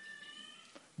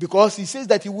 Because he says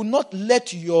that he will not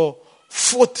let your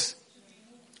foot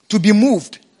to be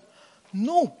moved.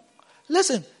 No.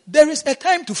 Listen, there is a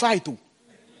time to fight too.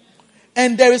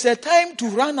 And there is a time to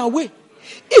run away.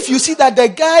 If you see that the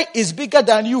guy is bigger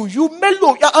than you, you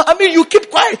mellow. You keep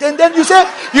quiet and then you say,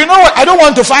 you know what, I don't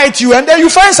want to fight you. And then you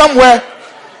find somewhere.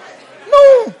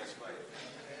 No.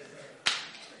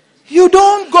 You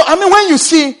don't go. When you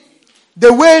see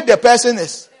the way the person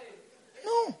is.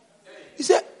 No. You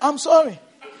say, I'm sorry.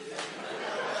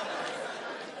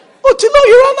 Oh, to know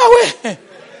you run away.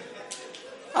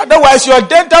 Otherwise your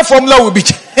dental formula will be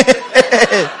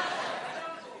changed.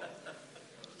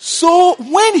 So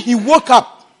when he woke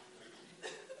up,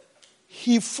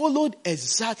 he followed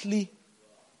exactly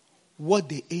what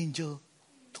the angel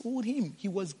told him. He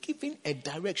was given a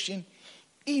direction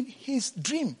in his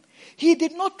dream. He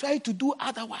did not try to do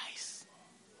otherwise.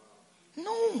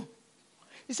 No.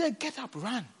 He said, get up,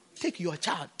 run. Take your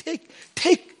child. Take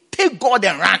God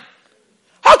and run.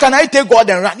 How can I take God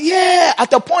and run? Yeah,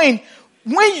 at a point,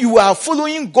 when you are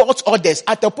following God's orders,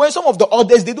 at a point, some of the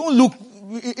orders, they don't look,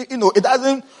 it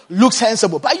doesn't look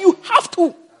sensible. But you have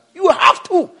to. You have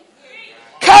to.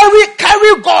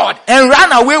 Carry God and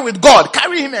run away with God.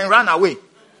 Carry him and run away.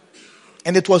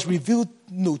 And it was revealed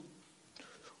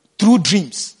through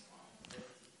dreams.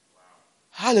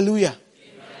 Hallelujah.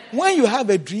 Amen. When you have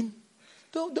a dream,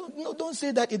 don't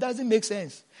say that it doesn't make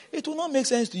sense. It will not make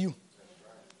sense to you.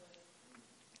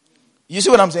 You see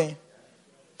what I'm saying?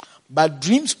 But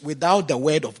dreams without the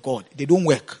word of God, they don't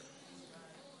work.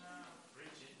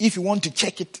 If you want to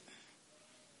check it,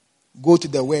 go to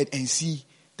the word and see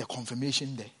the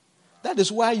confirmation there. That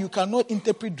is why you cannot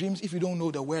interpret dreams if you don't know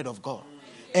the word of God.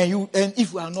 And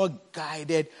if you are not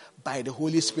guided by the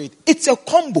Holy Spirit. It's a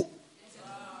combo.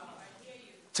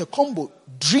 It's a combo.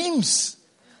 Dreams,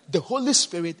 the Holy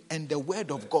Spirit, and the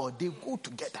word of God, they go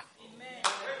together.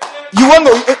 You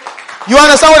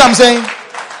understand what I'm saying?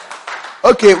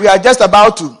 Okay, we are just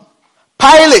about to.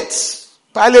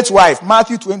 Pilate's wife,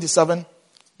 Matthew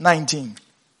 27:19.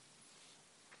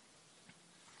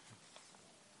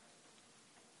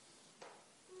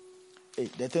 Hey,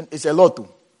 that thing is a lot too.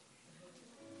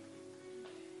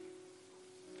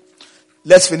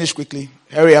 Let's finish quickly.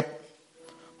 Hurry up.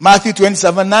 Matthew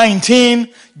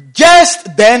 27:19.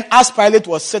 Just then, as Pilate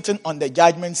was sitting on the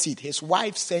judgment seat, his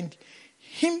wife sent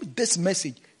him this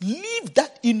message: leave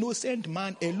that innocent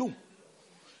man alone.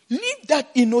 Leave that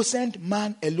innocent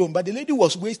man alone. But the lady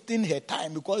was wasting her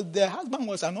time because the husband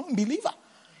was an unbeliever.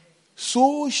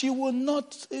 So he will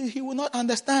not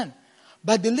understand.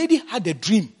 But the lady had a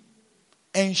dream.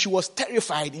 And she was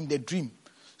terrified in the dream.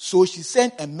 So she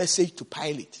sent a message to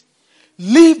Pilate.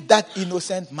 Leave that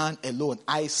innocent man alone.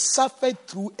 I suffered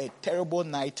through a terrible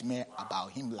nightmare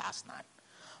about him last night.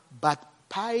 But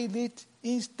Pilate,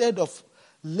 instead of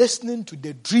listening to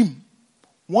the dream,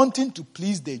 wanting to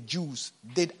please the Jews,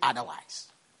 did otherwise.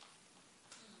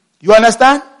 You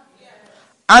understand? Yes.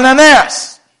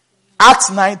 Ananias, Acts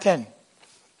 9:10.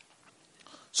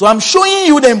 So I'm showing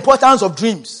you the importance of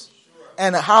dreams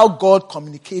and how God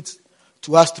communicates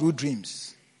to us through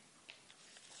dreams.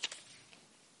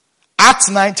 Acts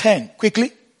 9:10,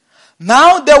 quickly.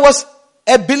 Now there was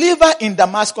a believer in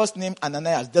Damascus named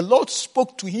Ananias. The Lord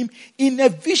spoke to him in a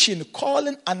vision,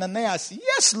 calling Ananias.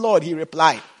 Yes, Lord, he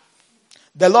replied.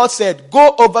 The Lord said,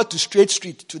 go over to Straight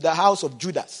Street to the house of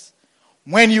Judas.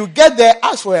 When you get there,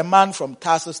 ask for a man from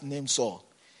Tarsus named Saul.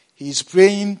 He is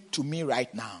praying to me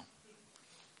right now.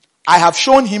 I have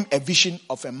shown him a vision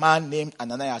of a man named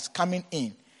Ananias coming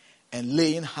in and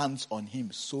laying hands on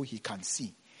him so he can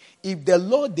see. If the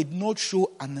Lord did not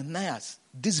show Ananias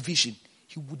this vision,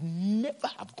 he would never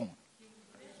have gone.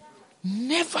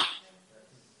 Never.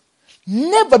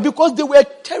 Never, because they were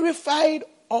terrified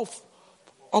of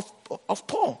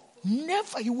Paul.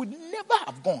 Never. He would never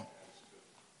have gone.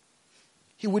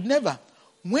 He would never.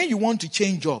 When you want to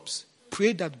change jobs,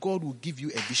 pray that God will give you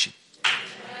a vision.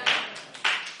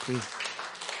 Pray.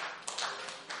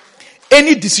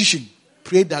 Any decision,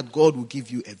 pray that God will give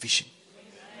you a vision.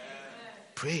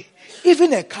 Pray.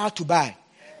 Even a car to buy,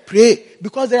 pray.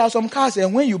 Because there are some cars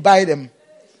and when you buy them,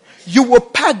 you will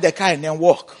park the car and then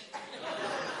walk.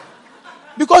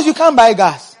 Because you can't buy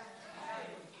gas.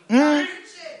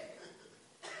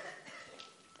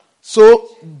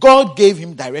 So God gave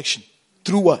him direction.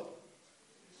 Through what?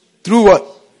 Through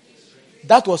what?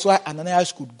 That was why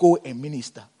Ananias could go and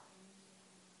minister.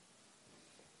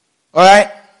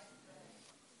 Alright?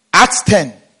 Acts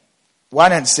 10,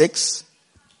 1 and 6.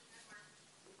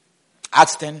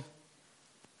 Acts 10.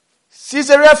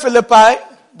 Caesarea Philippi,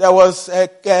 there was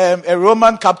a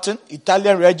Roman captain,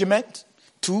 Italian regiment,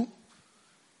 2.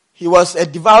 He was a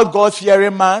devout,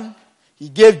 God-fearing man. He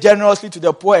gave generously to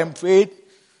the poor and prayed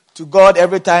to God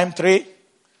every time, 3.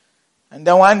 And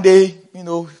then one day,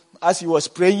 as he was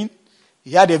praying,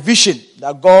 he had a vision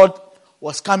that God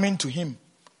was coming to him.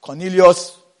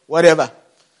 Cornelius, whatever.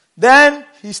 Then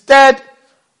he stared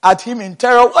at him in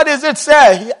terror. What is it,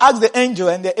 sir? He asked the angel,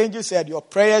 and the angel said, your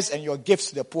prayers and your gifts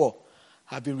to the poor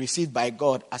have been received by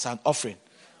God as an offering.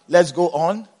 Let's go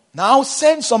on. Now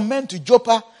send some men to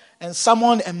Joppa and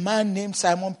summon a man named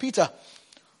Simon Peter.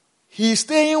 He is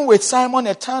staying with Simon,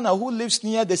 a tanner who lives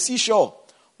near the seashore.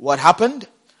 What happened?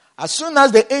 As soon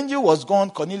as the angel was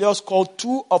gone, Cornelius called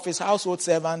 2 of his household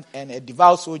servants and a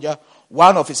devout soldier,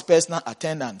 1 of his personal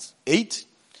attendants. 8.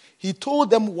 He told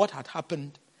them what had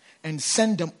happened and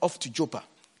sent them off to Joppa.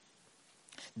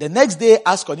 The next day,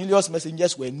 as Cornelius'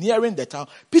 messengers were nearing the town,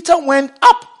 Peter went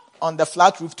up on the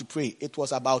flat roof to pray. It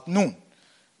was about noon.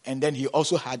 And then he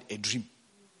also had a dream.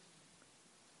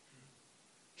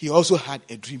 He also had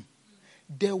a dream.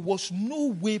 There was no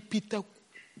way Peter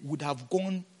would have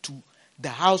gone to the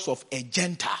house of a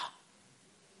Gentile.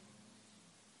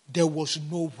 There was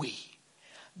no way.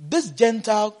 This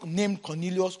Gentile named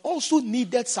Cornelius also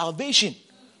needed salvation.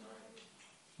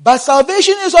 But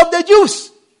salvation is of the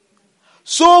Jews.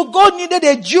 So God needed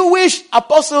a Jewish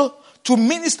apostle to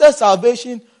minister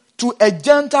salvation to a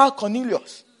Gentile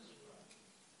Cornelius.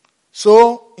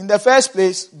 So, in the first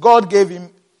place, God gave him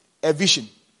a vision.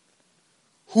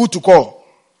 Who to call.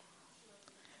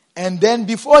 And then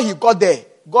before he got there,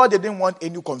 God didn't want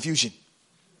any confusion.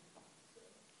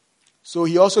 So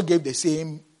he also gave the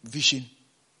same vision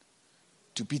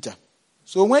to Peter.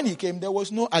 So when he came, there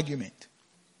was no argument.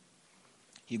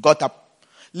 He got up.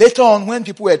 Later on, when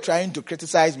people were trying to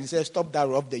criticize me, he said, stop that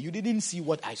rough there. You didn't see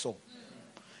what I saw.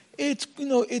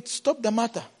 It stopped the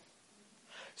matter.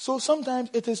 So sometimes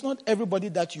it is not everybody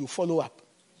that you follow up.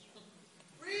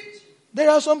 There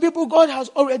are some people, God has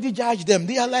already judged them.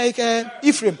 They are like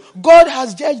Ephraim. God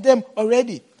has judged them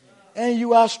already. And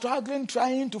you are struggling,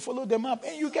 trying to follow them up.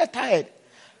 And you get tired.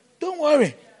 Don't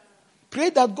worry. Pray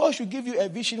that God should give you a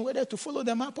vision whether to follow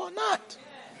them up or not.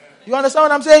 You understand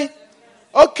what I'm saying?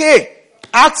 Okay.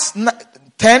 Acts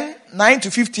 10, 9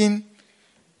 to 15.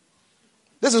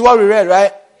 This is what we read,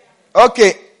 right?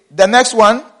 Okay. The next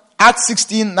one. Acts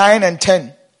 16, 9 and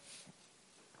 10.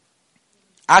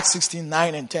 Acts 16,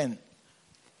 9 and 10.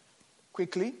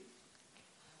 Quickly.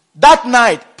 That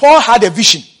night, Paul had a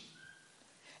vision.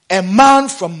 A man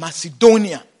from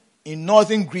Macedonia in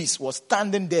northern Greece was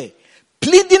standing there,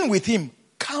 pleading with him,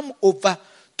 come over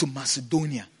to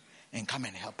Macedonia and come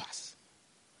and help us.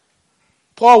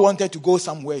 Paul wanted to go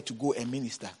somewhere to go and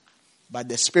minister, but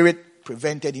the Spirit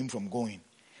prevented him from going.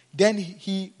 Then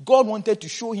God wanted to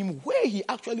show him where he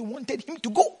actually wanted him to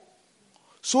go.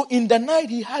 So in the night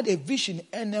he had a vision,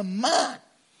 and a man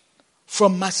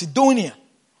from Macedonia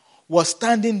was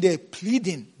standing there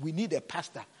pleading, we need a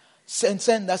pastor.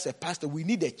 Send us a pastor. We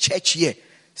need a church here.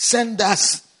 Send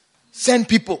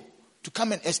people to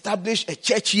come and establish a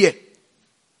church here.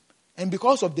 And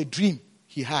because of the dream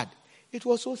he had, it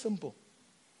was so simple.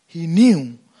 He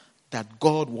knew that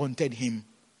God wanted him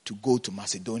to go to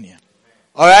Macedonia.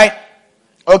 All right?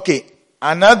 Okay.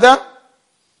 Another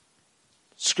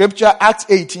scripture, Acts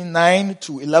 18, 9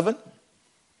 to 11.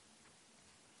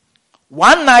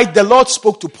 One night the Lord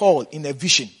spoke to Paul in a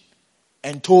vision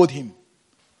and told him,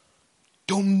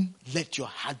 Don't let your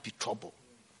heart be troubled.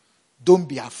 Don't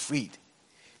be afraid.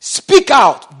 Speak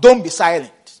out. Don't be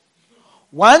silent.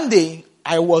 One day,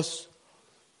 I was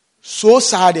so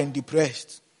sad and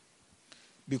depressed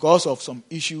because of some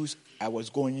issues I was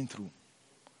going through.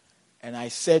 And I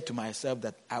said to myself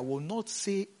that I will not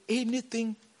say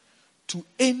anything to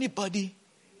anybody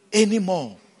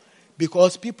anymore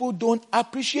because people don't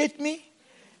appreciate me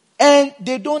and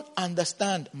they don't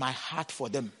understand my heart for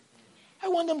them. I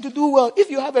want them to do well.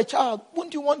 If you have a child,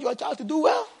 wouldn't you want your child to do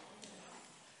well?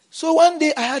 So one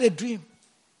day I had a dream.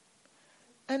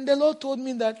 And the Lord told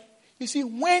me that, you see,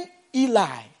 when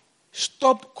Eli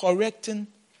stopped correcting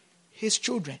his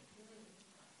children,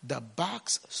 the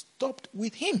bugs stopped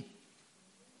with him.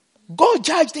 God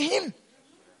judged him.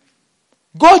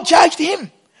 God judged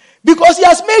him. Because he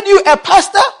has made you a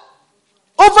pastor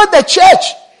over the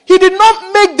church. He did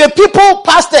not make the people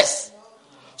pastors.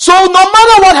 So no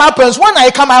matter what happens, when I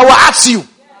come, I will ask you.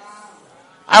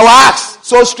 I will ask.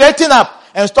 So straighten up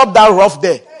and stop that rough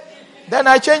there. Then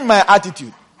I changed my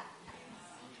attitude.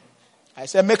 I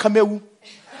said, make a mewu.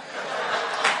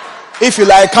 If you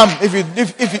like, come.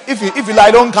 If you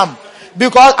like, don't come.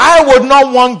 Because I would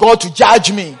not want God to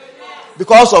judge me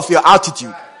because of your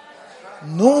attitude.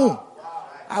 No.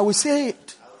 I will say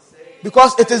it.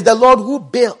 Because it is the Lord who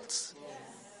built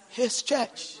his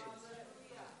church.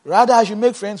 Rather, I should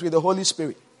make friends with the Holy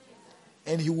Spirit.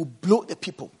 And he will blow the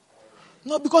people.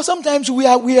 No, because sometimes we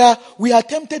are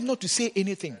tempted not to say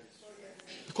anything.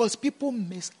 Because people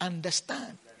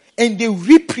misunderstand. And they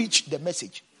re-preach the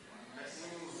message.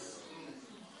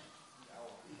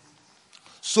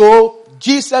 So,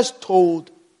 Jesus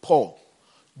told Paul,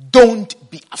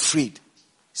 don't be afraid.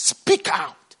 Speak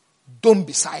out. Don't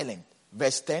be silent.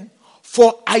 Verse 10.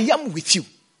 For I am with you.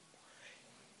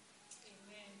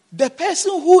 The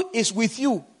person who is with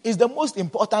you is the most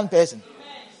important person.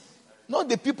 Not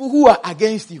the people who are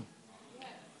against you.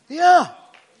 Yeah.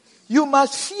 You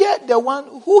must fear the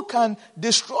one who can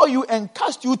destroy you and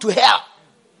cast you to hell.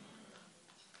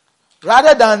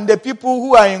 Rather than the people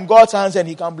who are in God's hands and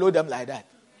he can blow them like that.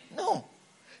 No.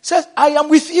 It says, I am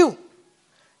with you.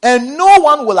 And no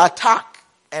one will attack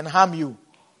and harm you.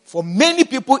 For many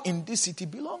people in this city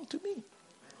belong to me.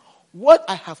 What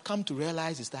I have come to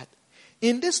realize is that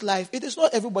in this life, it is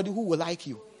not everybody who will like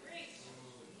you.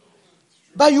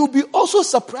 But you'll be also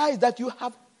surprised that you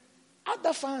have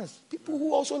other fans, people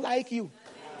who also like you.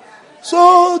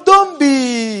 So don't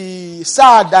be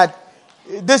sad that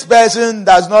this person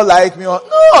does not like me. No,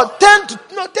 turn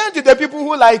to the people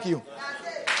who like you.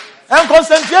 And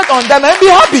concentrate on them and be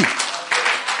happy.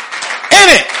 In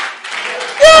it.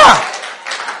 Yeah.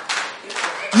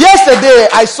 Yesterday,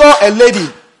 I saw a lady,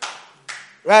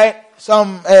 right?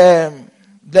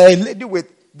 The lady with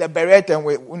the beret and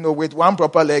with one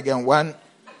proper leg and one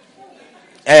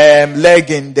leg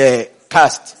in the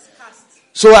cast.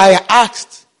 So I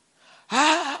asked,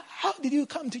 how did you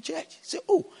come to church? She said,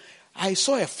 I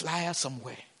saw a flyer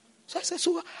somewhere. So I said,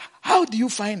 so how do you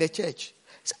find the church?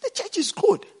 He said, the church is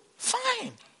good.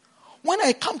 Fine. When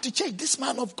I come to church, this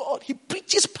man of God, he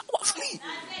preaches powerfully.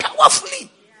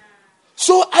 Powerfully.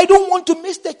 So I don't want to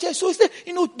miss the church. So he said,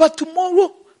 but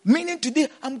tomorrow, meaning today,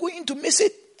 I'm going to miss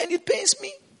it. And it pains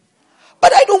me.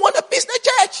 But I don't want to miss the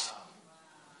church.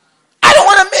 I don't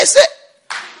want to miss it.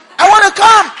 I want to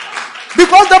come.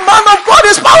 Because the man of God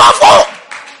is powerful.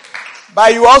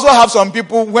 But you also have some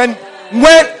people, when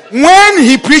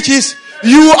he preaches,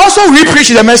 you also re-preach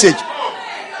the message.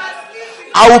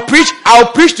 I'll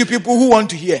preach to people who want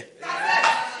to hear.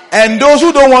 And those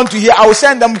who don't want to hear, I will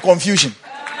send them confusion.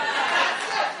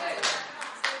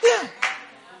 Yeah.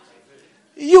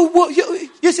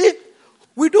 You see,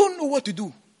 we don't know what to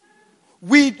do.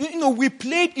 We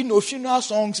played funeral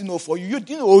songs for you.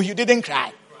 You didn't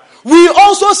cry. We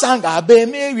also sang Abe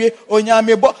Mary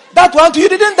Onyamebo. That one you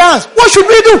didn't dance. What should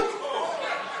we do?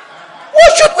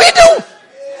 What should we do?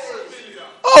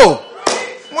 Oh,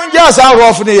 when just are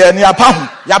rough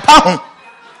yapahu.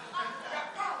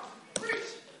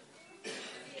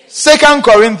 2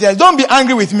 Corinthians. Don't be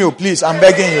angry with me, please. I'm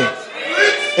begging you.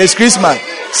 It's Christmas.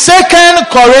 2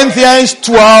 Corinthians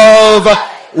 12,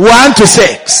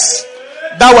 1-6.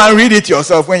 That one, read it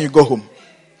yourself when you go home.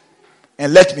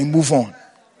 And let me move on.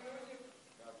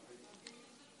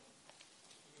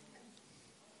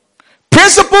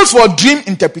 Principles for dream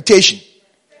interpretation.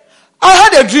 I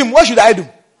had a dream. What should I do?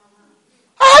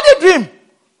 I had a dream.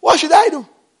 What should I do?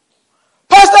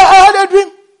 Pastor, I had a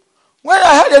dream. When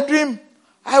I had a dream,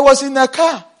 I was in a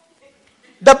car.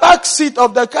 The back seat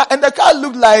of the car. And the car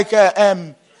looked like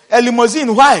a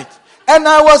limousine, white. And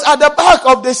I was at the back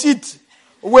of the seat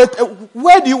with,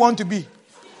 where do you want to be?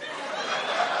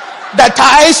 the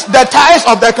tires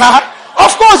of the car.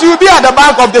 Of course, you'll be at the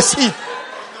back of the seat.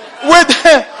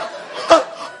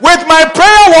 With my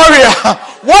prayer warrior,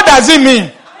 what does it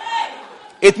mean?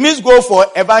 It means go for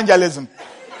evangelism.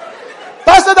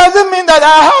 Pastor, does it mean that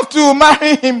I have to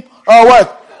marry him or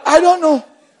what? I don't know.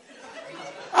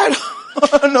 I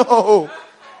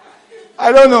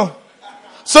don't know.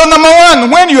 So number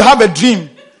one, when you have a dream,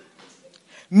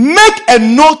 make a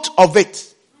note of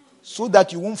it so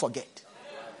that you won't forget.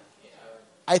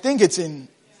 I think it's in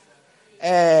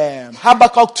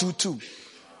Habakkuk 2:2.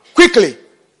 Quickly.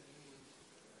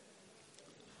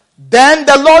 Then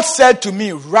the Lord said to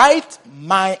me, write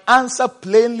my answer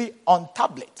plainly on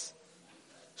tablets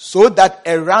so that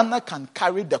a runner can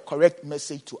carry the correct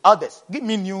message to others. Give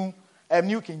me New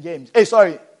King James.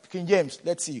 King James.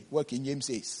 Let's see what King James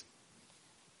says.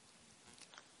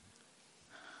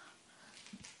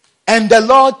 And the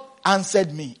Lord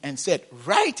answered me and said,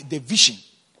 write the vision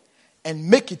and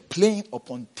make it plain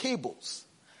upon tables,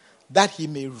 that he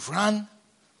may run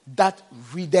that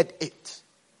readeth it.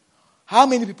 How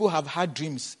many people have had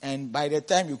dreams, and by the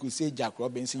time you could say Jack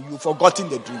Robinson, you've forgotten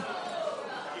the dream?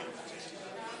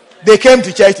 They came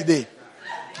to church today.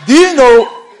 Do you know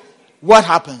what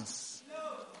happens?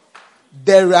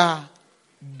 There are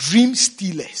dream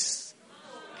stealers.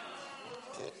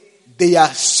 They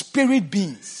are spirit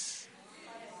beings.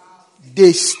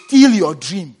 They steal your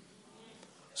dream.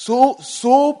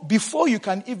 So before you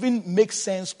can even make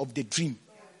sense of the dream,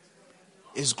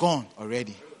 it's gone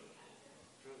already.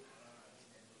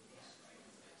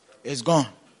 It's gone.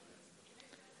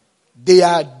 They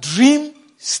are dream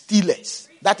stealers.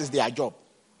 That is their job.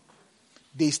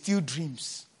 They steal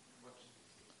dreams.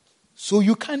 So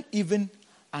you can't even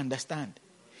understand.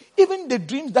 Even the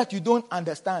dreams that you don't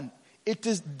understand, it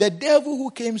is the devil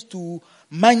who comes to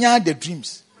mania the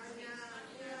dreams.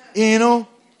 You know,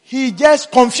 he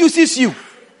just confuses you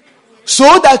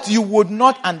so that you would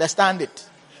not understand it.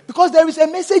 Because there is a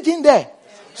message in there.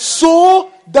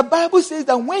 So the Bible says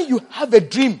that when you have a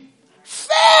dream,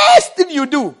 first thing you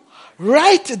do,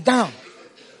 write it down.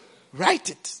 Write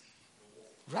it.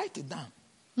 Write it down.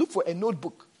 Look for a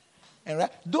notebook. And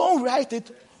don't write it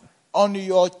on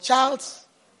your child's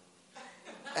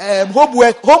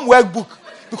homework book.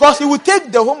 Because he will take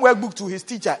the homework book to his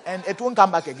teacher and it won't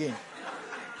come back again.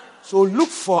 So look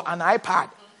for an iPad.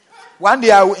 One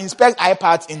day I will inspect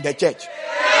iPads in the church.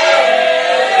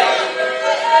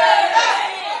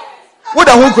 What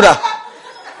a hukura.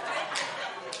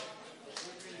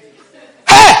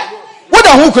 Hey! What a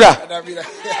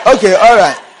hukura. Okay, all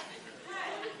right.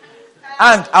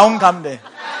 And I won't come there.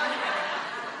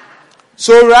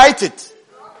 So write it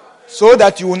so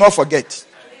that you will not forget.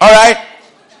 All right.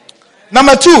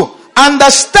 Number 2,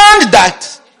 understand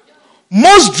that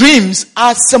most dreams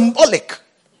are symbolic.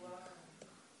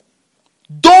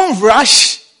 Don't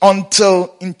rush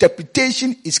until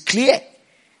interpretation is clear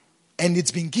and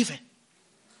it's been given.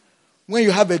 When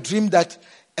you have a dream that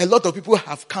a lot of people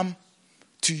have come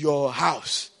to your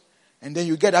house and then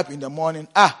you get up in the morning,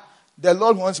 the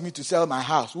Lord wants me to sell my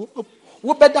house.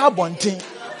 What better bunting?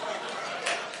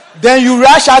 Then you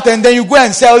rush out and then you go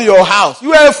and sell your house.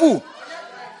 You are a fool.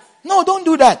 No, don't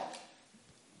do that.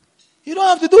 You don't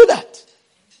have to do that.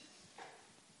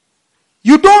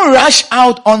 You don't rush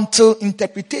out until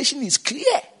interpretation is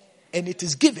clear and it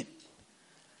is given.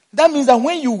 That means that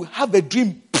when you have a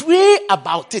dream, pray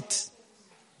about it.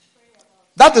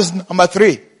 That is number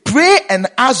 3. Pray and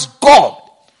ask God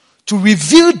to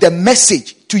reveal the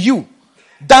message to you.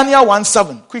 Daniel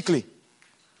 1:7. Quickly.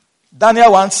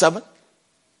 Daniel 1:7.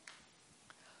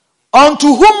 Unto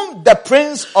whom the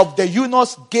prince of the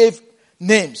eunuchs gave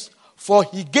names. For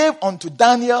he gave unto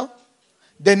Daniel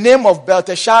the name of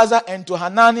Belteshazzar, and to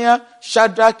Hananiah,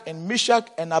 Shadrach, and Meshach,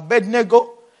 and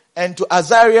Abednego, and to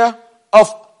Azariah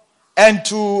of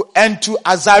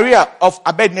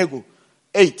Abednego.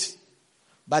 8.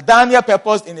 But Daniel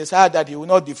purposed in his heart that he will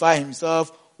not defile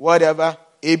himself, whatever,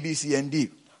 A, B, C, and D.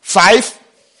 5.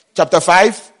 Chapter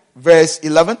 5, verse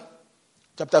 11.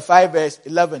 Chapter 5, verse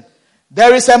 11.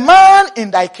 There is a man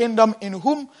in thy kingdom in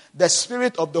whom the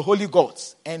spirit of the holy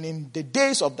gods, and in the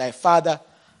days of thy father,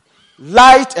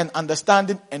 light and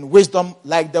understanding and wisdom,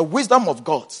 like the wisdom of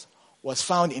gods, was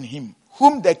found in him,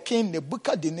 whom the king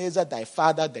Nebuchadnezzar, thy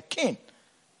father, the king,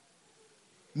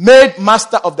 made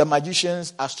master of the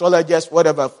magicians, astrologers,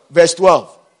 whatever. Verse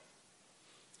 12.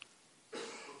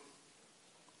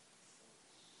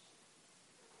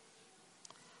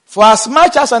 For as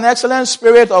much as an excellent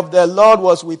spirit of the Lord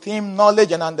was with him,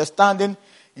 knowledge and understanding,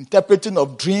 interpreting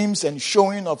of dreams and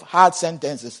showing of hard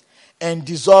sentences, and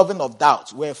dissolving of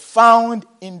doubts were found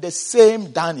in the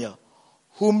same Daniel,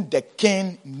 whom the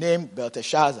king named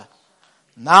Belteshazzar.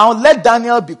 Now let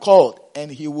Daniel be called, and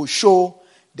he will show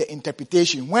the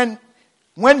interpretation. When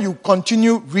you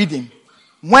continue reading,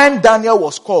 when Daniel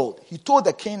was called, he told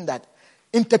the king that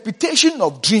interpretation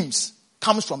of dreams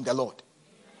comes from the Lord.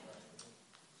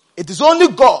 It is only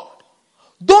God.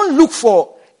 Don't look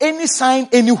for any sign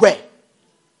anywhere.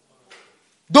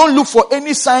 Don't look for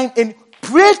any sign.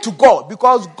 Pray to God,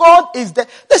 because God is there.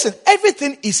 Listen,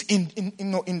 everything is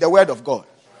in the word of God.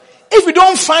 If you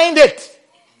don't find it,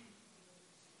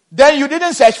 then you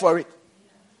didn't search for it.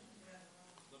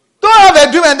 Don't have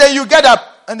a dream and then you get up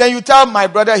and then you tell my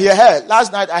brother here, hey,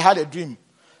 last night I had a dream.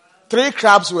 3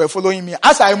 crabs were following me.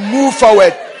 As I moved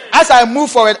forward,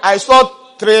 I saw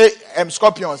 3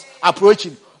 scorpions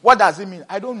approaching. What does it mean?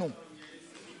 I don't know.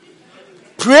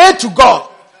 Pray to God.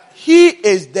 He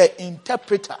is the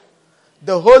interpreter.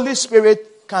 The Holy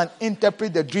Spirit can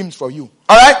interpret the dreams for you.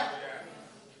 Alright?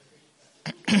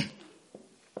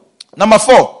 Number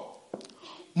 4.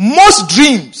 Most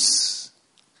dreams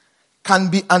can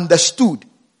be understood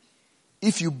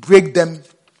if you break them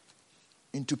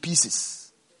into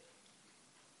pieces.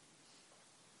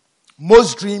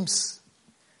 Most dreams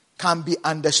can be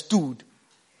understood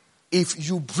if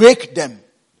you break them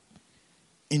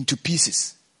into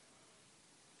pieces.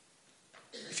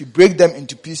 If you break them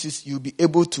into pieces, you'll be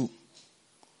able to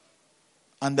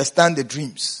understand the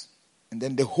dreams. And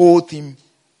then the whole thing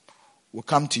will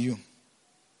come to you.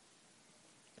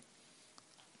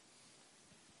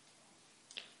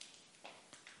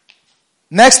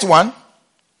 Next one.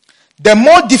 The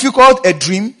more difficult a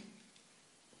dream,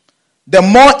 the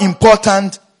more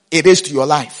important it is to your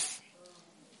life.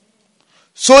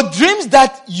 So dreams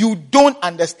that you don't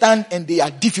understand and they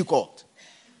are difficult,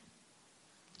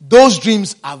 those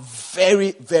dreams are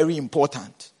very, very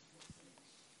important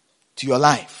to your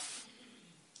life.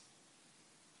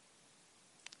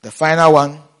 The final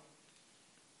one.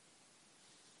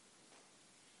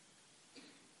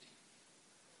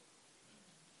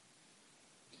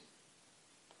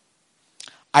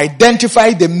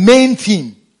 Identify the main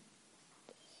theme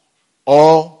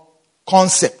or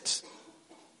concept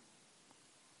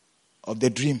of the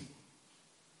dream.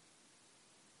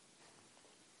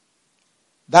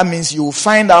 That means you will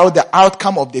find out the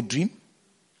outcome of the dream.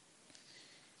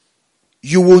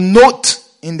 You will note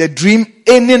in the dream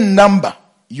any number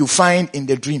you find in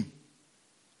the dream.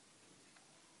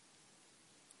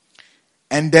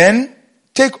 And then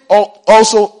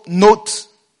also note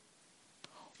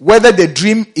whether the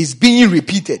dream is being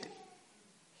repeated.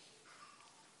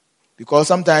 Because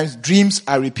sometimes dreams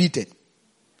are repeated.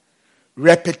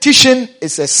 Repetition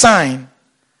is a sign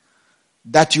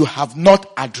that you have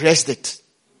not addressed it.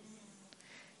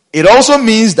 It also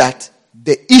means that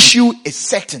the issue is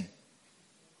certain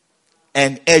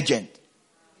and urgent.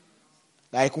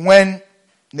 Like when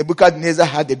Nebuchadnezzar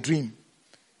had a dream,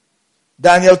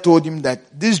 Daniel told him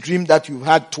that this dream that you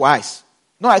had twice.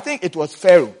 No, I think it was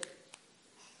Pharaoh.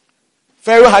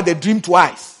 Pharaoh had a dream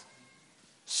twice.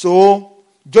 So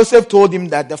Joseph told him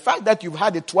that the fact that you've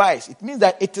had it twice, it means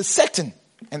that it is certain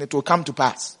and it will come to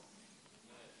pass.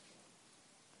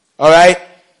 Alright?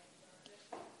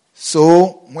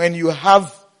 So when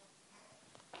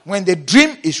the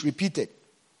dream is repeated,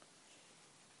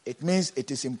 it means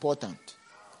it is important.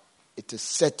 It is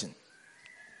certain.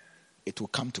 It will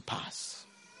come to pass.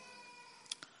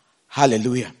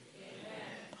 Hallelujah.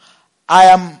 Amen. I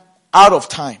am out of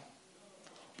time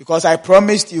because I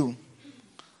promised you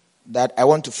that I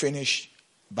want to finish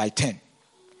by 10.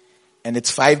 And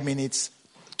it's 5 minutes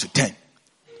to 10.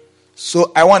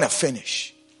 So I want to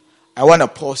finish. I want to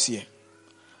pause here.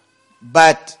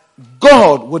 But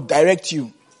God will direct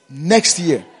you next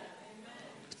year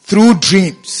through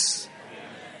dreams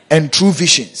and through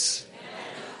visions.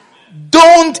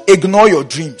 Don't ignore your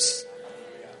dreams.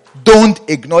 Don't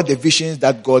ignore the visions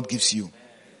that God gives you.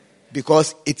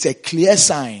 Because it's a clear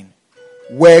sign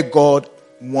where God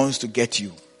wants to get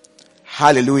you.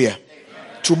 Hallelujah.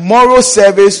 Tomorrow's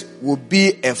service will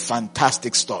be a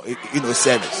fantastic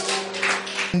service.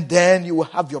 And then you will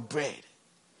have your bread.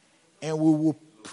 And we will